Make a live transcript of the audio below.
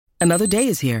Another day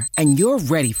is here, and you're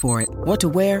ready for it. What to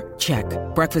wear? Check.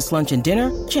 Breakfast, lunch, and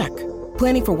dinner? Check.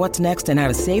 Planning for what's next and how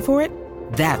to save for it?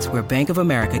 That's where Bank of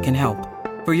America can help.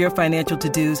 For your financial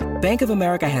to-dos, Bank of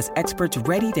America has experts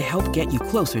ready to help get you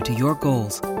closer to your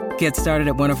goals. Get started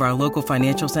at one of our local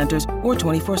financial centers or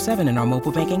 24/7 in our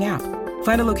mobile banking app.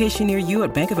 Find a location near you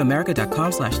at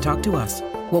bankofamerica.com/talktous.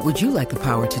 What would you like the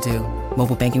power to do?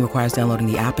 Mobile banking requires downloading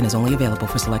the app and is only available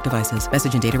for select devices.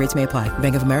 Message and data rates may apply.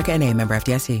 Bank of America N.A., member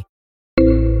FDIC.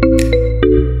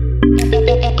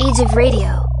 Age of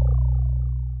Radio.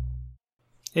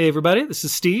 Hey everybody, this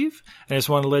is Steve, and I just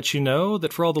want to let you know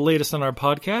that for all the latest on our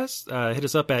podcast, hit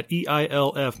us up at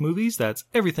EILF Movies. That's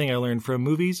Everything I Learned from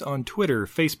Movies on Twitter,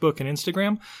 Facebook, and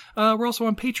Instagram. We're also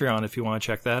on Patreon if you want to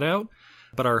check that out.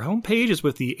 But our homepage is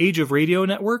with the Age of Radio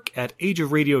Network at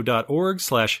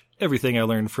ageofradio.org/Everything I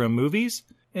Learned from Movies.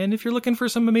 And if you're looking for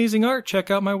some amazing art, check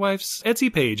out my wife's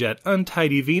Etsy page at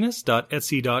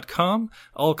untidyvenus.etsy.com.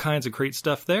 All kinds of great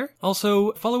stuff there.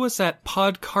 Also, follow us at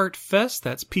PodCartFest,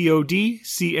 that's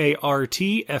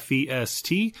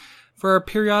PodCartFest, for our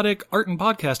periodic art and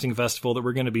podcasting festival that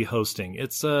we're going to be hosting.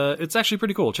 It's actually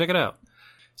pretty cool. Check it out.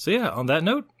 So yeah, on that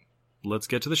note, let's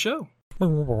get to the show.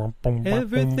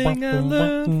 Everything I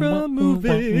learned from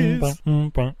movies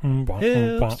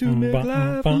helps to make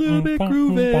life a little bit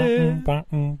groovy.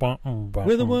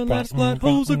 With a one-last plot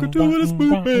holes or gratuitous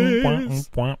movies.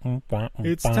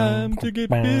 It's time to get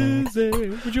busy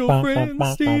with your friend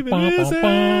Steve and Izzy.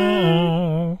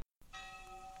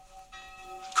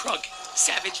 Krug,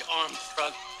 savage armed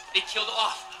Krug. They killed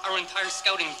off our entire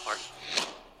scouting party.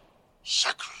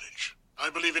 Sacrilege.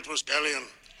 I believe it was Galleon.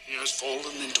 He has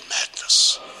fallen into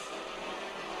madness.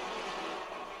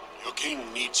 Your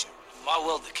king needs you. In my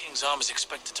world, the king's arm is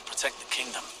expected to protect the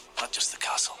kingdom, not just the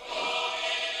castle.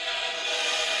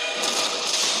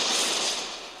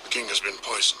 The king has been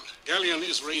poisoned. Galleon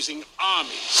is raising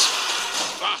armies.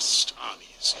 Vast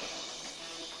armies.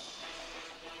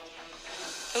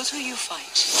 Those who you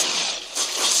fight,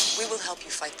 we will help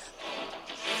you fight them.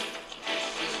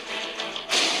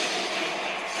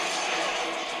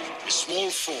 A small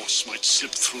force might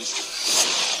slip through them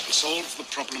and solve the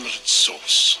problem at its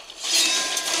source.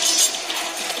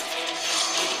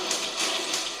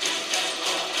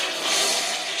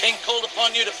 King called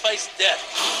upon you to face death.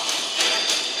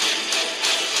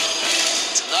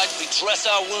 Tonight we dress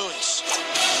our wounds,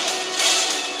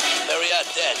 bury our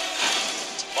dead.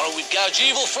 Tomorrow we gouge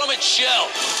evil from its shell.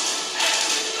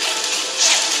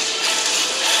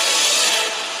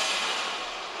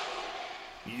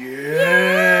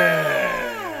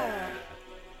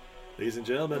 Ladies and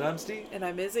gentlemen, I'm Steve. And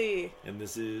I'm Izzy. And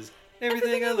this is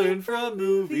Everything I Learned from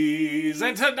Movies.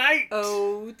 And tonight...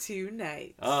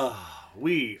 tonight.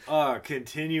 We are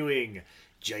continuing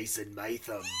Jason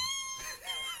Matham.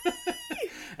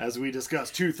 As we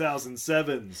discuss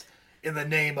 2007's In the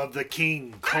Name of the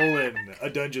King, A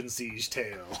Dungeon Siege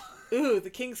Tale. Ooh,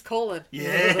 the King's colon.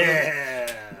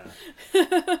 Yeah!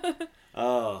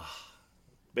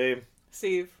 Babe.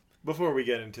 Steve. Before we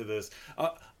get into this...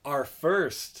 our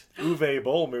first Uwe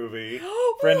Boll movie,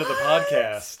 friend of the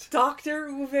podcast. Dr.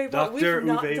 Uwe Boll. We've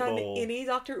not done any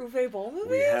Dr. Uwe Boll movies?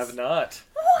 We have not.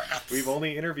 What? We've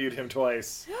only interviewed him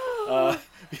twice.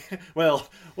 Well,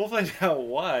 we'll find out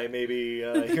why maybe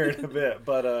here in a bit.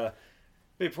 But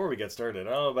before we get started, I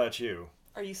don't know about you.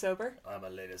 Are you sober? I'm a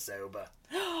little sober.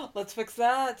 Let's fix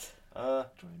that.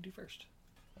 What do you want to do first?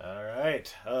 All right.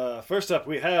 First up,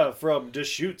 we have from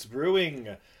Deschutes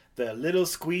Brewing, the Little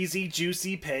Squeezy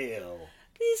Juicy Pale.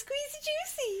 Squeezy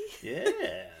juicy.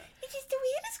 Yeah. It's just a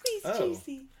weird squeezy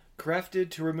juicy. Crafted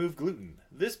to remove gluten.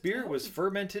 This beer was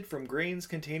fermented from grains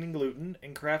containing gluten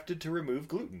and crafted to remove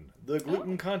gluten. The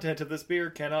gluten content of this beer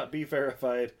cannot be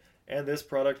verified, and this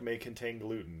product may contain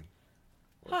gluten.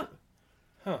 Huh.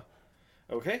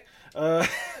 Okay.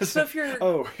 So if you're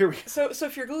here we go. So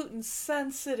if you're gluten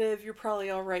sensitive, you're probably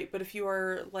all right. But if you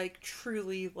are like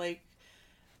truly like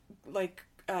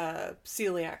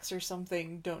celiacs or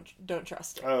something, don't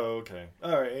trust it. Oh, okay.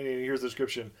 All right. And here's the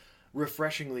description: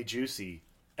 refreshingly juicy,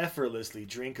 effortlessly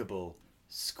drinkable,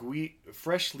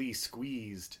 freshly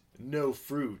squeezed. No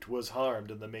fruit was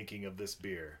harmed in the making of this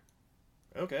beer.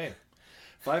 Okay.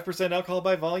 5% alcohol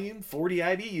by volume, 40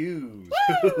 IBUs.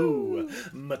 Woo!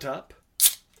 My top.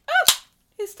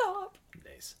 His top.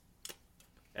 Nice.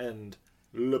 And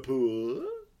Le Pool.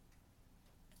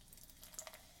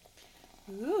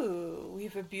 Ooh, we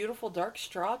have a beautiful dark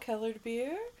straw-colored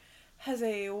beer. Has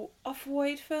a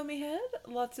off-white foamy head,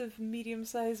 lots of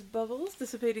medium-sized bubbles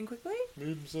dissipating quickly.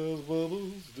 Medium-sized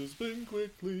bubbles dissipating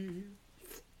quickly.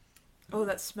 Oh,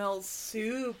 that smells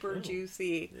super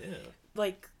juicy. Yeah.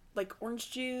 Like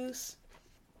orange juice.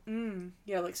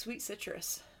 Yeah, like sweet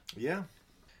citrus. Yeah.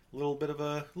 A little bit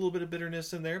of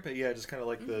bitterness in there, but yeah, just kind of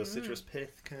like the citrus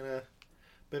pith kind of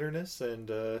bitterness,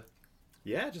 and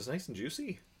yeah, just nice and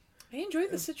juicy. I enjoy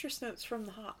the citrus notes from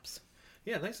the hops.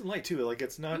 Yeah, nice and light too. Like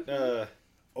it's not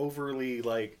overly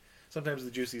like. Sometimes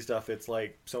the juicy stuff, it's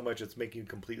like so much it's making you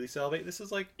completely salivate. This is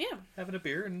like having a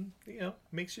beer, and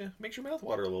makes your mouth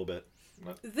water a little bit.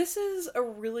 This is a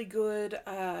really good.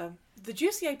 The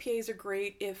juicy IPAs are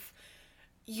great if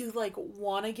you like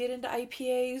want to get into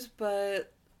IPAs,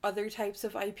 but other types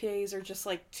of IPAs are just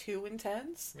like too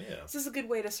intense. Yeah, this is a good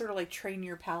way to sort of like train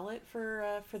your palate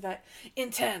for that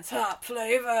intense hop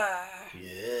flavor.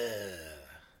 Yeah.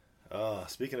 Oh,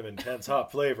 speaking of intense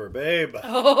hop flavor, babe.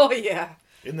 Oh yeah.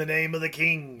 In the Name of the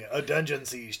King, a Dungeon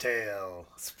Siege Tale.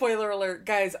 Spoiler alert,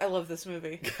 guys, I love this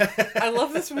movie. I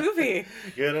love this movie.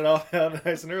 Get it all out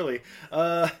nice and early.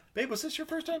 Babe, was this your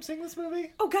first time seeing this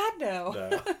movie? Oh, God, no.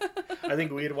 No. I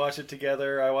think we had watched it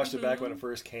together. I watched it back when it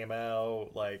first came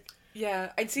out.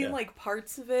 Yeah, I'd seen like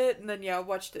parts of it, and then I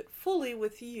watched it fully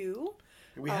with you.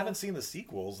 We haven't seen the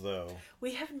sequels, though.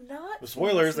 We have not. The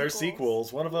spoilers, they're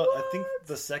sequels. One of them, I think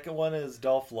the second one is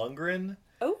Dolph Lundgren.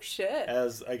 Oh, shit.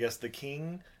 As, I guess, the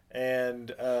king. And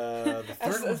the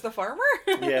third as the farmer?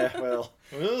 Yeah, well,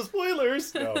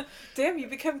 spoilers. No. Damn, you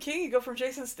become king, you go from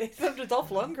Jason Statham to Dolph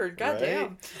Lundgren. God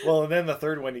damn. Well, and then the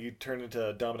third one, you turn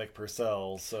into Dominic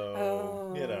Purcell.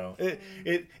 So,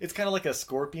 it's kind of like a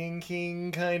Scorpion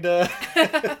King, kind of.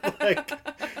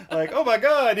 like, oh my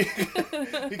god,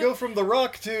 you go from The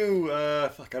Rock to, I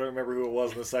don't remember who it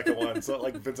was in the second one. So,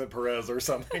 like Vincent Perez or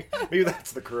something. Maybe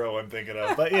that's the Crow I'm thinking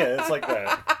of. But yeah, it's like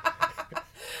that.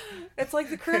 It's like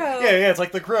The Crow. Yeah, it's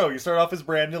like The Crow. You start off as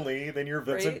Brandon Lee, then you're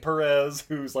Vincent Perez,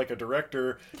 who's like a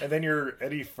director, and then you're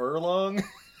Eddie Furlong.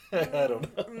 I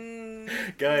don't know.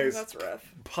 Guys, that's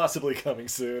rough. Possibly coming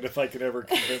soon if I can ever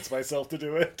convince myself to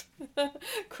do it.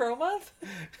 Crow Month?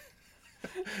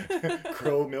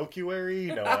 Crow Milky-Way?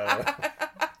 No, I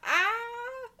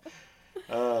don't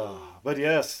know. But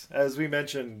yes, as we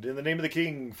mentioned, In the Name of the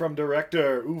King, from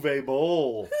director Uwe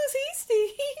Boll. Who's he, Steve?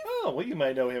 Oh, well, you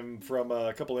might know him from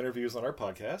a couple interviews on our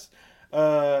podcast.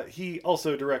 He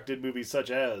also directed movies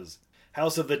such as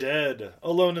House of the Dead,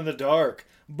 Alone in the Dark,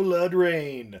 Blood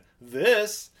Rain,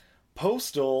 This,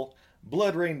 Postal,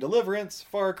 Blood Rain Deliverance,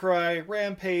 Far Cry,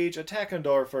 Rampage, Attack on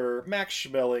Dorfer, Max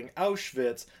Schmeling,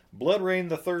 Auschwitz, Blood Rain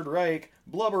the Third Reich,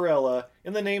 Blubberella,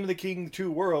 In the Name of the King,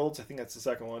 Two Worlds, I think that's the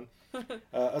second one,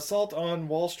 Assault on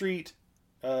Wall Street,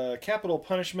 Capital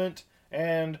Punishment,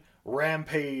 and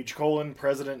Rampage,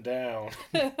 President Down.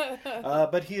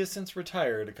 But he has since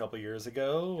retired a couple years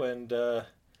ago, and I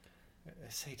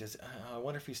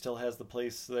wonder if he still has the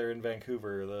place there in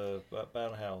Vancouver, the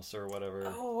Bound House or whatever.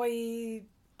 Oh,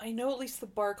 I know at least the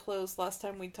bar closed last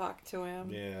time we talked to him.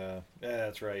 Yeah,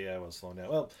 that's right. Yeah, I was slowing down.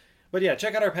 Well, but yeah,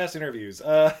 check out our past interviews.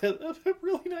 A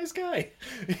really nice guy.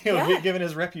 Given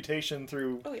his reputation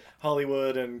through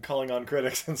Hollywood and calling on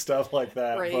critics and stuff like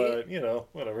that. Right. But,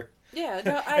 whatever. Yeah,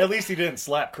 no, At least he didn't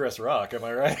slap Chris Rock, am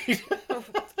I right?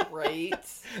 Right.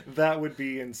 That would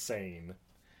be insane.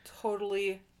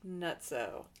 Totally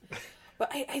nutso.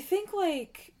 But I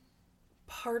think,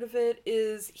 part of it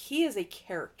is he is a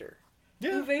character.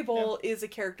 Yeah, Uwe Boll is a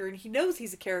character, and he knows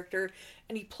he's a character,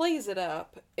 and he plays it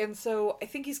up. And so I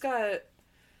think he's got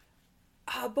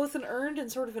both an earned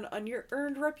and sort of an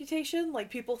unearned reputation. Like,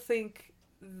 people think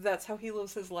that's how he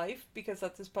lives his life because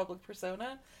that's his public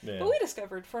persona. Yeah. But we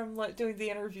discovered from doing the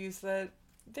interviews that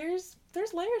there's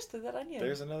layers to that onion.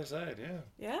 There's another side, yeah.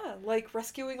 Yeah, like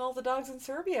rescuing all the dogs in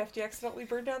Serbia after you accidentally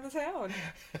burned down the town.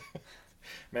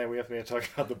 Man, we have to talk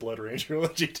about the Blood Rain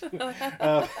trilogy too.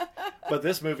 But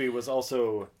this movie was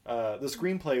also the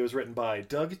screenplay was written by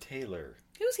Doug Taylor.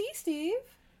 Who's he, Steve?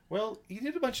 Well, he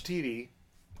did a bunch of TV,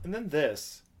 and then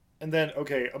this, and then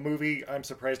a movie I'm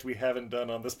surprised we haven't done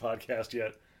on this podcast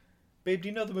yet. Babe, do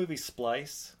you know the movie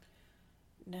Splice?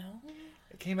 No.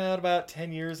 It came out about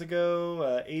 10 years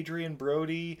ago. Adrian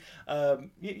Brody.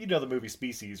 You know the movie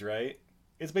Species, right?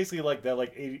 It's basically like that,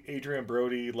 Adrian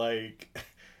Brody,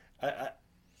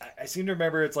 I seem to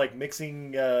remember it's like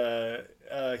mixing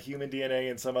human DNA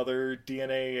and some other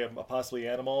DNA, possibly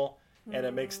animal, and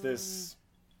it makes this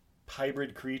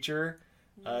hybrid creature.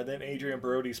 Then Adrian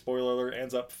Brody, spoiler alert,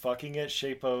 ends up fucking it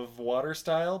Shape of Water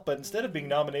style, but instead of being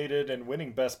nominated and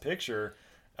winning Best Picture,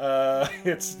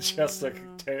 it's just a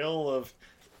tale of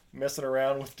messing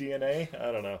around with DNA.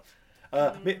 I don't know.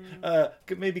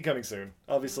 Maybe coming soon.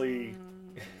 Obviously,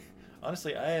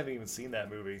 honestly, I haven't even seen that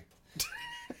movie.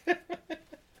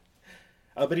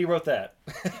 But he wrote that.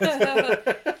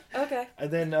 Okay. And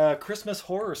then Christmas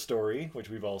Horror Story, which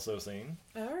we've also seen.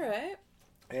 All right.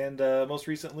 And most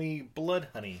recently, Blood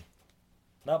Honey.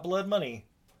 Not Blood Money.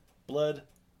 Blood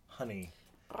Honey.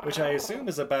 Which I assume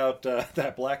is about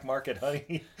that black market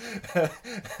honey.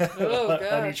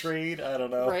 Honey trade. I don't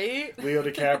know. Right? Leo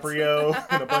DiCaprio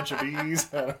and a bunch of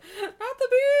bees. Not the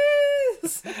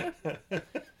bees!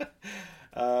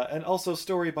 And also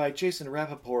story by Jason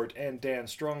Rappaport and Dan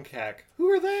Strongcack. Who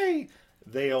are they?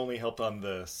 They only helped on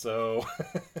this, so...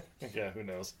 yeah, who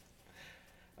knows.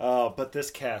 But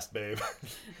this cast, babe.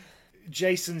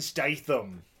 Jason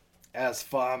Statham as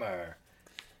Farmer.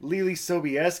 Lily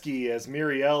Sobieski as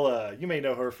Miriella. You may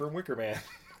know her from Wicker Man.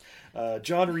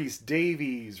 John Rhys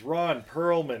Davies, Ron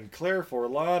Perlman, Claire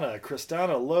Forlana,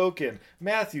 Kristana Loken,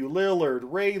 Matthew Lillard,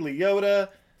 Ray Liotta,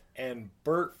 and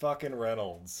Burt fucking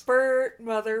Reynolds. Burt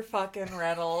motherfucking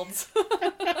Reynolds.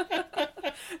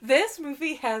 This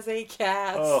movie has a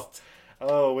cast.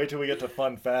 Oh, wait till we get to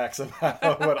fun facts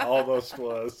about what Almost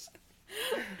was.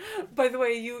 By the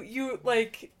way,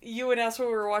 you and us when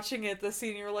we were watching it, the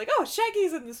scene, you were like, "Oh,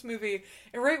 Shaggy's in this movie,"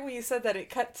 and right when you said that, it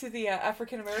cut to the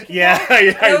African American. Yeah,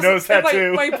 I noticed that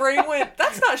too. My brain went,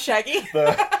 "That's not Shaggy."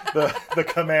 The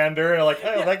commander, and I'm like,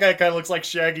 oh, that guy kind of looks like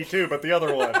Shaggy too, but the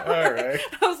other one. All right.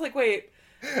 I was like, wait,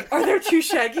 are there two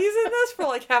Shaggies in this? For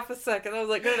like half a second, I was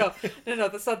like, no,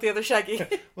 that's not the other Shaggy.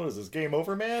 What is this, Game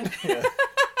Over, man? Yeah.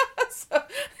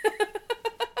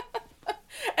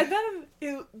 And then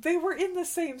they were in the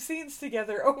same scenes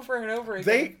together over and over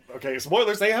again. Okay,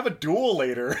 spoilers, they have a duel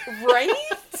later. Right?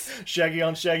 Shaggy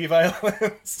on Shaggy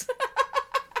violence.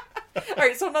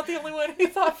 Alright, so I'm not the only one who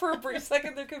thought for a brief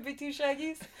second there could be two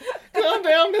Shaggies. Calm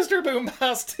down, Mr.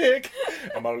 Boombastic.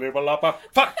 I'm a little lapa.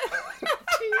 Fuck!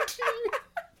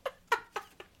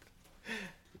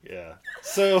 Yeah.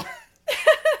 So...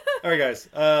 Alright guys,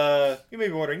 you may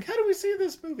be wondering, how do we see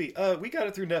this movie? We got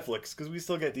it through Netflix, because we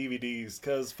still get DVDs,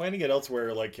 because finding it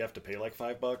elsewhere, like, you have to pay like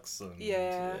 $5, and...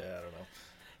 Yeah. I don't know.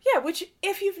 Yeah, which,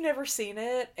 if you've never seen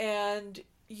it, and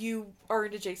you are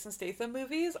into Jason Statham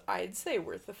movies, I'd say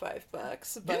worth the $5,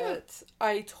 but yeah.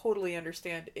 I totally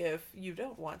understand if you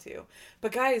don't want to.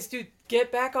 But guys, dude,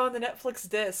 get back on the Netflix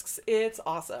discs. It's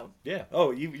awesome. Yeah.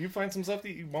 Oh, you find some stuff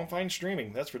that you won't find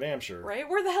streaming. That's for damn sure. Right?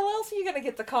 Where the hell else are you gonna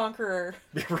get The Conqueror?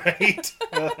 Right?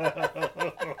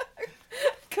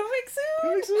 Coming soon!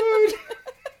 Coming soon!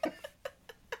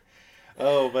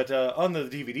 Oh, but on the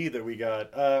DVD that we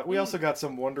got, we also got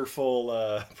some wonderful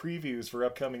previews for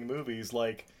upcoming movies,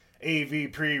 like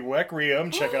AV Pre-Requiem.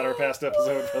 Check out our past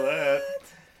episode for that.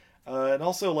 And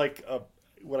also, like,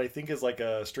 what I think is like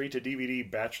a straight-to-DVD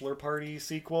Bachelor Party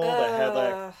sequel that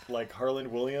had, like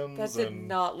Harlan Williams. That did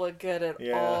not look good at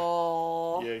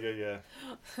all. Yeah.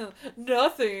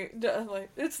 Nothing.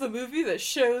 Like, it's the movie that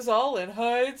shows all and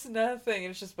hides nothing.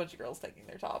 And it's just a bunch of girls taking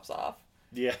their tops off.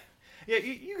 Yeah. Yeah,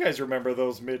 you guys remember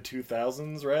those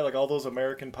mid-2000s, right? Like all those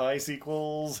American Pie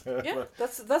sequels. Yeah,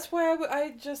 that's why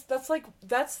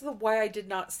that's why I did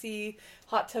not see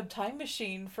Hot Tub Time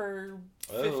Machine for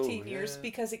 15 years,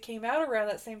 because it came out around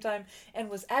that same time and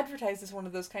was advertised as one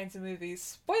of those kinds of movies.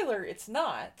 Spoiler, it's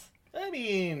not. I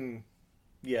mean,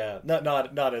 yeah,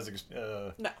 not as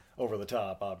no. over the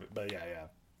top, but yeah.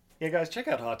 Yeah, guys, check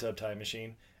out Hot Tub Time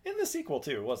Machine. And the sequel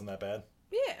too, it wasn't that bad.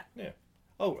 Yeah.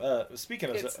 Oh, speaking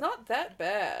of... It's not that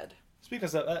bad. Speaking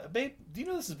of... babe, do you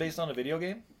know this is based on a video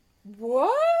game?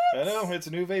 What? I know, it's a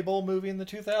Uwe Boll movie in the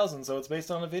 2000s, so it's based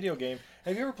on a video game.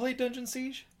 Have you ever played Dungeon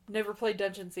Siege? Never played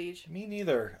Dungeon Siege. Me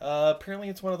neither. Apparently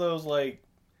it's one of those, like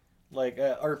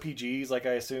RPGs, like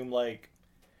I assume, like...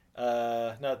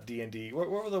 not D&D.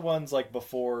 What were the ones, like,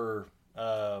 before...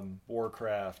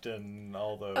 Warcraft and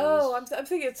all those? Oh, I'm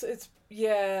thinking it's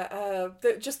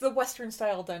just the Western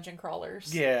style dungeon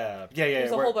crawlers. Yeah.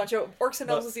 There's a whole bunch of Orcs and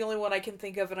Elves is the only one I can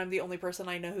think of, and I'm the only person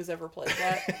I know who's ever played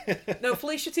that. No,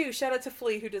 Felicia too. Shout out to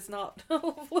Flea, who does not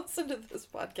listen to this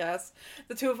podcast.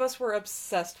 The two of us were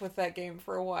obsessed with that game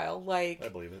for a while. Like, I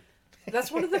believe it.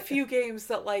 That's one of the few games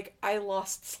that, like, I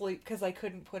lost sleep because I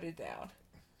couldn't put it down.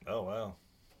 Oh wow.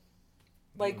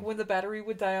 Like, when the battery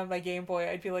would die on my Game Boy,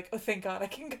 I'd be like, oh, thank God, I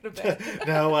can go to bed.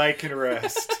 Now I can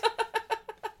rest.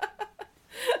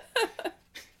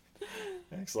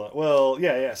 Excellent. Well,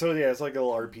 yeah. So, yeah, it's like a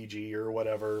little RPG or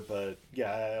whatever, but,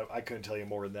 yeah, I couldn't tell you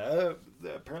more than that.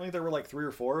 Apparently there were, like, 3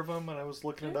 or 4 of them, and I was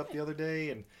looking it up the other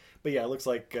day, but, yeah, it looks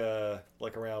like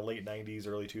around late 90s,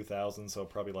 early 2000s, so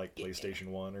probably, like,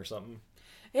 PlayStation 1 or something.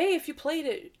 Hey, if you played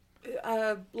it,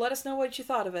 let us know what you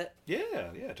thought of it.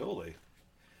 Yeah, totally.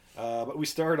 But we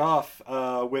start off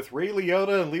with Ray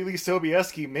Liotta and Lily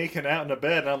Sobieski making out in a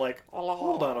bed, and I'm like,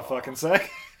 hold on a fucking sec.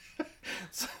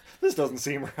 This doesn't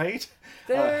seem right.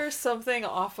 There's something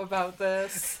off about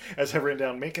this. As I've written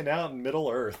down, making out in Middle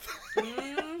Earth.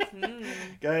 Mm-hmm.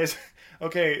 Guys,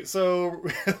 Okay, so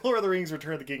Lord of the Rings,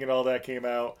 Return of the King and all that came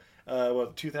out,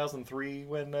 2003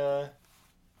 when the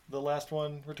last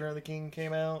one, Return of the King,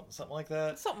 came out? Something like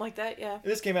that? Something like that, yeah.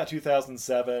 This came out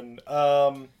 2007.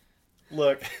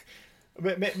 Look,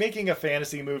 making a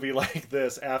fantasy movie like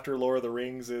this after Lord of the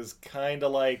Rings is kind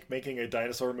of like making a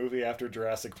dinosaur movie after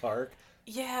Jurassic Park.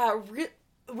 Yeah,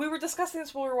 we were discussing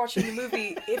this while we were watching the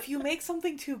movie. If you make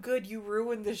something too good, you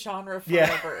ruin the genre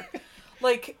forever. Yeah.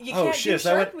 Like, you can't do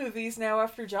shark movies now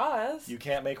after Jaws. You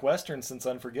can't make Westerns since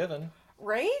Unforgiven.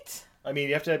 Right? I mean,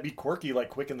 you have to be quirky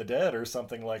like Quick and the Dead or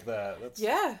something like that.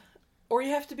 Yeah. Or you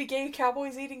have to be gay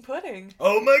cowboys eating pudding.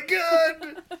 Oh my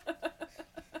god!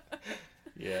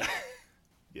 Yeah.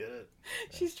 Get it.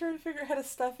 She's trying to figure out how to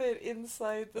stuff it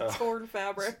inside the torn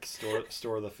fabric.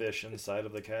 Store the fish inside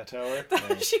of the cat tower.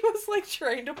 She was like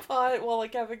trying to paw it while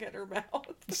like having it in her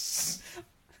mouth.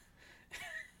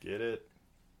 Get it?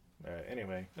 Alright,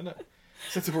 anyway.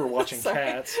 Since we're watching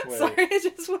cats... Sorry, it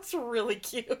just was really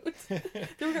cute.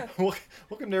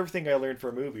 Welcome to Everything I Learned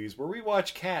from Movies, where we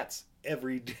watch cats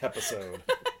every episode.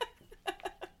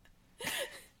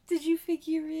 Did you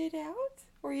figure it out?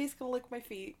 Or are you just gonna lick my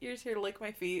feet? You're just here to lick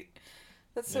my feet.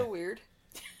 That's so weird.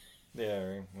 Yeah,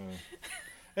 right.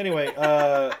 Anyway,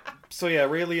 so yeah,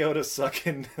 Ray Liotta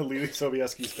sucking Lily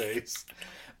Sobieski's face.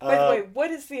 By the way,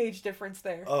 what is the age difference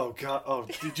there? Oh, God. Oh,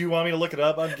 did you want me to look it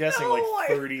up? I'm guessing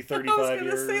 30, 35 years. I was going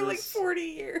to say like 40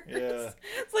 years. Yeah.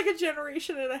 It's like a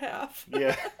generation and a half.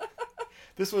 Yeah.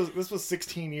 This was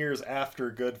 16 years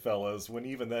after Goodfellas, when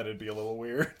even then it'd be a little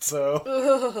weird, so...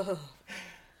 Ugh.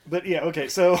 But yeah, okay,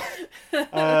 so...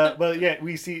 but yeah,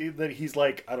 we see that he's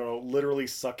like, I don't know, literally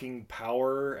sucking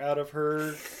power out of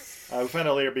her. We find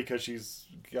out later because she's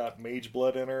got mage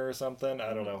blood in her or something.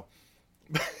 I don't know.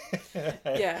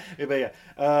 Yeah. But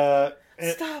yeah.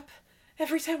 Stop.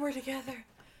 Every time we're together,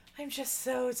 I'm just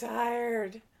so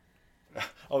tired.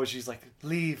 Oh, she's like,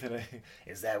 leave. And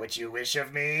is that what you wish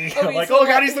of me? Oh, I'm like, oh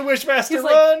God, he's the Wishmaster,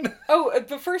 run! Like, oh,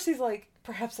 but first he's like,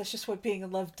 perhaps that's just what being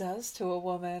in love does to a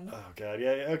woman. Oh God,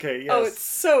 yeah, okay, yes. Oh, it's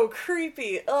so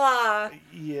creepy. Yeah.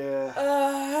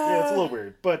 Yeah, it's a little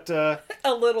weird, but... a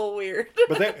little weird.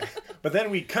 but then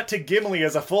we cut to Gimli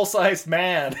as a full-sized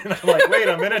man, and I'm like, wait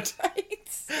a minute.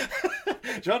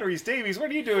 John Rhys Davies, what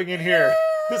are you doing in here?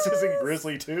 This isn't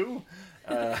Grizzly 2?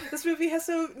 This movie has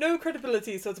no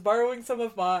credibility, so it's borrowing some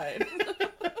of mine.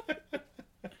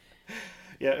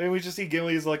 Yeah, and we just see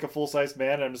Gimli as like a full-sized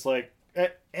man, and I'm just like...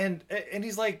 And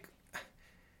he's like...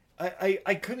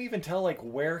 I couldn't even tell like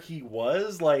where he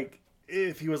was, like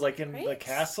if he was like in the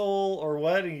castle or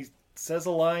what, and he says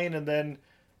a line, and then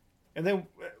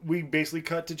we basically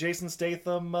cut to Jason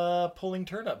Statham pulling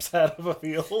turnips out of a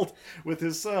field with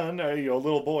his son, a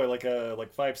little boy, like a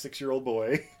 5-6-year-old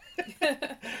boy.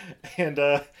 And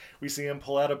we see him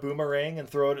pull out a boomerang and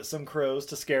throw it at some crows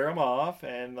to scare him off,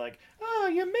 and like, oh,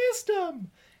 you missed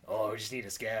him. Oh, we just need to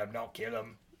scare him, don't kill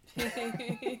him. Yeah,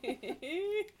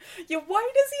 why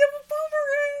does he have a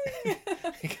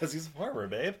boomerang? Because he's a farmer,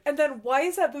 babe. And then why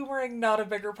is that boomerang not a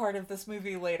bigger part of this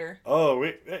movie later? Oh,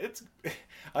 I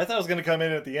thought it was going to come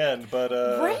in at the end, but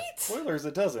right? Spoilers,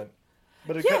 it doesn't.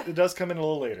 But it does come in a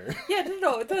little later. Yeah,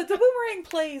 no. The boomerang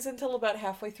plays until about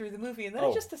halfway through the movie, and then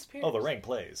it just disappears. Oh, the ring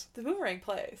plays. The boomerang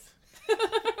plays.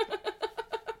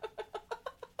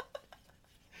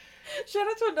 Shout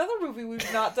out to another movie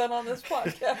we've not done on this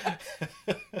podcast.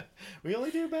 We only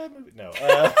do bad movies. No.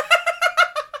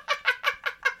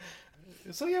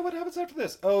 So yeah, what happens after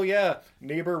this? Oh yeah,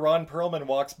 neighbor Ron Perlman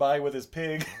walks by with his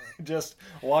pig, just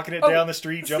walking it down the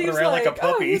street, jumping around like a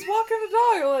puppy. Oh, he's walking a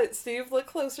dog. Let Steve look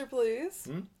closer, please.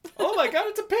 Oh my God,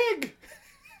 it's a pig!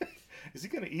 Is he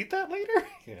gonna eat that later?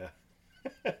 Yeah.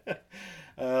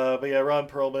 But yeah, Ron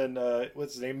Perlman,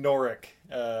 what's his name? Norik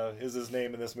is his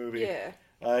name in this movie. Yeah.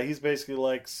 He's basically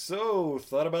like, so,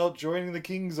 thought about joining the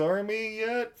King's Army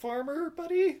yet, farmer,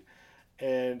 buddy?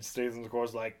 And Statham's, of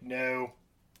course, like, no.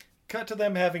 Cut to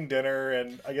them having dinner,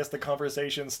 and I guess the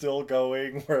conversation's still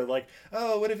going, where like,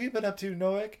 oh, what have you been up to,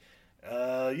 Noik?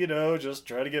 Just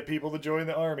try to get people to join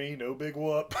the army, no big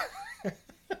whoop.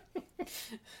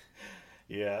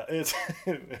 Yeah, it's,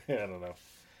 I don't know.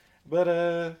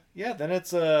 But, yeah, then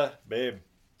it's, babe,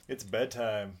 it's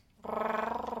bedtime.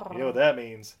 You know what that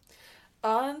means.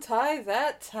 Untie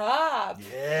that top.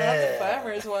 Yeah. I'm the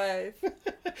farmer's wife.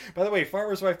 By the way,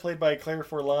 farmer's wife played by Claire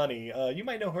Forlani. You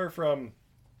might know her from,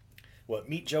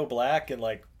 Meet Joe Black and,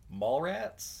 like,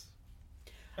 Mallrats?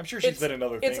 I'm sure she's been in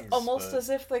other things. It's almost as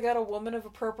if they got a woman of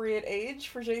appropriate age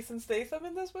for Jason Statham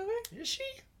in this movie. Is she?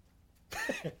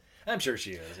 I'm sure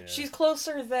she is, yeah. She's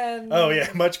closer than... Oh, yeah,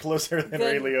 much closer than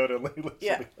Ray Liotta and Leila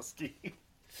yeah. Sobieski.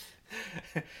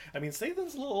 I mean,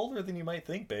 Statham's a little older than you might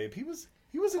think, babe. He was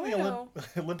He was in the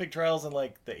Olympic trials in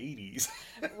like the 80s.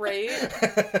 Right?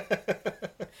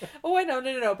 Oh, I know.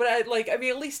 No. But I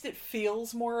mean, at least it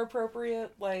feels more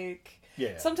appropriate. Like,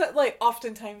 yeah. Sometimes, like,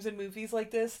 oftentimes in movies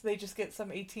like this, they just get some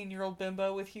 18-year-old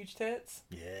bimbo with huge tits.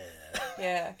 Yeah.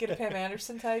 Yeah. Get a Pam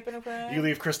Anderson type in her prime. You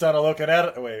leave Kristana looking at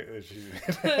it. Wait.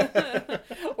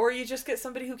 Or you just get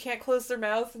somebody who can't close their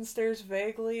mouth and stares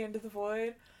vaguely into the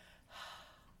void.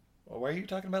 Well, why are you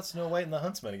talking about Snow White and the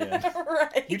Huntsman again?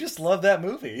 Right. You just love that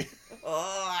movie.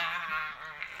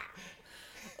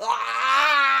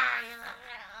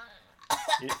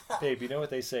 Babe, you know what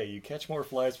they say? You catch more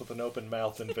flies with an open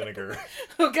mouth than vinegar.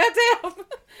 Oh, goddamn!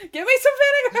 Give me some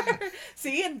vinegar!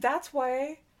 See, and that's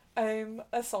why I'm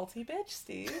a salty bitch,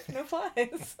 Steve. No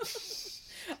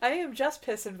flies. I am just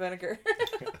piss and vinegar.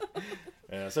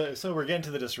 Yeah, so we're getting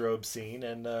to the disrobe scene,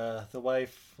 and the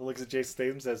wife looks at Jason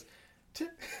Statham and says,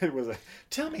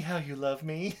 "Tell me how you love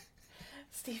me."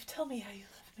 Steve, tell me how you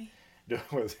love me.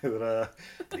 Was it,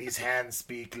 these hands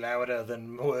speak louder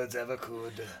than words ever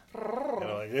could.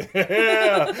 Like,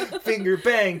 yeah, finger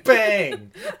bang bang,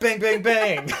 bang bang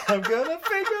bang. I'm gonna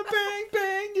finger bang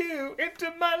bang you into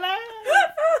my life.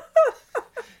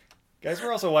 Guys,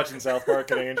 we're also watching South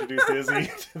Park, and I introduced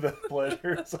Izzy to the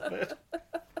pleasures of it.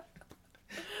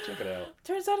 Check it out.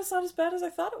 Turns out it's not as bad as I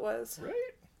thought it was. Right?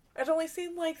 I'd only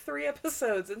seen like 3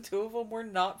 episodes, and 2 of them were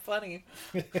not funny.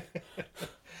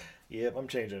 Yep, I'm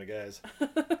changing it, guys.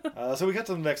 So we got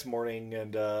to the next morning,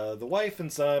 and the wife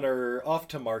and son are off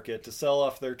to market to sell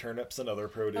off their turnips and other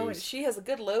produce. Oh, and she has a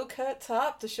good low-cut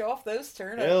top to show off those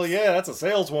turnips. Hell yeah, that's a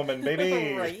saleswoman,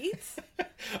 baby. Right?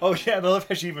 Oh yeah, I love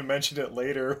how she even mentioned it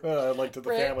later, like to the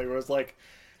right. family, where it was like,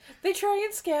 they try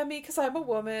and scam me because I'm a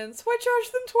woman, so I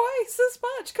charge them twice as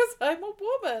much because I'm a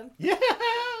woman. Yeah,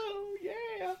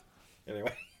 yeah.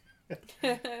 Anyway.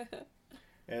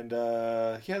 And,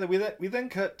 yeah, we then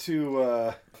cut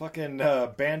to, fucking,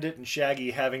 Bandit and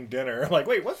Shaggy having dinner. Like,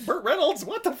 wait, what? Burt Reynolds?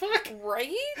 What the fuck?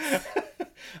 Right?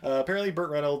 Apparently Burt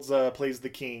Reynolds, plays the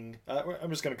king. I'm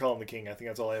just gonna call him the king. I think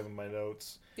that's all I have in my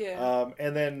notes. Yeah.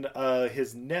 And then,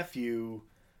 his nephew,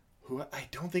 who I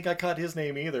don't think I caught his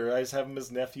name either. I just have him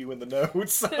as nephew in the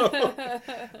notes. So.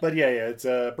 But yeah, it's,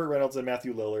 Burt Reynolds and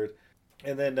Matthew Lillard.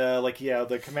 And then,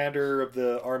 the commander of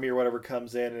the army or whatever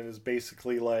comes in and is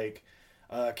basically like,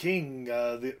 King,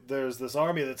 there's this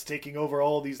army that's taking over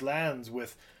all these lands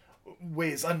with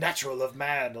ways unnatural of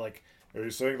man. Like, are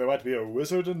you saying there might be a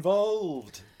wizard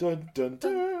involved? Dun, dun,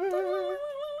 dun.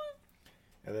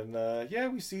 And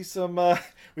then, we see some,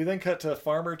 we then cut to a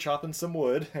farmer chopping some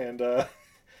wood, and,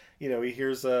 he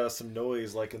hears some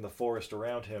noise, like, in the forest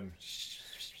around him.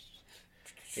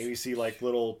 And you see, like,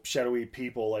 little shadowy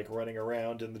people, like, running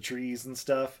around in the trees and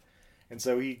stuff. And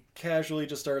so he casually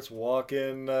just starts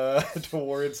walking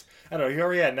towards... I don't know, he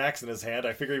already had an axe in his hand.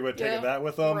 I figured he would have taken that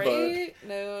with him, right? But...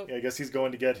 No. Yeah, I guess he's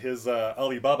going to get his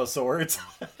Alibaba swords.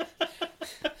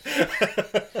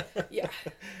 Yeah.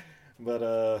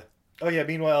 But,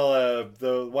 meanwhile,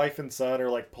 the wife and son are,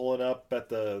 like, pulling up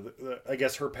at I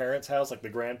guess, her parents' house, like the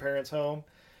grandparents' home.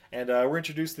 And we're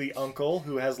introduced to the uncle,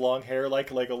 who has long hair like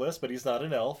Legolas, but he's not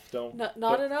an elf.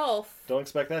 Not an elf. Don't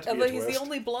expect that to be a twist. Although he's the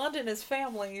only blonde in his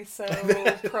family, so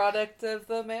product of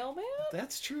the mailman?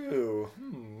 That's true.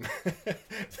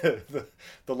 The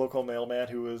local mailman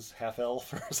who was half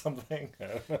elf or something. I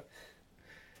don't know.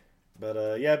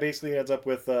 But, basically ends up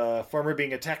with Farmer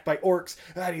being attacked by orcs,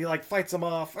 and he, like, fights them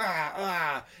off,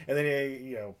 and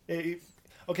then,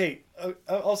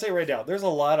 I'll say it right now, there's a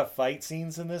lot of fight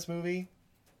scenes in this movie.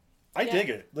 I dig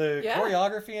it. The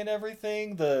choreography and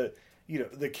everything, the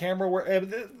camera work,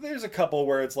 there's a couple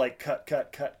where it's, like,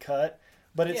 cut,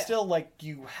 but it's still, like,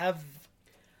 you have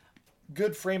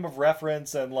good frame of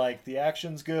reference, and like the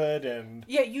action's good, and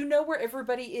you know where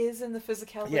everybody is in the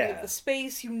physicality of the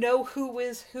space. You know who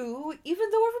is who, even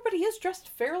though everybody is dressed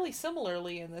fairly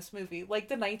similarly in this movie. Like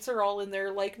the knights are all in their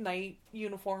like knight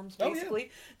uniforms,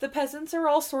 basically. The peasants are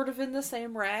all sort of in the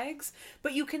same rags,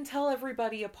 but you can tell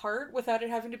everybody apart without it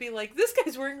having to be like, this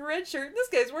guy's wearing a red shirt, this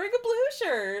guy's wearing a blue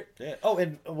shirt. Yeah. Oh,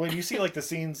 and when you see like the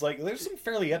scenes, like there's some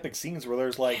fairly epic scenes where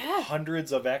there's like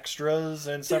hundreds of extras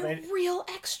and stuff. They're real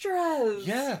extras.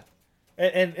 Yeah,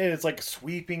 and it's like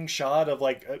sweeping shot of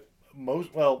like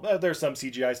there's some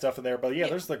CGI stuff in there, but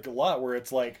there's like a lot where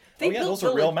it's like those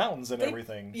are real mountains and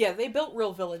everything. Yeah, they built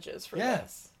real villages for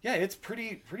this. Yeah, it's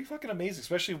pretty fucking amazing.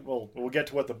 Especially we'll get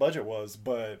to what the budget was,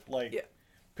 but like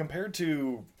compared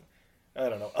to I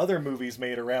don't know other movies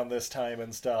made around this time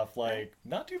and stuff, like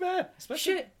not too bad.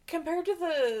 Especially compared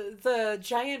to the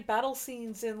giant battle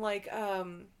scenes in like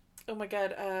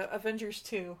Avengers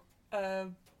 2.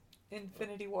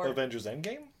 Infinity War. Avengers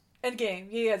Endgame? Endgame,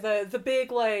 yeah, the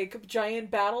big, like, giant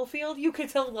battlefield, you could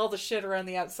tell all the shit around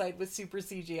the outside was super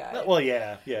CGI. Well,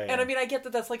 yeah. And I mean, I get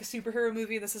that that's like a superhero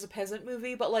movie and this is a peasant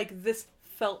movie, but, like, this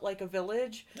felt like a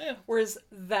village, whereas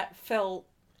that felt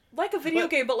like a video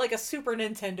game, but like a Super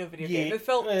Nintendo video game. It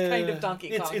felt kind of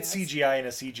Donkey Kong. It's CGI in a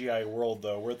CGI world,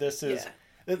 though, where this is...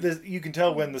 you can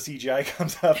tell when the CGI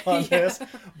comes up on this,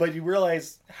 but you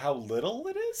realize how little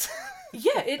it is.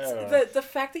 Yeah, it's the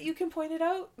fact that you can point it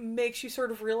out makes you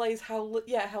sort of realize how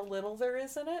little there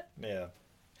is in it. Yeah,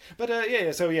 but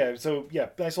so nice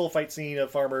little fight scene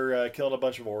of Farmer killing a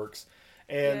bunch of orcs,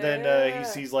 and then he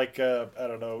sees like I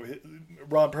don't know,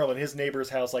 Ron Perlman, his neighbor's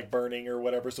house like burning or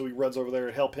whatever, so he runs over there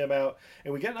to help him out,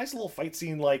 and we get a nice little fight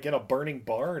scene like in a burning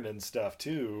barn and stuff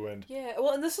too, and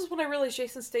and this is when I realized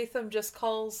Jason Statham just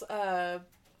calls Ron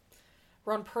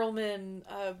Perlman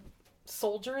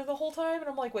Soldier the whole time, and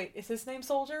I'm like, wait, is his name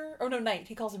Soldier? Oh no, Knight.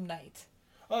 He calls him Knight.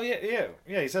 Oh yeah.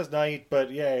 He says Knight, but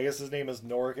I guess his name is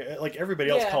Norik. Like everybody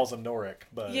else calls him Norik,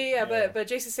 but but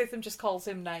Jason Statham just calls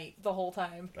him Knight the whole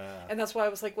time, and that's why I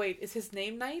was like, wait, is his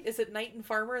name Knight? Is it Knight and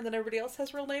Farmer, and then everybody else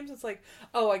has real names? It's like,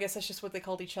 oh, I guess that's just what they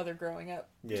called each other growing up.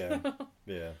 Yeah.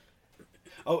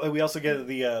 Oh, and we also get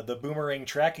the boomerang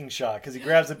tracking shot, because he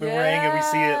grabs the boomerang and we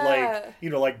see it like,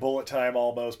 like bullet time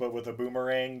almost, but with a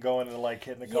boomerang going and like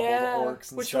hitting a couple of the orcs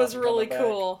and which stuff. Which was really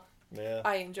cool. Yeah.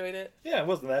 I enjoyed it. Yeah, it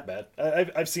wasn't that bad.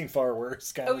 I've seen far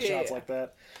worse kind of shots like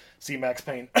that. See Max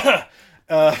Payne. At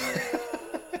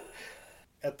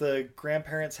the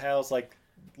grandparents' house, like,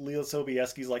 Leo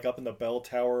Sobieski's like up in the bell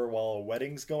tower while a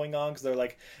wedding's going on, because they're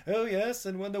like, oh yes,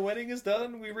 and when the wedding is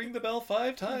done, we ring the bell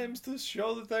 5 times to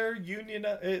show that their union,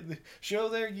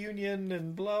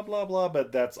 and blah blah blah.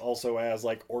 But that's also as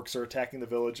like orcs are attacking the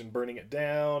village and burning it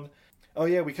down. Oh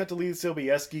yeah, we cut to Leo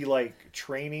Sobieski like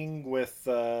training with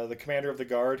the commander of the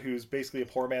guard, who's basically a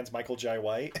poor man's Michael Jai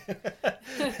White.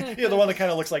 The one that kind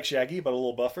of looks like Shaggy but a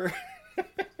little buffer.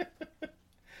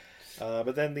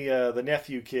 But then the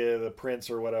nephew kid, the prince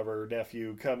or whatever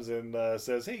nephew, comes in and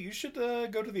says, hey, you should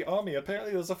go to the army.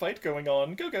 Apparently there's a fight going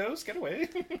on. Go, Ghost, get away.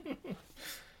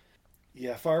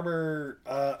 Farmer...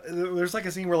 there's like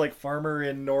a scene where like Farmer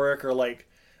and Norik are like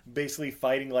basically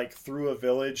fighting like through a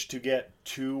village to get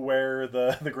to where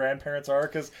the grandparents are,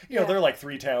 because they're like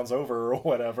 3 towns over or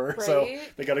whatever, right? So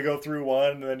they got to go through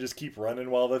one and then just keep running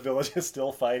while the village is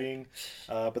still fighting,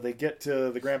 but they get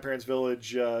to the grandparents'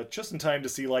 village just in time to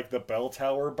see like the bell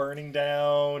tower burning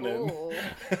down. And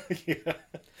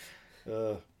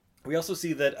we also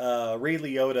see that Ray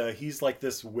Liotta, he's like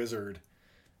this wizard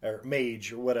or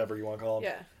mage or whatever you want to call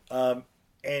him,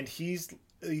 and he's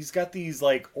got these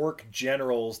like orc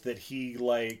generals that he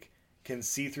like can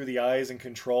see through the eyes and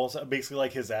control, so basically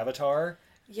like his avatar.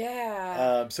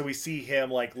 So we see him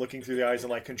like looking through the eyes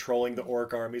and like controlling the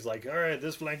orc army. He's like, all right,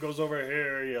 this flank goes over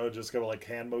here, just go like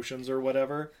hand motions or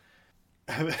whatever.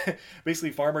 Basically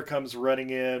Farmer comes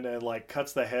running in and like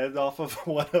cuts the head off of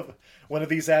one of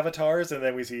these avatars, and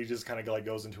then we see he just kind of like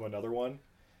goes into another one.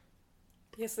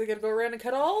 Yes, they gotta go around and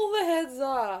cut all the heads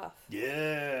off.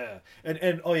 Yeah.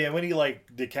 And when he like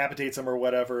decapitates them or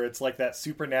whatever, it's like that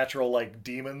supernatural like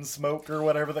demon smoke or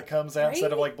whatever that comes out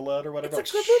instead of like blood or whatever.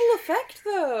 It's a good little effect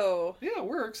though. Yeah, it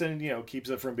works, and keeps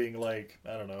it from being like,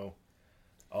 I don't know,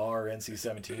 R,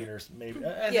 NC-17 or maybe.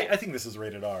 I think this is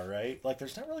rated R, right? Like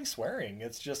there's not really swearing.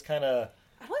 It's just kind of...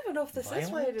 I don't even know if this is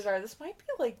rated R. This might be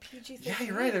like PG-13. Yeah,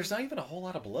 you're right. There's not even a whole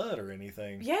lot of blood or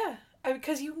anything. Yeah.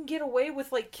 Because you can get away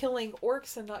with like killing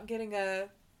orcs and not getting a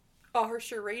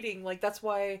harsher rating. Like that's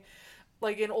why,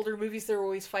 like in older movies, they're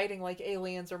always fighting like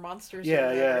aliens or monsters. Yeah,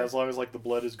 as long as like the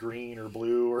blood is green or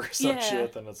blue or some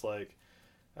shit, then it's like,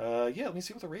 let me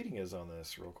see what the rating is on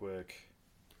this real quick.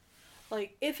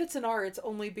 Like if it's an R, it's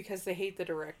only because they hate the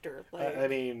director. Like, I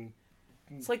mean,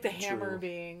 it's like The Hammer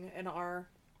being an R.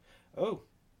 Oh,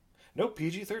 nope,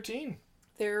 PG-13.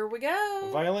 There we go.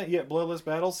 Violent yet bloodless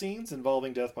battle scenes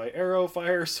involving death by arrow,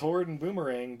 fire, sword, and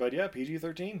boomerang. But yeah,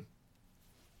 PG-13.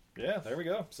 Yeah, there we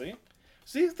go. See,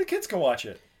 the kids can watch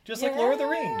it, just like Lord of the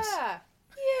Rings. Yeah.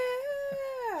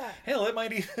 Hell, it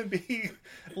might even be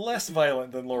less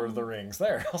violent than Lord of the Rings.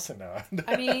 There, also no.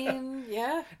 I mean,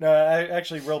 yeah. No,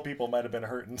 actually, real people might have been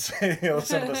hurt in some of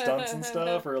the stunts and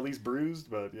stuff, or at least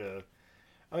bruised. But yeah.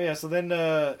 Oh yeah. So then,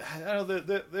 I don't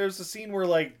know. There's a scene where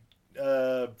like.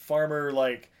 Farmer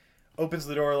like opens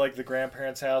the door like the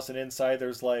grandparents' house, and inside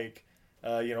there's like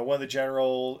one of the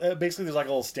general basically there's like a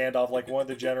little standoff, like one of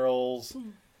the generals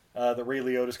that Ray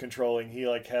Liotta's controlling, he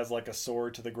like has like a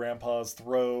sword to the grandpa's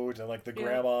throat, and like the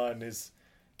grandma and his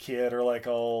kid are like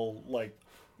all like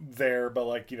there, but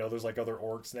like, there's like other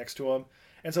orcs next to him.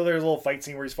 And so there's a little fight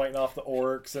scene where he's fighting off the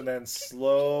orcs, and then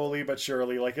slowly but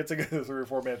surely, like it's a good 3 or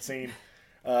 4 minute scene,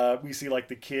 we see like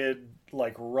the kid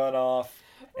like run off,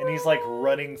 and he's like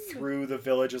running through the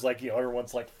villages, like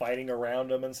everyone's like fighting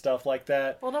around him and stuff like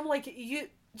that. Well, and I'm like,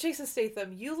 Jason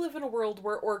Statham, you live in a world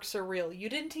where orcs are real. You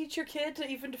didn't teach your kid to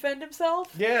even defend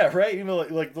himself? Yeah, right?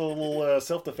 Like the little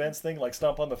self-defense thing, like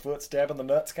stomp on the foot, stab in the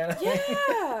nuts kind of thing.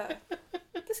 Yeah!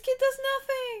 This kid does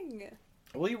nothing!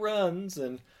 Well, he runs,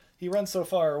 and he runs so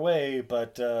far away,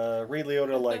 but Ray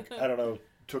Liotta, like, I don't know,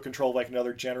 took control of like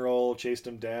another general, chased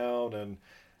him down, and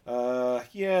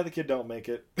the kid don't make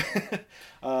it.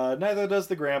 Neither does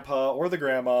the grandpa or the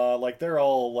grandma. Like, they're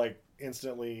all like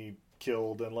instantly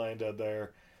killed and lying dead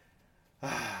there.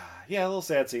 Yeah, a little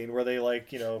sad scene where they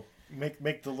like,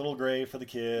 make the little grave for the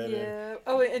kid. Yeah.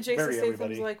 And Jason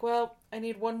Statham's like, well, I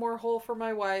need one more hole for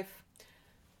my wife.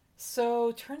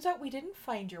 So, turns out we didn't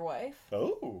find your wife.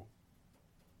 Oh.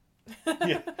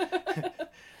 Yeah.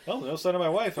 Oh, no sign of my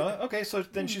wife, huh? Okay, so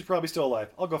then she's probably still alive.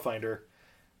 I'll go find her.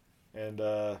 And,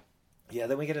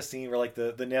 then we get a scene where, like,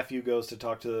 the nephew goes to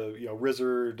talk to,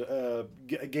 Wizard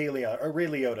Galeon, or Ray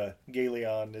Liotta.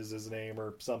 Galeon is his name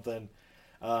or something.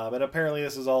 And apparently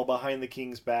this is all behind the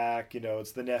king's back.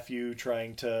 It's the nephew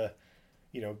trying to,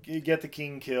 get the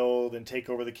king killed and take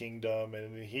over the kingdom.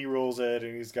 And he rules it,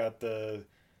 and he's got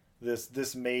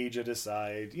this mage at his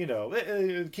side.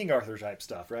 King Arthur type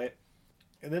stuff, right?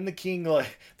 And then the king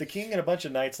and a bunch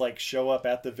of knights like show up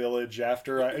at the village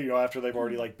after they've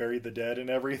already like buried the dead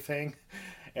and everything.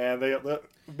 And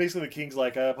basically the king's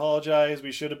like, I apologize,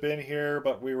 we should have been here,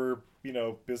 but we were,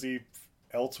 busy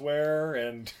elsewhere,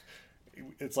 and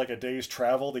it's like a day's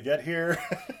travel to get here.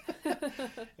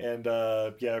 And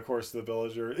of course the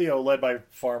villager, led by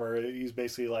Farmer, he's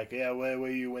basically like, yeah, where were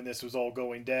you when this was all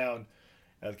going down?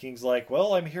 And the king's like,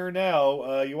 well, I'm here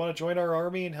now. You want to join our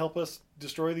army and help us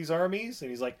destroy these armies? And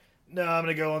he's like, no, I'm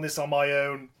going to go on this on my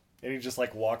own. And he just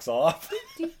like walks off.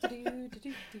 Yeah,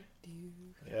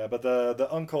 but the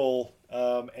uncle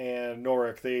and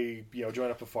Norik, they join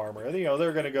up with Farmer. And,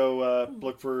 they're going to go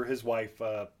look for his wife,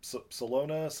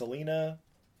 Selena, something like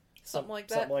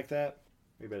that. Something like that.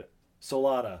 Maybe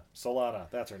Solana.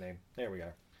 That's her name. There we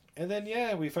go. And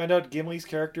then, we find out Gimli's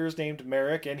character is named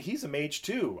Merrick, and he's a mage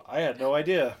too. I had no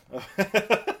idea.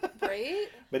 Right?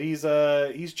 But he's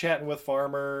chatting with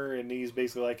Farmer, and he's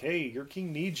basically like, hey, your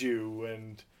king needs you.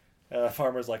 And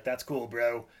Farmer's like, that's cool,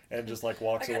 bro. And just like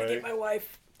walks away. I gotta get my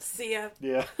wife. See ya.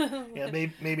 Yeah. Yeah,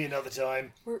 maybe another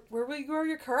time. Where will you grow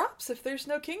your crops if there's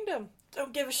no kingdom?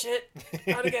 Don't give a shit.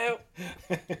 Gotta go.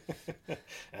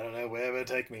 I don't know, wherever it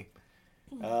take me.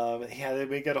 We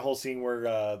got a whole scene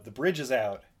where the bridge is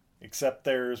out. Except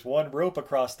there's one rope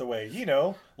across the way,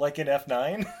 like in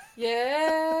F9.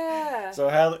 Yeah. So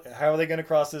how are they going to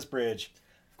cross this bridge?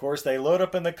 Of course, they load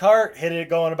up in the cart, hit it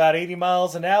going about 80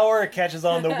 miles an hour. It catches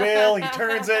on the wheel. He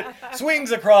turns it,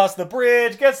 swings across the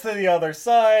bridge, gets to the other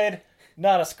side.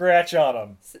 Not a scratch on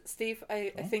him. Steve,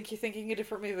 I think you're thinking a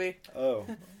different movie. Oh.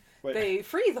 Wait. They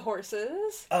free the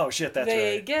horses. Oh, shit, that's right.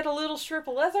 They get a little strip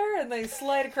of leather, and they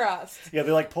slide across. Yeah,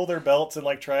 they, like, pull their belts and,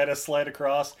 like, try to slide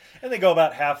across, and they go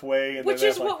about halfway. And which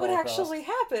then is what would across. actually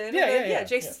happen. Yeah.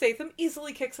 Jason Statham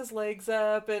easily kicks his legs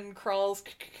up and crawls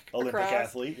Olympic across.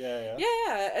 athlete, yeah.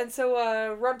 Yeah, and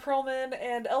so Ron Perlman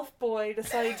and Elf Boy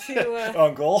decide to...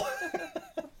 Uncle.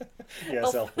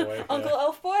 Yes, Elf Boy. Uncle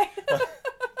Elf Boy?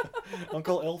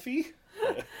 Uncle Elfie?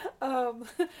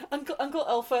 Uncle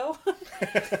Elfo.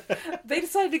 They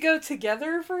decide to go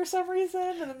together for some reason,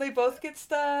 and then they both get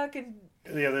stuck, and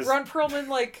Ron Perlman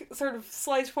like sort of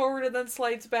slides forward and then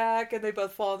slides back, and they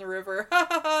both fall in the river.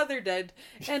 They're dead.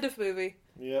 End of movie.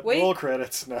 Yep. Roll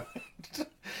credits. No.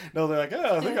 No, they're like,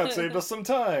 oh, I think God saved us some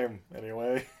time.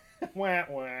 Anyway. Wah,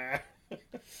 wah.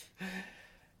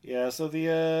 Yeah, so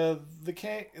the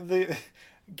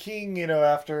king,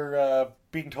 after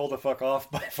being told to fuck off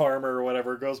by Farmer or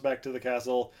whatever, goes back to the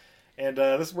castle. And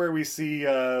this is where we see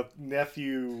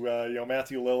nephew,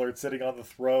 Matthew Lillard sitting on the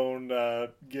throne,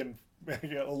 getting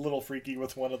a little freaky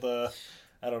with one of the,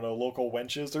 I don't know, local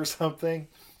wenches or something.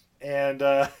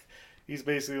 And he's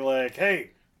basically like,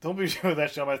 hey, don't be doing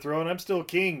that shit on my throne. I'm still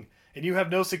king. And you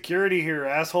have no security here,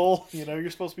 asshole.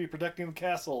 You're supposed to be protecting the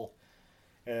castle.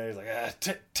 And he's like,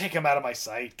 take him out of my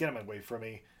sight. Get him away from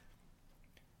me.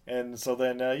 And so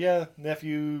then,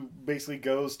 nephew basically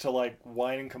goes to, like,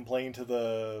 whine and complain to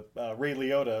the Ray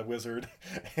Liotta wizard.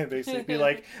 And basically be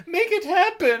like, make it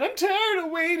happen. I'm tired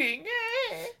of waiting.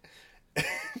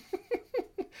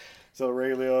 So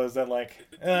Ray Liotta is then like,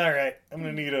 all right, I'm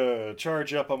going to need to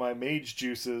charge up on my mage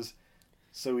juices.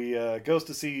 So he goes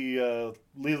to see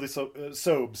Lily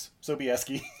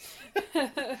Sobieski.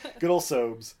 Good old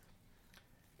Sobes.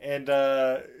 And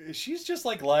she's just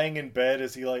like lying in bed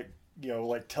as he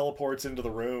teleports into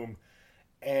the room.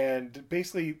 And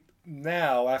basically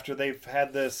now, after they've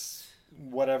had this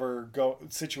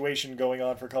situation going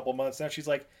on for a couple months, now she's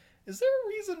like, is there a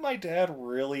reason my dad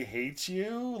really hates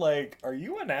you? Like, are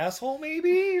you an asshole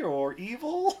maybe? Or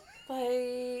evil?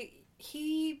 Like,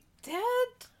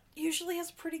 Dad usually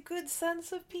has a pretty good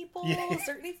sense of people. Yeah. Is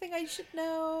there anything I should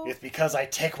know? It's because I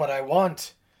take what I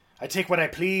want. I take what I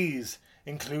please,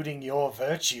 including your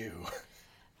virtue.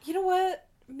 You know what?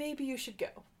 Maybe you should go.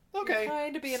 Okay. You're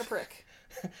kind of being a prick.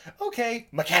 Okay.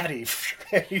 McCavity.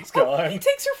 He's gone. He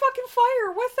takes her fucking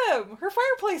fire with him. Her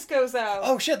fireplace goes out.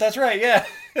 Oh shit, that's right, yeah.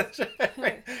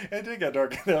 It did get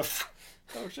dark enough.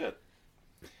 Oh shit.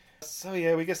 So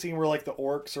yeah, we get a scene where like the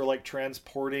orcs are like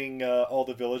transporting all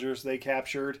the villagers they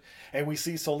captured, and we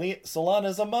see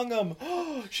Solana's among them.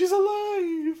 Oh, she's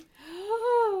alive.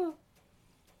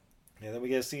 And then we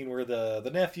get a scene where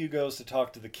the nephew goes to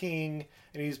talk to the king,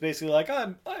 and he's basically like,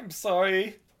 I'm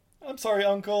sorry,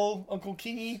 Uncle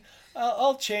Kingy.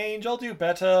 I'll change. I'll do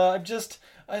better. I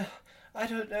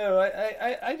don't know.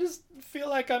 I just feel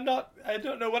like I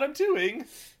don't know what I'm doing.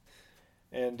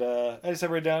 And I just have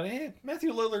written down, hey,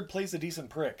 Matthew Lillard plays a decent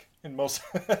prick in most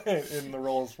in the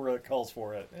roles where it calls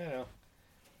for it. You know,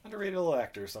 underrated little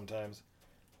actor sometimes.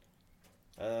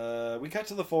 We cut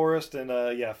to the forest, and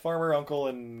Farmer Uncle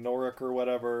and Norik or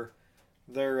whatever,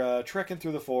 they're trekking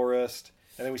through the forest,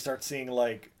 and then we start seeing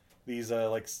like these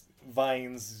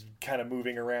vines kind of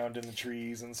moving around in the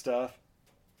trees and stuff,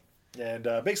 and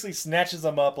basically snatches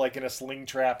them up like in a sling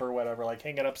trap or whatever, like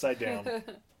hanging upside down.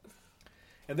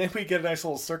 And then we get a nice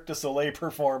little Cirque du Soleil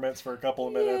performance for a couple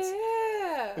of minutes.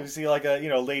 Yeah. We see like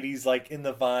ladies like in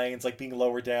the vines, like being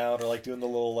lowered down, or like doing the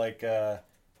little like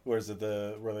where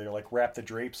they like wrap the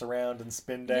drapes around and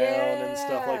spin down and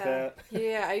stuff like that.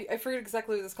 Yeah, I forget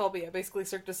exactly what it's called, but yeah, basically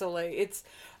Cirque du Soleil.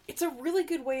 It's a really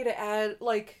good way to add,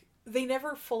 like, they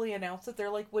never fully announce that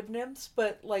they're like wood nymphs,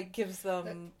 but like gives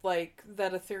them like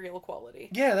that ethereal quality.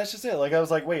 Yeah, that's just it. Like I was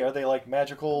like, wait, are they like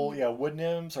magical wood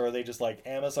nymphs, or are they just like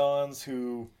Amazons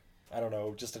who, I don't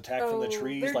know, just attack from the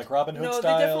trees like Robin Hood style?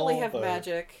 No, they definitely have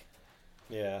magic.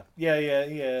 Yeah.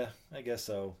 I guess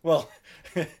so. Well,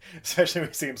 especially when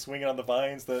we see him swinging on the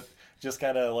vines that just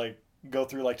kind of like go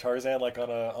through like Tarzan, like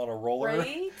on a roller,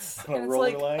 right? on a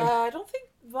roller line. I don't think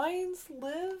vines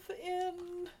live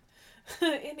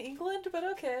in England, but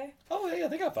okay. Oh yeah,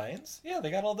 they got vines. Yeah,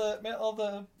 they got all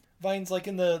the vines like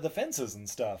in the fences and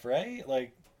stuff, right?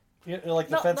 Like, like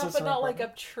the fences. But not like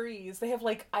up trees. They have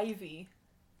like ivy.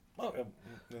 Oh,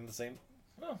 in the same.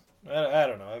 Oh, I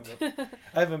don't know.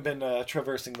 I haven't been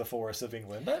traversing the forests of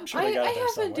England. I'm sure they got it there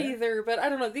somewhere. I haven't either, but I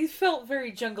don't know. These felt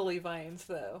very jungly vines,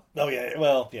 though. Oh yeah,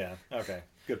 well, yeah. Okay,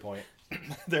 good point.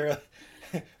 They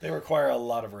require a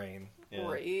lot of rain. Yeah.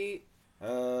 Right.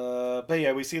 But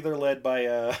yeah, we see they're led by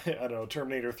I don't know,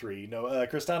 Terminator 3. No,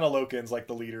 Kristana Loken's like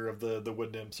the leader of the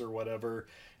wood nymphs or whatever,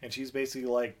 and she's basically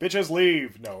like, bitches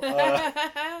leave. No,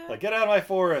 like, get out of my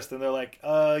forest. And they're like,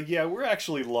 yeah, we're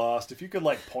actually lost. If you could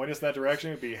like point us in that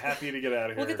direction, we'd be happy to get out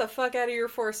of here. We'll get the fuck out of your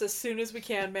forest as soon as we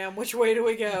can, ma'am. Which way do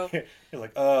we go? You're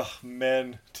like,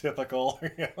 men, typical,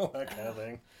 that kind of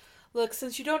thing. Look,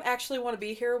 since you don't actually want to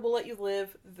be here, we'll let you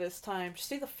live this time. Just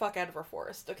stay the fuck out of our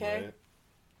forest, okay? Right.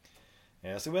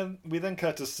 Yeah, so when we then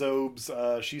cut to Sobes,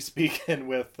 she's speaking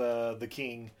with the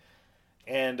king,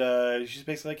 and she's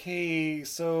basically like, hey,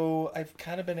 so I've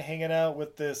kind of been hanging out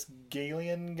with this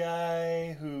Galian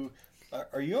guy who,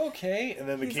 are you okay? And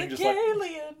then the king just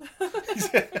Galian.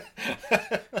 like,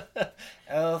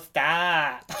 oh,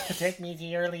 stop, take me to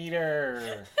your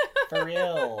leader, for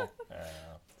real.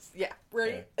 Yeah,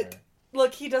 right? Yeah.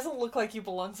 Look, he doesn't look like he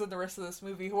belongs in the rest of this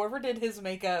movie. Whoever did his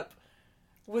makeup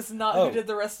was not who did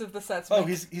the rest of the sets. Oh,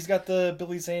 he's got the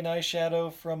Billy Zane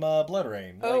eyeshadow from Blood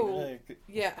Rain.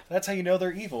 Yeah. That's how you know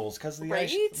they're evils, because of the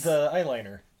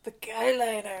eyeliner. The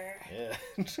guyliner.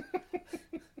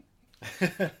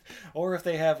 Yeah. Or if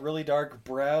they have really dark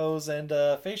brows and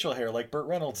facial hair like Burt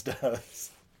Reynolds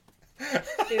does.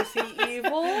 Is he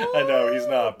evil? I know, he's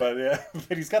not, but yeah,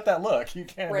 but he's got that look. You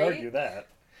can't argue that.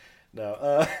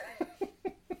 No.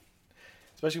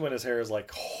 Especially when his hair is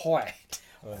like white.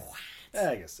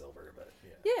 I guess silver, but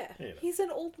yeah. Yeah, he's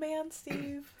an old man,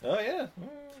 Steve. Oh yeah.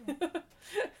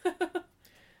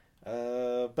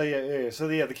 But yeah. So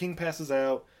the king passes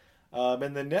out,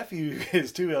 and the nephew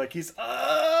is too. Like he's,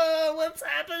 what's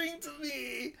happening to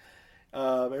me?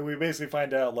 And we basically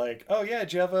find out like, oh yeah,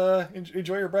 did you have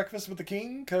enjoy your breakfast with the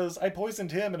king? Because I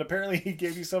poisoned him, and apparently he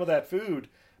gave you some of that food.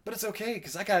 But it's okay,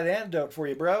 because I got an antidote for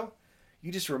you, bro.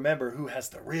 You just remember who has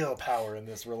the real power in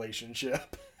this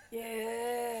relationship.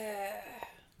 Yeah.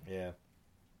 Yeah.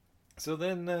 So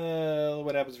then,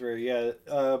 what happens for her? Yeah,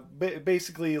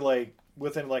 basically, like,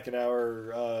 within, like, an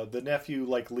hour, the nephew,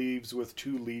 like, leaves with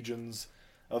 2 legions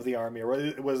of the army. Or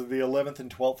it was the 11th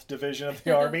and 12th Division of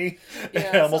the army.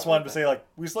 Yeah, I almost wanted to say, like,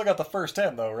 we still got the first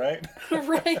 10, though, right?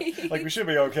 Right. Like, we should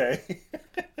be okay.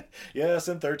 Yes,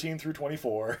 and 13 through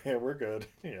 24. Yeah, we're good.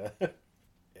 Yeah.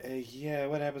 Yeah,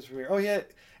 what happens from here? Oh, yeah.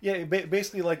 Yeah,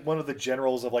 basically, like, one of the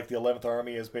generals of, like, the 11th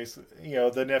Army is basically, you know,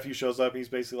 the nephew shows up, he's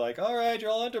basically like, all right, you're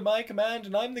all under my command,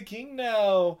 and I'm the king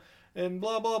now, and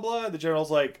blah, blah, blah. The general's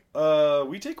like,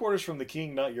 we take orders from the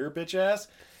king, not your bitch ass.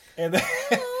 And then...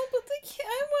 Oh, but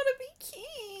I want to be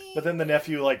king. But then the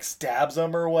nephew, like, stabs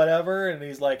him or whatever, and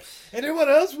he's like, anyone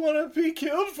else want to be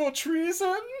killed for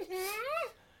treason?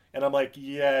 And I'm like,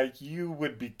 yeah, you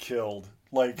would be killed.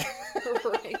 Like,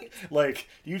 Right. like,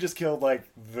 you just killed, like,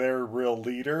 their real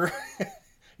leader.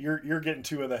 You're getting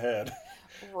 2 in the head.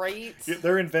 Right.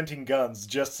 They're inventing guns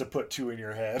just to put 2 in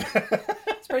your head.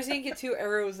 Surprised you didn't get 2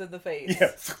 arrows in the face.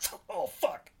 Yeah. Oh,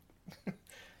 fuck.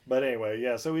 But anyway,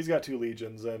 yeah, so he's got 2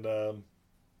 legions, and,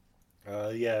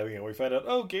 yeah, you know, we find out,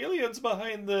 oh, Galion's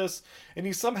behind this, and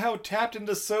he somehow tapped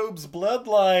into Sobe's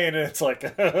bloodline, and it's like,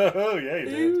 oh, yeah, he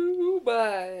did. Ooh,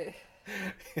 bye.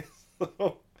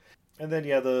 And then,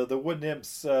 yeah, the wood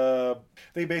nymphs,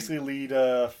 they basically lead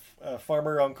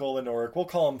Farmer Uncle and Oric, we'll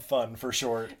call him Fun for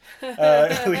short,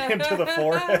 lead him to the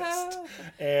forest,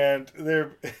 and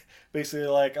they're basically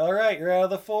like, all right, you're out of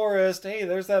the forest, hey,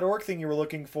 there's that orc thing you were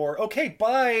looking for, okay,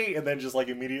 bye, and then just, like,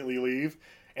 immediately leave,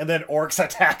 and then orcs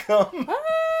attack them.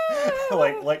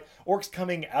 like orcs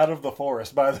coming out of the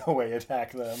forest, by the way,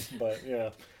 attack them, but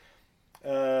yeah.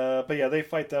 But yeah, they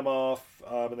fight them off,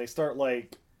 and they start,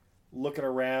 like, looking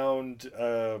around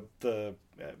the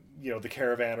you know, the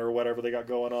caravan or whatever they got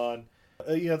going on.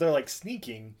 You know, they're like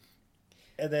sneaking,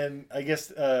 and then I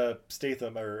guess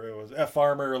Statham, or it was a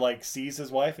farmer, like sees his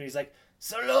wife and he's like,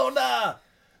 Solona,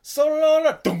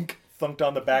 dunk, thunked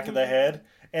on the back of the head,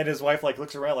 and his wife like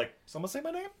looks around like, someone say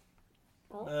my name?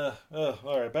 All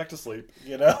right, back to sleep,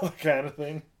 you know, kind of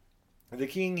thing. The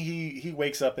king, he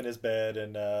wakes up in his bed,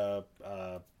 and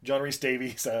John Rhys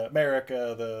Davies,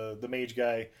 America, the mage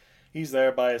guy, he's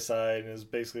there by his side and is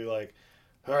basically like,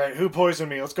 all right, who poisoned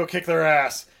me? Let's go kick their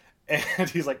ass. And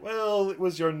he's like, well, it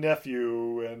was your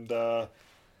nephew. And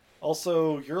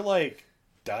also, you're like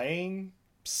dying.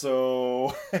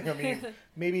 So, I mean,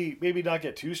 maybe not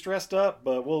get too stressed up,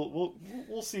 but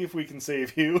we'll see if we can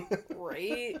save you.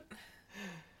 Right.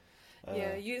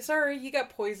 Yeah, you got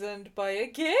poisoned by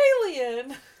a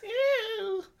Galion.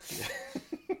 Ew.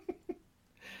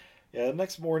 Yeah, the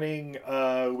next morning,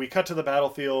 we cut to the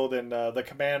battlefield, and the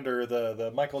commander,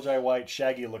 the Michael Jai White,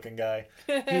 shaggy-looking guy,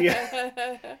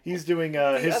 he's doing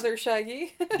his other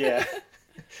Shaggy. Yeah,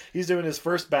 he's doing his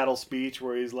first battle speech,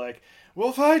 where he's like,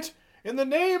 "We'll fight in the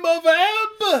name of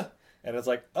Ebb," and it's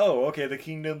like, "Oh, okay, the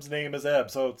kingdom's name is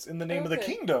Ebb, so it's in the name of the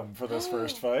kingdom for this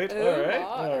first fight."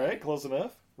 All right, close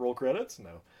enough. Roll credits?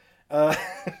 No.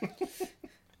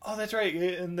 Oh, that's right.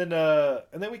 And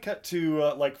then we cut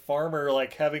to like Farmer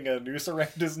like having a noose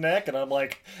around his neck, and I'm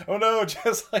like, oh no,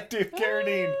 just like Dave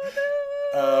Carradine.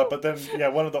 Oh, no. But then yeah,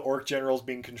 one of the orc generals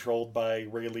being controlled by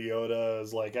Ray Liotta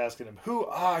is like asking him, "Who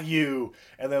are you?"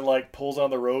 And then like pulls on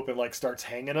the rope and like starts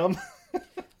hanging him.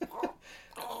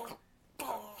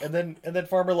 and then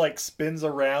Farmer like spins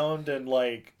around and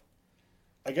like,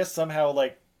 I guess somehow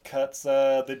like cuts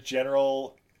the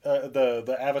general.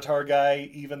 The Avatar guy,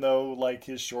 even though like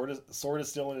his sword is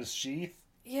still in his sheath.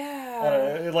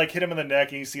 Yeah. It like hit him in the neck,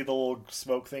 and you see the little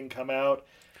smoke thing come out,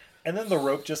 and then the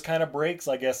rope just kind of breaks,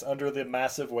 I guess, under the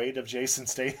massive weight of Jason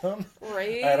Statham.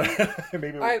 Right. I don't know.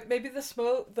 Maybe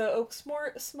the oak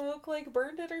smoke like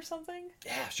burned it or something.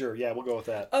 Yeah, sure. Yeah, we'll go with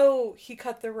that. Oh, he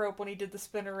cut the rope when he did the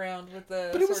spin around with the.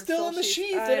 But it was still in the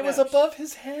sheath, and it was above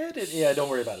his head. Yeah, don't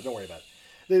worry about it.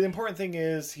 The important thing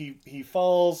is he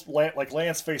falls,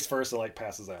 lands face first, and like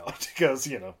passes out because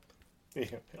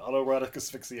autoerotic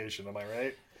asphyxiation. Am I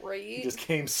right? Right. He just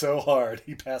came so hard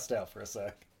he passed out for a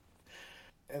sec.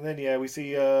 And then yeah, we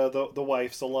see the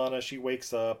wife Solana. She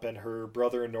wakes up, and her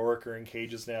brother and Noric are in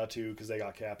cages now too because they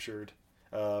got captured.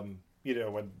 When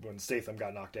Statham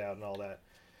got knocked out and all that.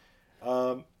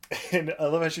 And I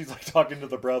love how she's like talking to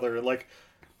the brother and like,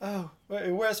 oh,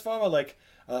 where's Farmer? Like.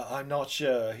 I'm not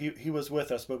sure. He was with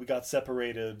us, but we got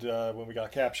separated when we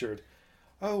got captured.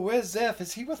 Oh, where's Zeph?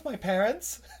 Is he with my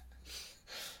parents?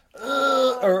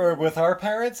 Or with our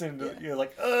parents? And you're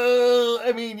like,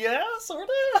 I mean, yeah, sort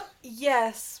of.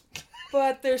 Yes,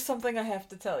 but there's something I have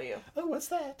to tell you. Oh, what's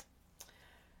that?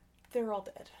 They're all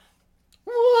dead.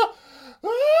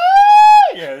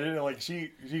 Yeah, like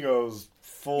she goes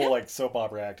full like soap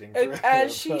opera acting.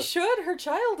 As she should. Her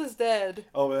child is dead.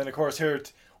 Oh, and then of course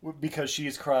because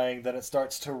she's crying, then it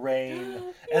starts to rain,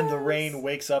 and the rain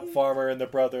wakes up Farmer, and the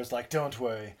brother's like, "Don't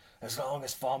worry, as long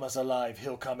as Farmer's alive,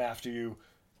 he'll come after you."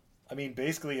 I mean,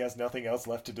 basically, he has nothing else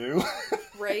left to do.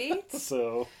 Right?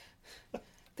 So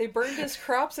they burned his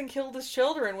crops and killed his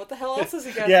children. What the hell else has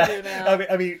he got to do now?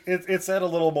 I mean, it's said a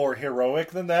little more heroic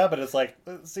than that, but it's like,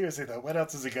 seriously though, what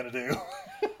else is he gonna do?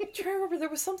 I'm trying to remember, there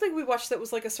was something we watched that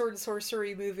was like a sword and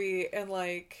sorcery movie, and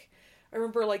like I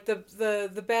remember like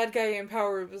the bad guy in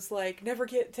power was like, never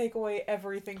take away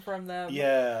everything from them.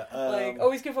 Yeah. Like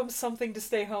always give them something to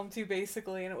stay home to,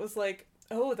 basically. And it was like,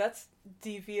 oh, that's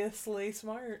deviously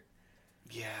smart.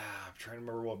 Yeah, I'm trying to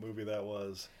remember what movie that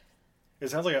was. It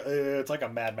sounds like it's like a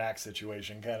Mad Max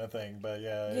situation kind of thing, but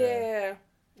yeah.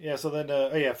 Yeah, so then,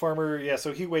 Farmer,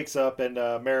 so he wakes up and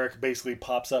Merrick basically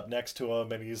pops up next to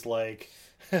him and he's like,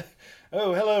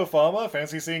 "Oh, hello, Farmer.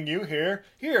 Fancy seeing you here.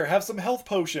 Here, have some health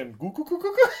potion."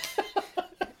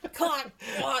 Come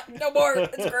on, no more.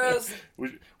 It's gross.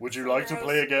 Would you like to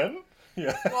play again?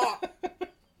 Yeah.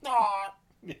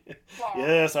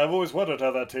 Yes, I've always wondered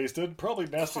how that tasted. Probably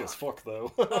nasty as fuck,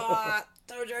 though.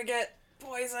 Don't drink it.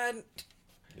 Poison.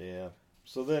 Yeah.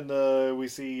 So then we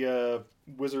see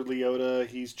Wizard Leota.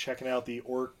 He's checking out the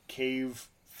orc cave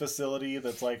facility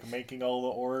that's like making all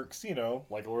the orcs,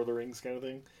 like Lord of the Rings kind of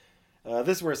thing.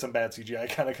 This is where some bad CGI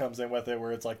kind of comes in with it,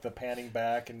 where it's like the panning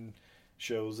back and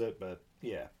shows it, but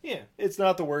yeah, it's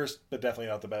not the worst, but definitely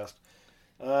not the best.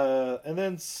 And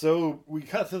then we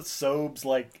cut to Sobes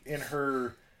like in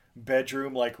her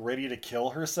bedroom, like ready to kill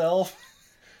herself.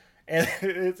 And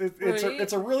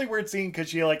it's a really weird scene because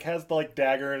she like has the like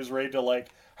dagger and is ready to like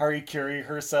Harikiri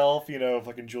herself,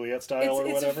 fucking Juliet style or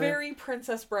whatever. It's very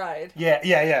Princess Bride. Yeah,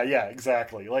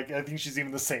 exactly. Like I think she's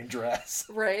even the same dress.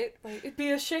 Right? Like it'd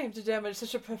be a shame to damage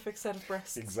such a perfect set of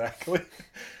breasts. Exactly.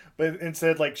 But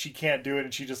instead, like, she can't do it,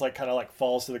 and she just, like, kind of, like,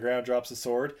 falls to the ground, drops the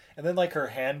sword, and then, like, her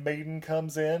handmaiden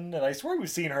comes in, and I swear we've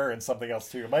seen her in something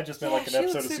else, too. It might have just been, like, an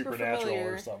episode of Supernatural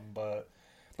familiar. Or something, but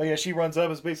yeah, she runs up,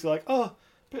 and is basically like, I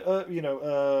don't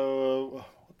remember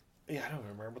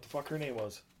what the fuck her name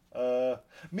was.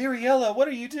 Miriella, what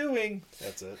are you doing?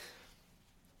 That's it.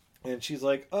 And she's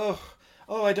like, oh,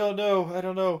 I don't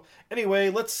know. Anyway,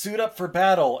 let's suit up for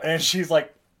battle. And she's,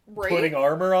 like, putting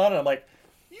armor on, and I'm like,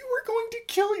 you were going to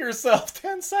kill yourself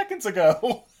 10 seconds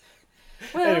ago.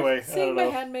 Well, anyway, seeing my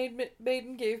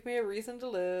handmaiden gave me a reason to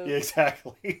live. Yeah,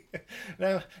 exactly.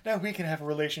 Now we can have a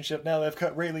relationship now that I've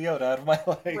cut Ray Liotta out of my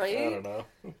life. Right? I don't know.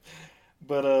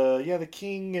 But, the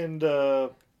king and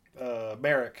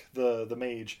Merrick, the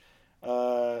mage,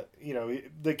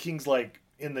 the king's, like,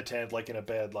 in the tent, like, in a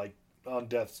bed, like, on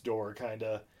death's door, kind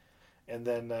of. And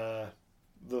then the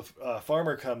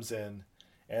farmer comes in,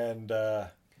 and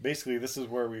basically this is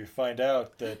where we find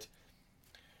out that,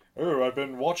 oh, I've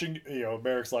been watching,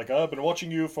 Merrick's like, I've been watching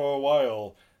you for a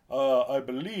while. I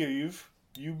believe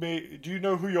do you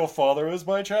know who your father is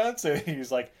by chance? And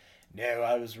he's like, no,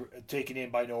 I was taken in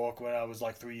by an orc when I was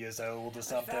like 3 years old or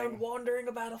something. I found wandering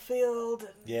a battlefield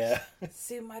and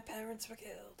see my parents were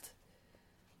killed.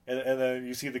 And then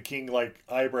you see the king, like,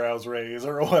 eyebrows raise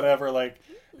or whatever, like,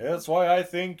 that's why I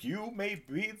think you may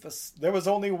be there was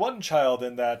only one child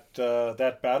in that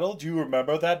battle. Do you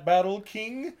remember that battle,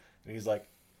 king? And he's like,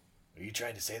 are you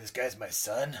trying to say this guy's my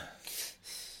son?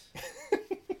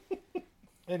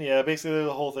 And yeah, basically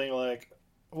the whole thing, like,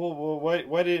 well,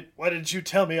 why didn't you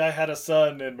tell me I had a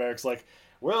son? And Merrick's like,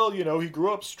 well, he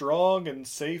grew up strong and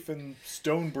safe in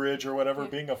Stonebridge or whatever,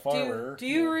 being a farmer. Do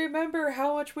you remember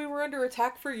how much we were under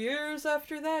attack for years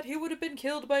after that? He would have been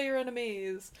killed by your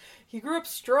enemies. He grew up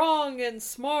strong and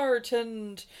smart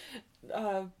and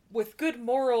with good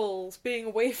morals, being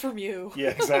away from you. Yeah,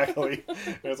 exactly.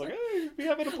 And it's like, hey, you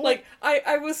having a point. Like,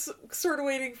 I was sort of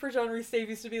waiting for John Rhys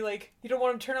Davies to be like, you don't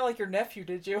want him to turn out like your nephew,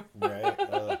 did you? Right.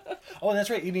 Oh, that's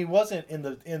right. And he wasn't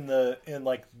in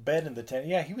like bed in the tent.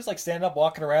 Yeah, he was like standing up,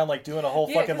 walking around, like doing a whole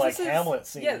fucking like Hamlet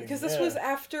scene. Yeah, because this was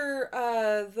after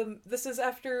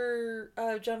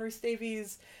John Rhys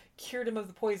Davies cured him of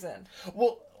the poison.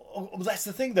 Well, that's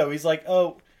the thing though. He's like,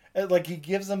 oh. Like, he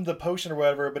gives him the potion or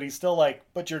whatever, but he's still like,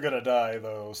 but you're gonna die,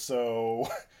 though, so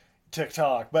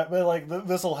TikTok, but like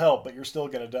this will help, but you're still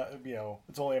gonna die. You know,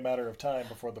 it's only a matter of time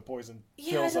before the poison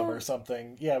kills them or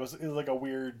something. Yeah, it was like a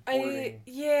weird wording.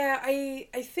 I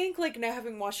think like now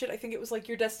having watched it, I think it was like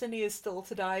your destiny is still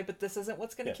to die, but this isn't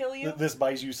what's gonna kill you. This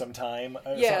buys you some time.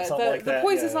 Yeah, something like that. The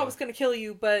poison's not what's gonna kill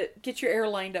you, but get your air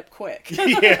lined up quick.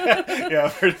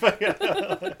 yeah.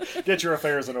 Get your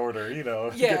affairs in order. You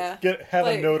know. Yeah. Have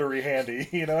a notary handy.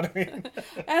 You know what I mean?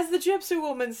 As the gypsy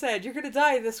woman said, you're gonna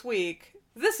die this week.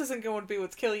 This isn't going to be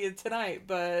what's killing you tonight,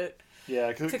 but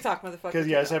TikTok motherfucker. Because I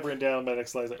just have written down my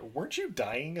next slide. Like, weren't you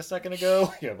dying a second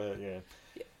ago? Yeah.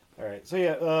 All right,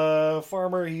 so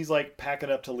Farmer, he's like packing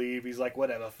up to leave. He's like,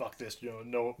 whatever, fuck this,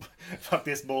 no, fuck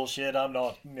this bullshit. I'm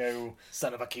not no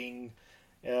son of a king.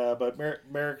 But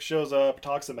Merrick shows up,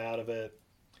 talks him out of it.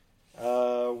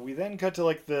 We then cut to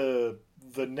like the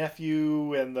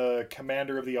nephew and the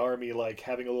commander of the army like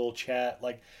having a little chat,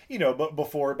 like, you know, but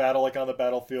before battle, like on the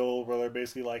battlefield, where they're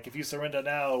basically like, if you surrender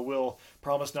now, we'll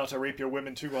promise not to rape your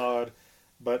women too hard.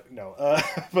 But no,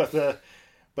 but the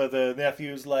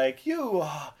nephew's like, you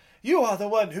are the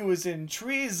one who is in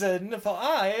treason, for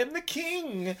I am the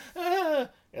king. And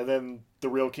then the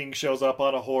real king shows up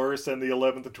on a horse, and the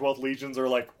 11th and 12th legions are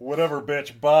like, whatever,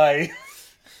 bitch, bye.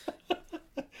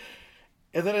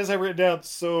 And then as I written down,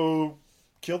 so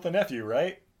killed the nephew,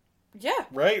 right? Yeah.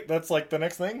 Right? That's like the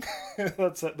next thing?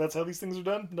 That's how these things are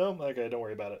done? No? Okay, don't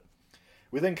worry about it.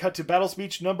 We then cut to battle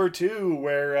speech number 2,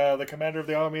 where the commander of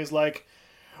the army is like,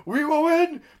 we will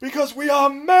win because we are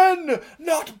men,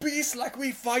 not beasts like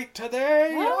we fight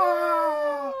today. We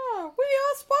are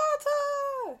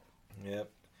Sparta!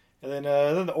 Yep. And then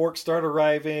the orcs start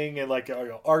arriving, and like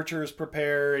archers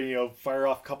prepare, and fire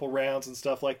off a couple rounds and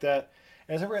stuff like that.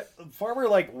 And Farmer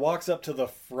like walks up to the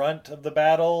front of the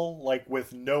battle like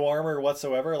with no armor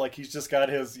whatsoever, like he's just got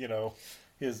his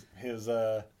his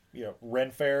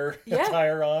Ren Fair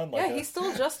attire on. Like he's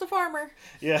still just a farmer.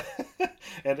 Yeah,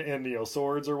 and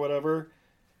swords or whatever.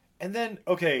 And then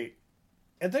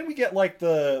we get like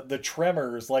the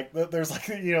tremors, like there's like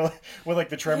when like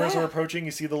the tremors are approaching,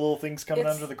 you see the little things coming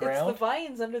under the ground. It's the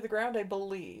vines under the ground, I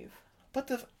believe.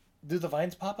 But do the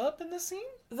vines pop up in this scene?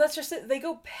 That's just it. They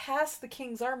go past the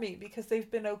king's army because they've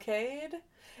been okayed.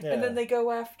 Yeah. And then they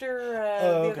go after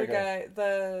the other guy,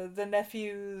 the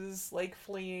nephew's like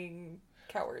fleeing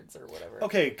cowards or whatever.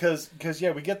 Okay, because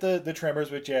we get the tremors,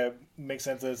 which makes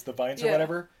sense as the vines or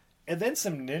whatever. And then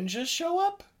some ninjas show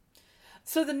up?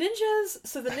 So the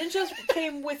ninjas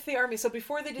came with the army. So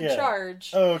before they did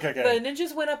charge, the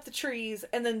ninjas went up the trees,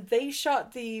 and then they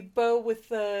shot the bow with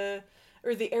the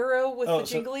arrow with the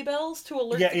jingly bells to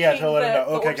alert the king that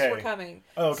the orcs were coming.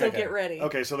 Get ready.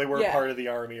 Okay, so they were part of the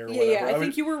army or whatever. Yeah, I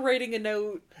think you were writing a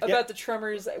note about the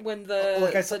tremors when the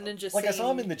ninjas. Like I saw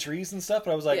them in the trees and stuff,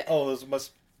 but I was like, those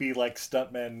must be like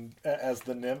stuntmen as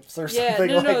the nymphs or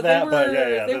something like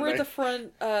that. They were at the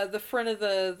front of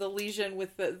the legion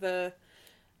with the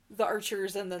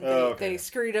archers, and then they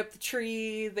scurried up the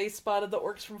tree, they spotted the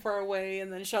orcs from far away,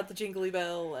 and then shot the jingly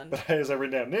bell. And but as I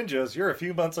written down, ninjas, you're a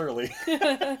few months early.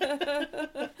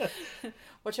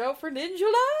 Watch out for Ninja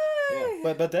Life!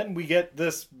 Yeah, but then we get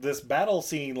this battle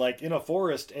scene like in a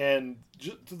forest, and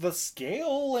the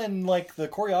scale and like the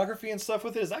choreography and stuff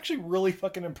with it is actually really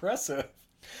fucking impressive.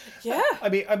 Yeah. I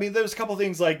mean, there's a couple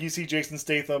things like you see Jason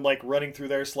Statham like running through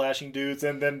there slashing dudes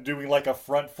and then doing like a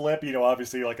front flip,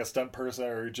 obviously like a stunt person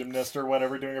or a gymnast or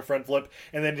whatever doing a front flip,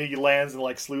 and then he lands and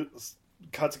like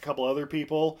cuts a couple other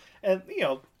people, and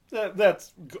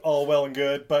that's all well and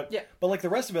good, but like the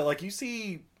rest of it, like you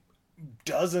see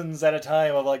dozens at a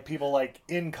time of like people like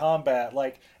in combat,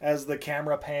 like as the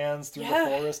camera pans through the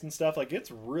forest and stuff, like it's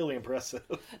really impressive.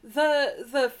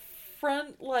 The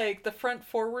front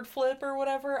forward flip or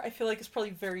whatever, I feel like is probably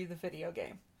very the video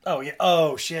game. Oh yeah.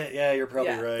 Oh shit. Yeah, you're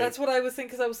probably right. That's what I was thinking,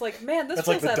 because I was like, man, this that's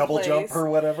like the double jump or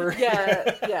whatever.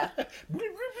 Yeah.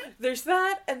 There's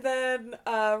that, and then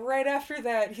right after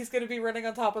that, he's going to be running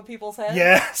on top of people's heads.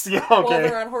 Yes. Yeah. Okay. While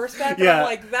they're on horseback. And I'm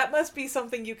like, that must be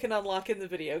something you can unlock in the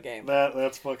video game.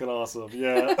 That's fucking awesome.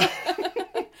 Yeah.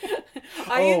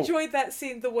 I enjoyed that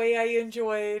scene the way I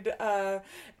enjoyed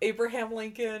Abraham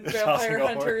Lincoln, vampire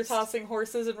hunter, tossing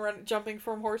horses and jumping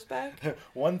from horseback.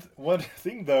 One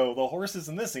thing though, the horses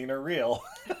in this scene are real.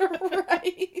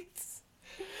 Right.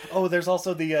 Oh, there's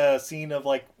also the scene of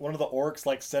like one of the orcs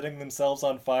like setting themselves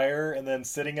on fire and then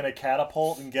sitting in a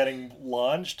catapult and getting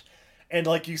launched. And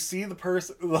like you see the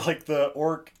person, like the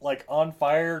orc, like on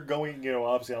fire, going,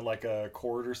 obviously on like a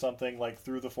cord or something, like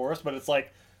through the forest. But it's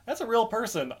like, that's a real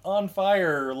person on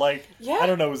fire, like, I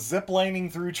don't know,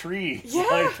 ziplining through trees. Yeah.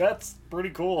 Like, that's pretty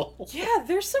cool. Yeah,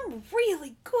 there's some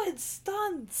really good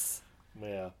stunts.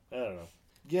 Yeah, I don't know.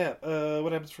 yeah,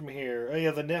 what happens from here? Oh,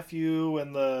 yeah, the nephew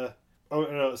and the... Oh,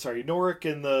 no, sorry.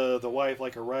 Norik and the wife,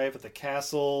 like, arrive at the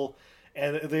castle,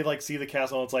 and they, like, see the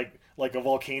castle, and it's, like a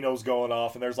volcano's going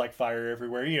off, and there's, like, fire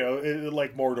everywhere, you know,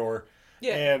 like Mordor.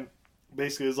 Yeah. And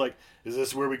basically it's like, is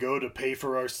this where we go to pay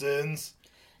for our sins?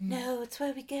 No, it's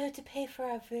where we go to pay for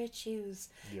our virtues.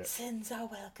 Yeah. Sins are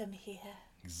welcome here.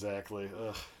 Exactly.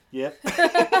 Ugh. Yep.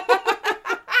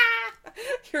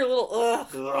 You're a little, ugh.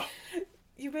 Ugh.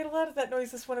 You made a lot of that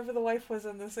noise whenever the wife was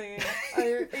in the scene.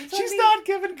 She's not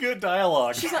giving good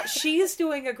dialogue. She's not. She's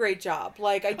doing a great job.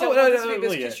 Like, I don't want this to be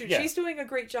misconstrued. She's doing a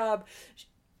great job.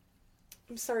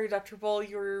 I'm sorry, Dr. Bull,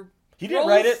 He didn't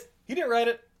write it. He didn't write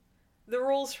it. The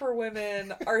roles for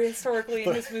women are historically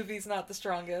in his movies not the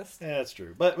strongest. Yeah, that's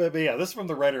true. But yeah, this is from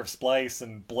the writer of Splice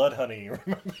and Blood Honey.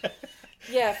 Remember?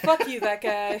 Yeah, fuck you, that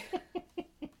guy.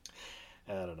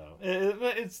 I don't know.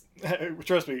 It's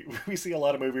trust me, we see a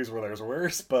lot of movies where there's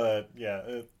worse, but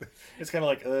yeah, it's kind of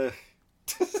like,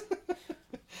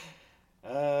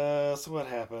 so what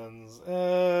happens?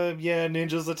 Yeah,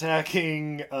 ninjas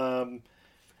attacking.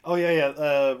 Ray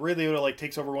Liotta, like,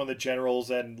 takes over one of the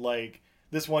generals, and, like,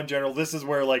 this one general, this is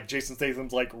where, like, Jason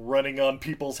Statham's, like, running on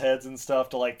people's heads and stuff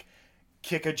to, like,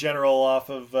 kick a general off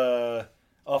the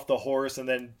horse and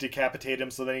then decapitate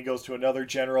him. So then he goes to another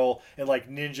general, and, like,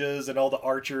 ninjas and all the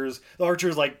archers,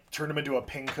 like, turn him into a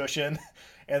pincushion,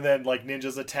 and then, like,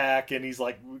 ninjas attack, and he's,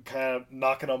 like, kind of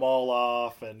knocking them all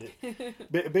off, and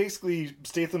basically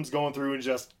Statham's going through and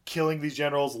just killing these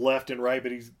generals left and right,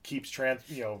 but he keeps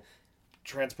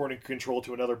transporting control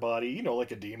to another body, you know, like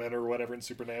a demon or whatever in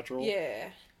Supernatural. Yeah.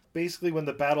 Basically, when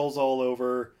the battle's all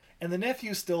over, and the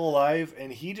nephew's still alive,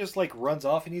 and he just, like, runs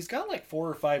off, and he's got, like, 4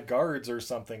 or 5 guards or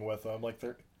something with him. Like,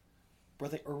 they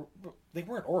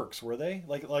weren't orcs, were they?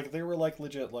 Like they were, like,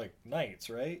 legit, like, knights,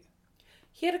 right?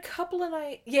 He had a couple of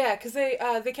knights. Yeah, because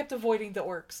they kept avoiding the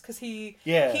orcs, because he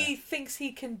thinks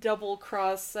he can double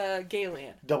cross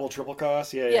Galen. Double, triple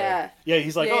cross? Yeah.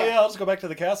 He's like, I'll just go back to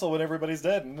the castle when everybody's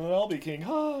dead, and then I'll be king.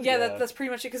 Oh, yeah, that's pretty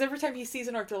much it, because every time he sees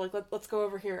an orc, they're like, let's go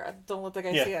over here. Don't let the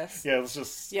guy see us. Yeah, let's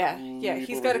just... Yeah,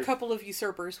 he's got a couple of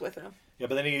usurpers with him. Yeah,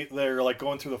 but then they're, like,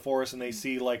 going through the forest, and they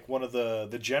see, like, one of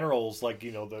the generals, like,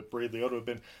 you know, that Ray Liotta have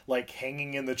been, like,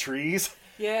 hanging in the trees.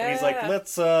 Yeah. And he's like,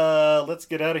 let's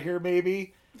get out of here,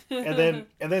 maybe. And then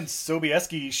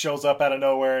Sobieski shows up out of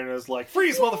nowhere and is like,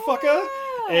 freeze, motherfucker!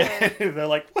 And they're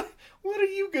like, what are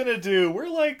you gonna do? We're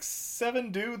like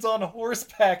 7 dudes on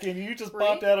horseback, and you just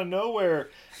popped out of nowhere.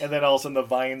 And then all of a sudden the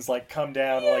vines, like, come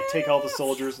down and, like, take all the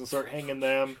soldiers and start hanging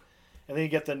them. And then you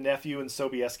get the nephew and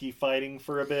Sobieski fighting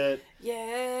for a bit.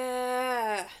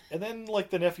 Yeah. And then, like,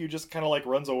 the nephew just kind of, like,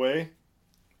 runs away.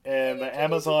 And the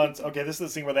Amazons... Okay, this is the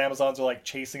scene where the Amazons are, like,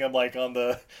 chasing him, like, on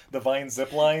the vine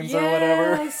zip lines or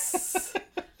whatever.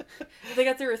 They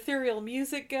got their ethereal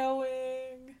music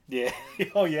going. Yeah.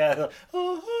 Oh, yeah.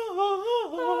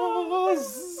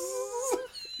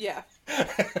 Yeah.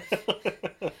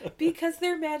 Because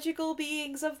they're magical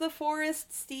beings of the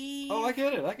forest, Steve. Oh, I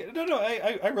get it. No,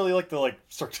 I really like the, like,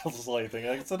 Cirque du Soleil thing.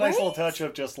 Like, it's a nice little touch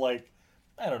of just, like,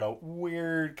 I don't know,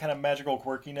 weird kind of magical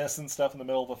quirkiness and stuff in the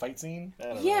middle of a fight scene. I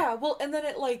don't know. Well, and then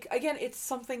it, like, again, it's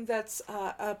something that's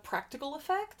a practical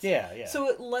effect. Yeah. So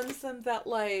it lends them that,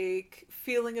 like,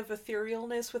 feeling of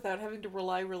etherealness without having to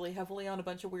rely really heavily on a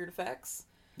bunch of weird effects.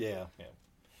 Yeah.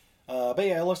 But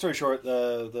yeah, long story short,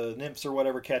 the nymphs or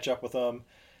whatever catch up with them,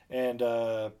 and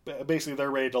basically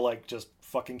they're ready to, like, just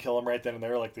fucking kill them right then and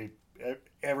there. Like,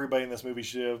 everybody in this movie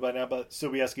should have by now, but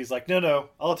Sobieski's like, no,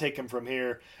 I'll take him from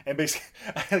here. And basically,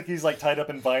 I think he's, like, tied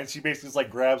up in vines. She basically just, like,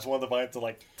 grabs one of the vines and,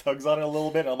 like, tugs on it a little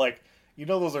bit. And I'm like, you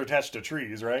know those are attached to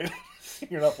trees, right?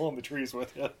 You're not pulling the trees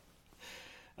with you.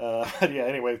 But yeah,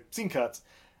 anyway, scene cuts.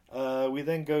 We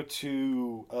then go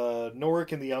to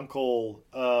Norik and the uncle,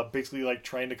 basically, like,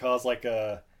 trying to cause, like,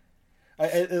 they're,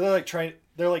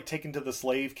 like, taken to the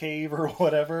slave cave or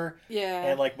whatever. Yeah.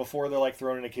 And, like, before they're, like,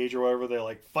 thrown in a cage or whatever, they,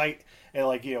 like, fight and,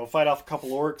 like, you know, fight off a couple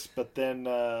orcs, but then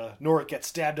Norik gets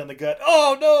stabbed in the gut.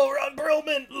 Oh, no, Ron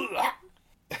Perlman!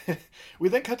 We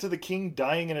then cut to the king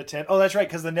dying in a tent. Oh, that's right,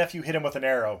 because the nephew hit him with an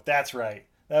arrow. That's right.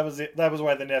 That was it. That was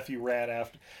why the nephew ran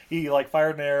after. He, like,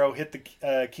 fired an arrow, hit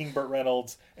the King Burt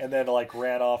Reynolds, and then, like,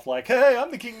 ran off like, hey,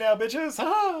 I'm the king now, bitches!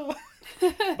 Ah!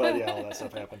 But, yeah, all that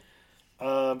stuff happened.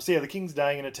 So, yeah, the king's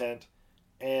dying in a tent,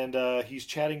 and he's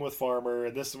chatting with Farmer,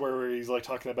 and this is where he's, like,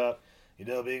 talking about, you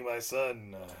know, being my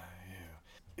son,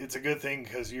 it's a good thing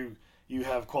because you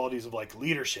have qualities of, like,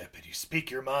 leadership, and you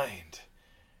speak your mind.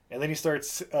 And then he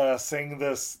starts saying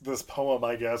this poem,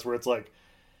 I guess, where it's like,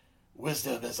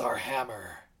 wisdom is our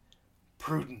hammer,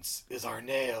 prudence is our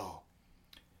nail.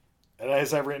 And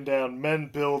as I've written down, men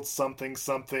build something,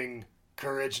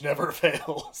 courage never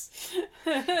fails.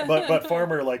 but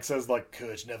Farmer like says like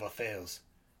courage never fails.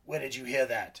 When did you hear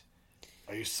that?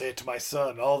 I used to say it to my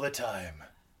son all the time.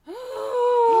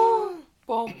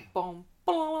 Boom, boom,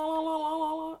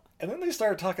 blah. And then they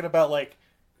start talking about like,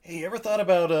 hey, you ever thought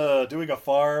about doing a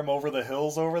farm over the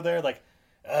hills over there? Like,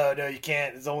 oh no, you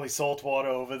can't. There's only salt water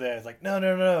over there. It's like,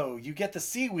 no. You get the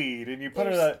seaweed and you put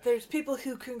There's people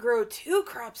who can grow 2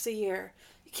 crops a year.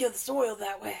 You kill the soil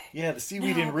that way. Yeah, the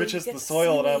seaweed enriches the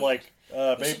soil, and I'm like, you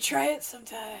babe, should try it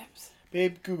sometimes.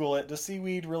 Babe, Google it. Does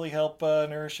seaweed really help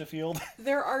nourish a field?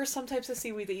 There are some types of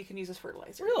seaweed that you can use as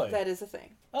fertilizer. Really? That is a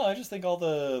thing. Oh, I just think all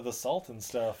the salt and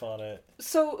stuff on it.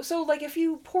 So like if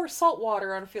you pour salt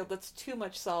water on a field, that's too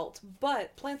much salt.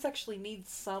 But plants actually need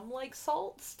some like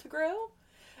salts to grow.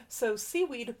 So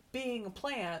seaweed, being a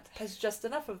plant, has just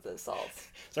enough of those salts.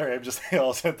 Sorry, I'm just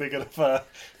also thinking of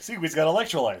seaweed's got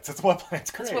electrolytes. That's what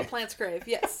plants crave. That's what plants crave,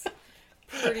 yes.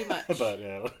 Pretty much. But,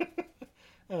 yeah.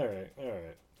 All right.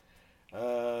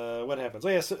 What happens? Oh,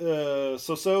 yeah, so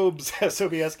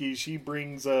Sobieski, she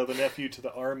brings the nephew to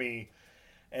the army,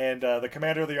 and the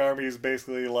commander of the army is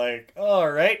basically like, all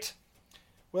right,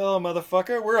 well,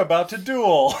 motherfucker, we're about to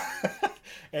duel.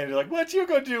 And you're like, what you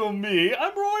gonna do with me?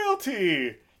 I'm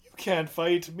royalty. You can't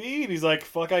fight me. And he's like,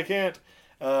 fuck, I can't.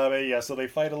 Yeah, so they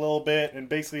fight a little bit, and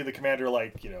basically the commander,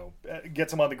 like,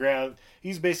 gets him on the ground.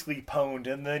 He's basically pwned,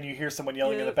 and then you hear someone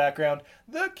yelling in the background,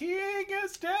 the king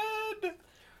is dead!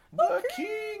 The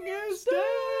king is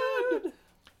dead!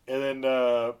 And then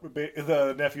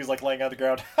the nephew's like laying on the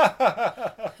ground.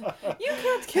 You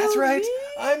can't kill me! That's right!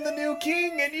 I'm the new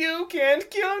king, and you can't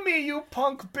kill me, you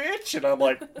punk bitch! And I'm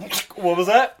like, what was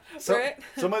that? Right?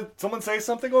 Someone say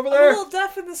something over I'm there? a little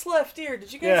deaf in this left ear.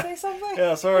 Did you guys say something?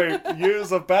 Yeah, sorry.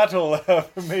 Years of battle have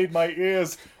made my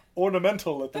ears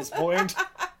ornamental at this point.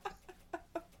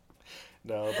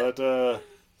 No, but,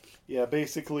 yeah,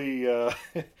 basically,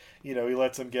 he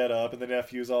lets him get up, and the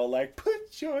nephew's all like,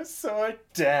 put your sword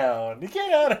down.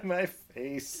 Get out of my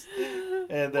face.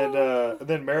 And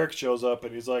then Merrick shows up,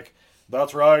 and he's like,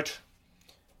 that's right.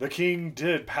 The king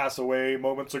did pass away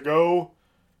moments ago.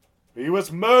 He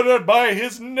was murdered by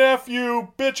his nephew,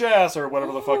 bitch-ass, or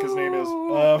whatever the fuck his name is.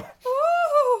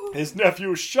 His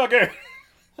nephew, Shaggy.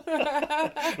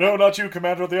 No, not you,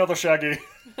 Commander, the other Shaggy.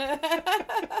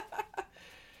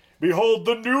 Behold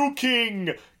the new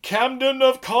king, Camden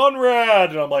of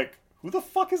Conrad. And I'm like, who the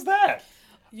fuck is that?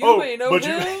 You may know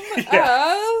him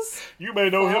as... You may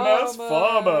know him as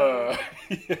Farmer.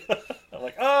 Yeah. I'm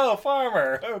like, oh,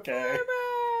 Farmer. Okay.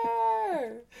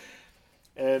 Farmer.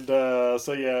 And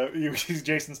so, yeah, he's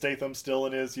Jason Statham still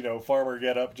in his, farmer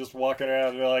getup, just walking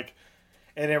around.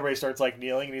 And everybody starts,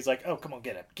 kneeling. And he's like, oh, come on,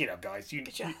 get up, guys.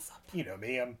 Get your ass up. You know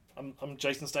me. I'm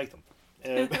Jason Statham.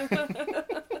 And...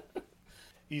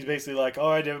 He's basically like, all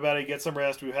right, everybody, get some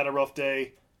rest. We've had a rough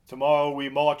day. Tomorrow we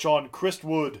march on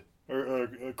Christwood, or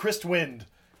Christwind.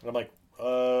 And I'm like,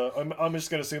 I'm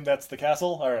just going to assume that's the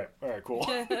castle? All right, cool.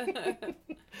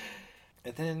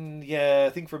 And then, yeah, I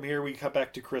think from here we cut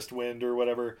back to Christwind or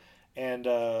whatever. And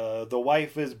the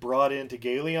wife is brought into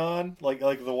Galeon. Like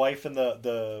the wife and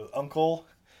the uncle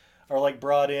are,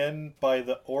 brought in by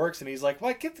the orcs. And he's like,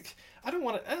 what? I don't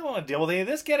want to deal with any of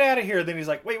this. Get out of here. Then he's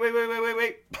like, wait.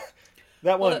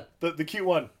 That one, the cute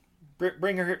one.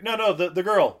 Bring her here. No, the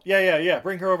girl. Yeah.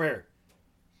 Bring her over here.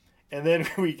 And then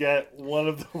we get one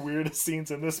of the weirdest scenes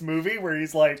in this movie where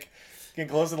he's getting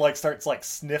close and starts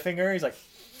sniffing her. He's like,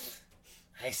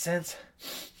 I sense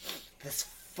this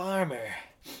farmer.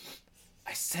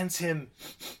 I sense him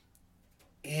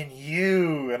in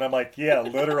you. And I'm like, yeah,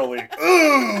 literally.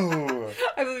 Ooh.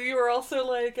 I believe you were also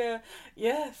like,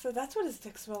 yeah, so that's what his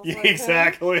dick smells like.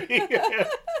 Exactly.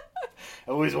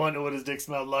 I always wonder what his dick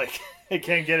smelled like. I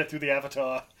can't get it through the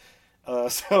avatar.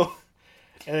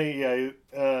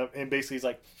 And basically he's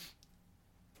like,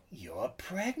 you're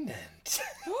pregnant.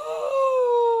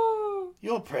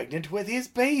 You're pregnant with his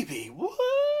baby.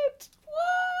 What?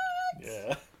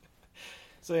 Yeah.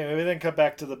 So anyway, we then cut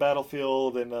back to the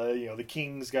battlefield, and the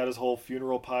king's got his whole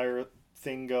funeral pyre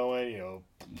thing going.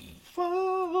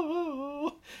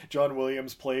 John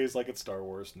Williams plays like it's Star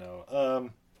Wars.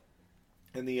 No.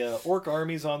 And the orc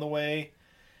army's on the way,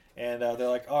 and they're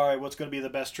like, all right, what's going to be the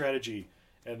best strategy?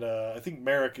 And I think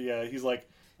Merrick, he's like,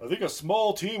 I think a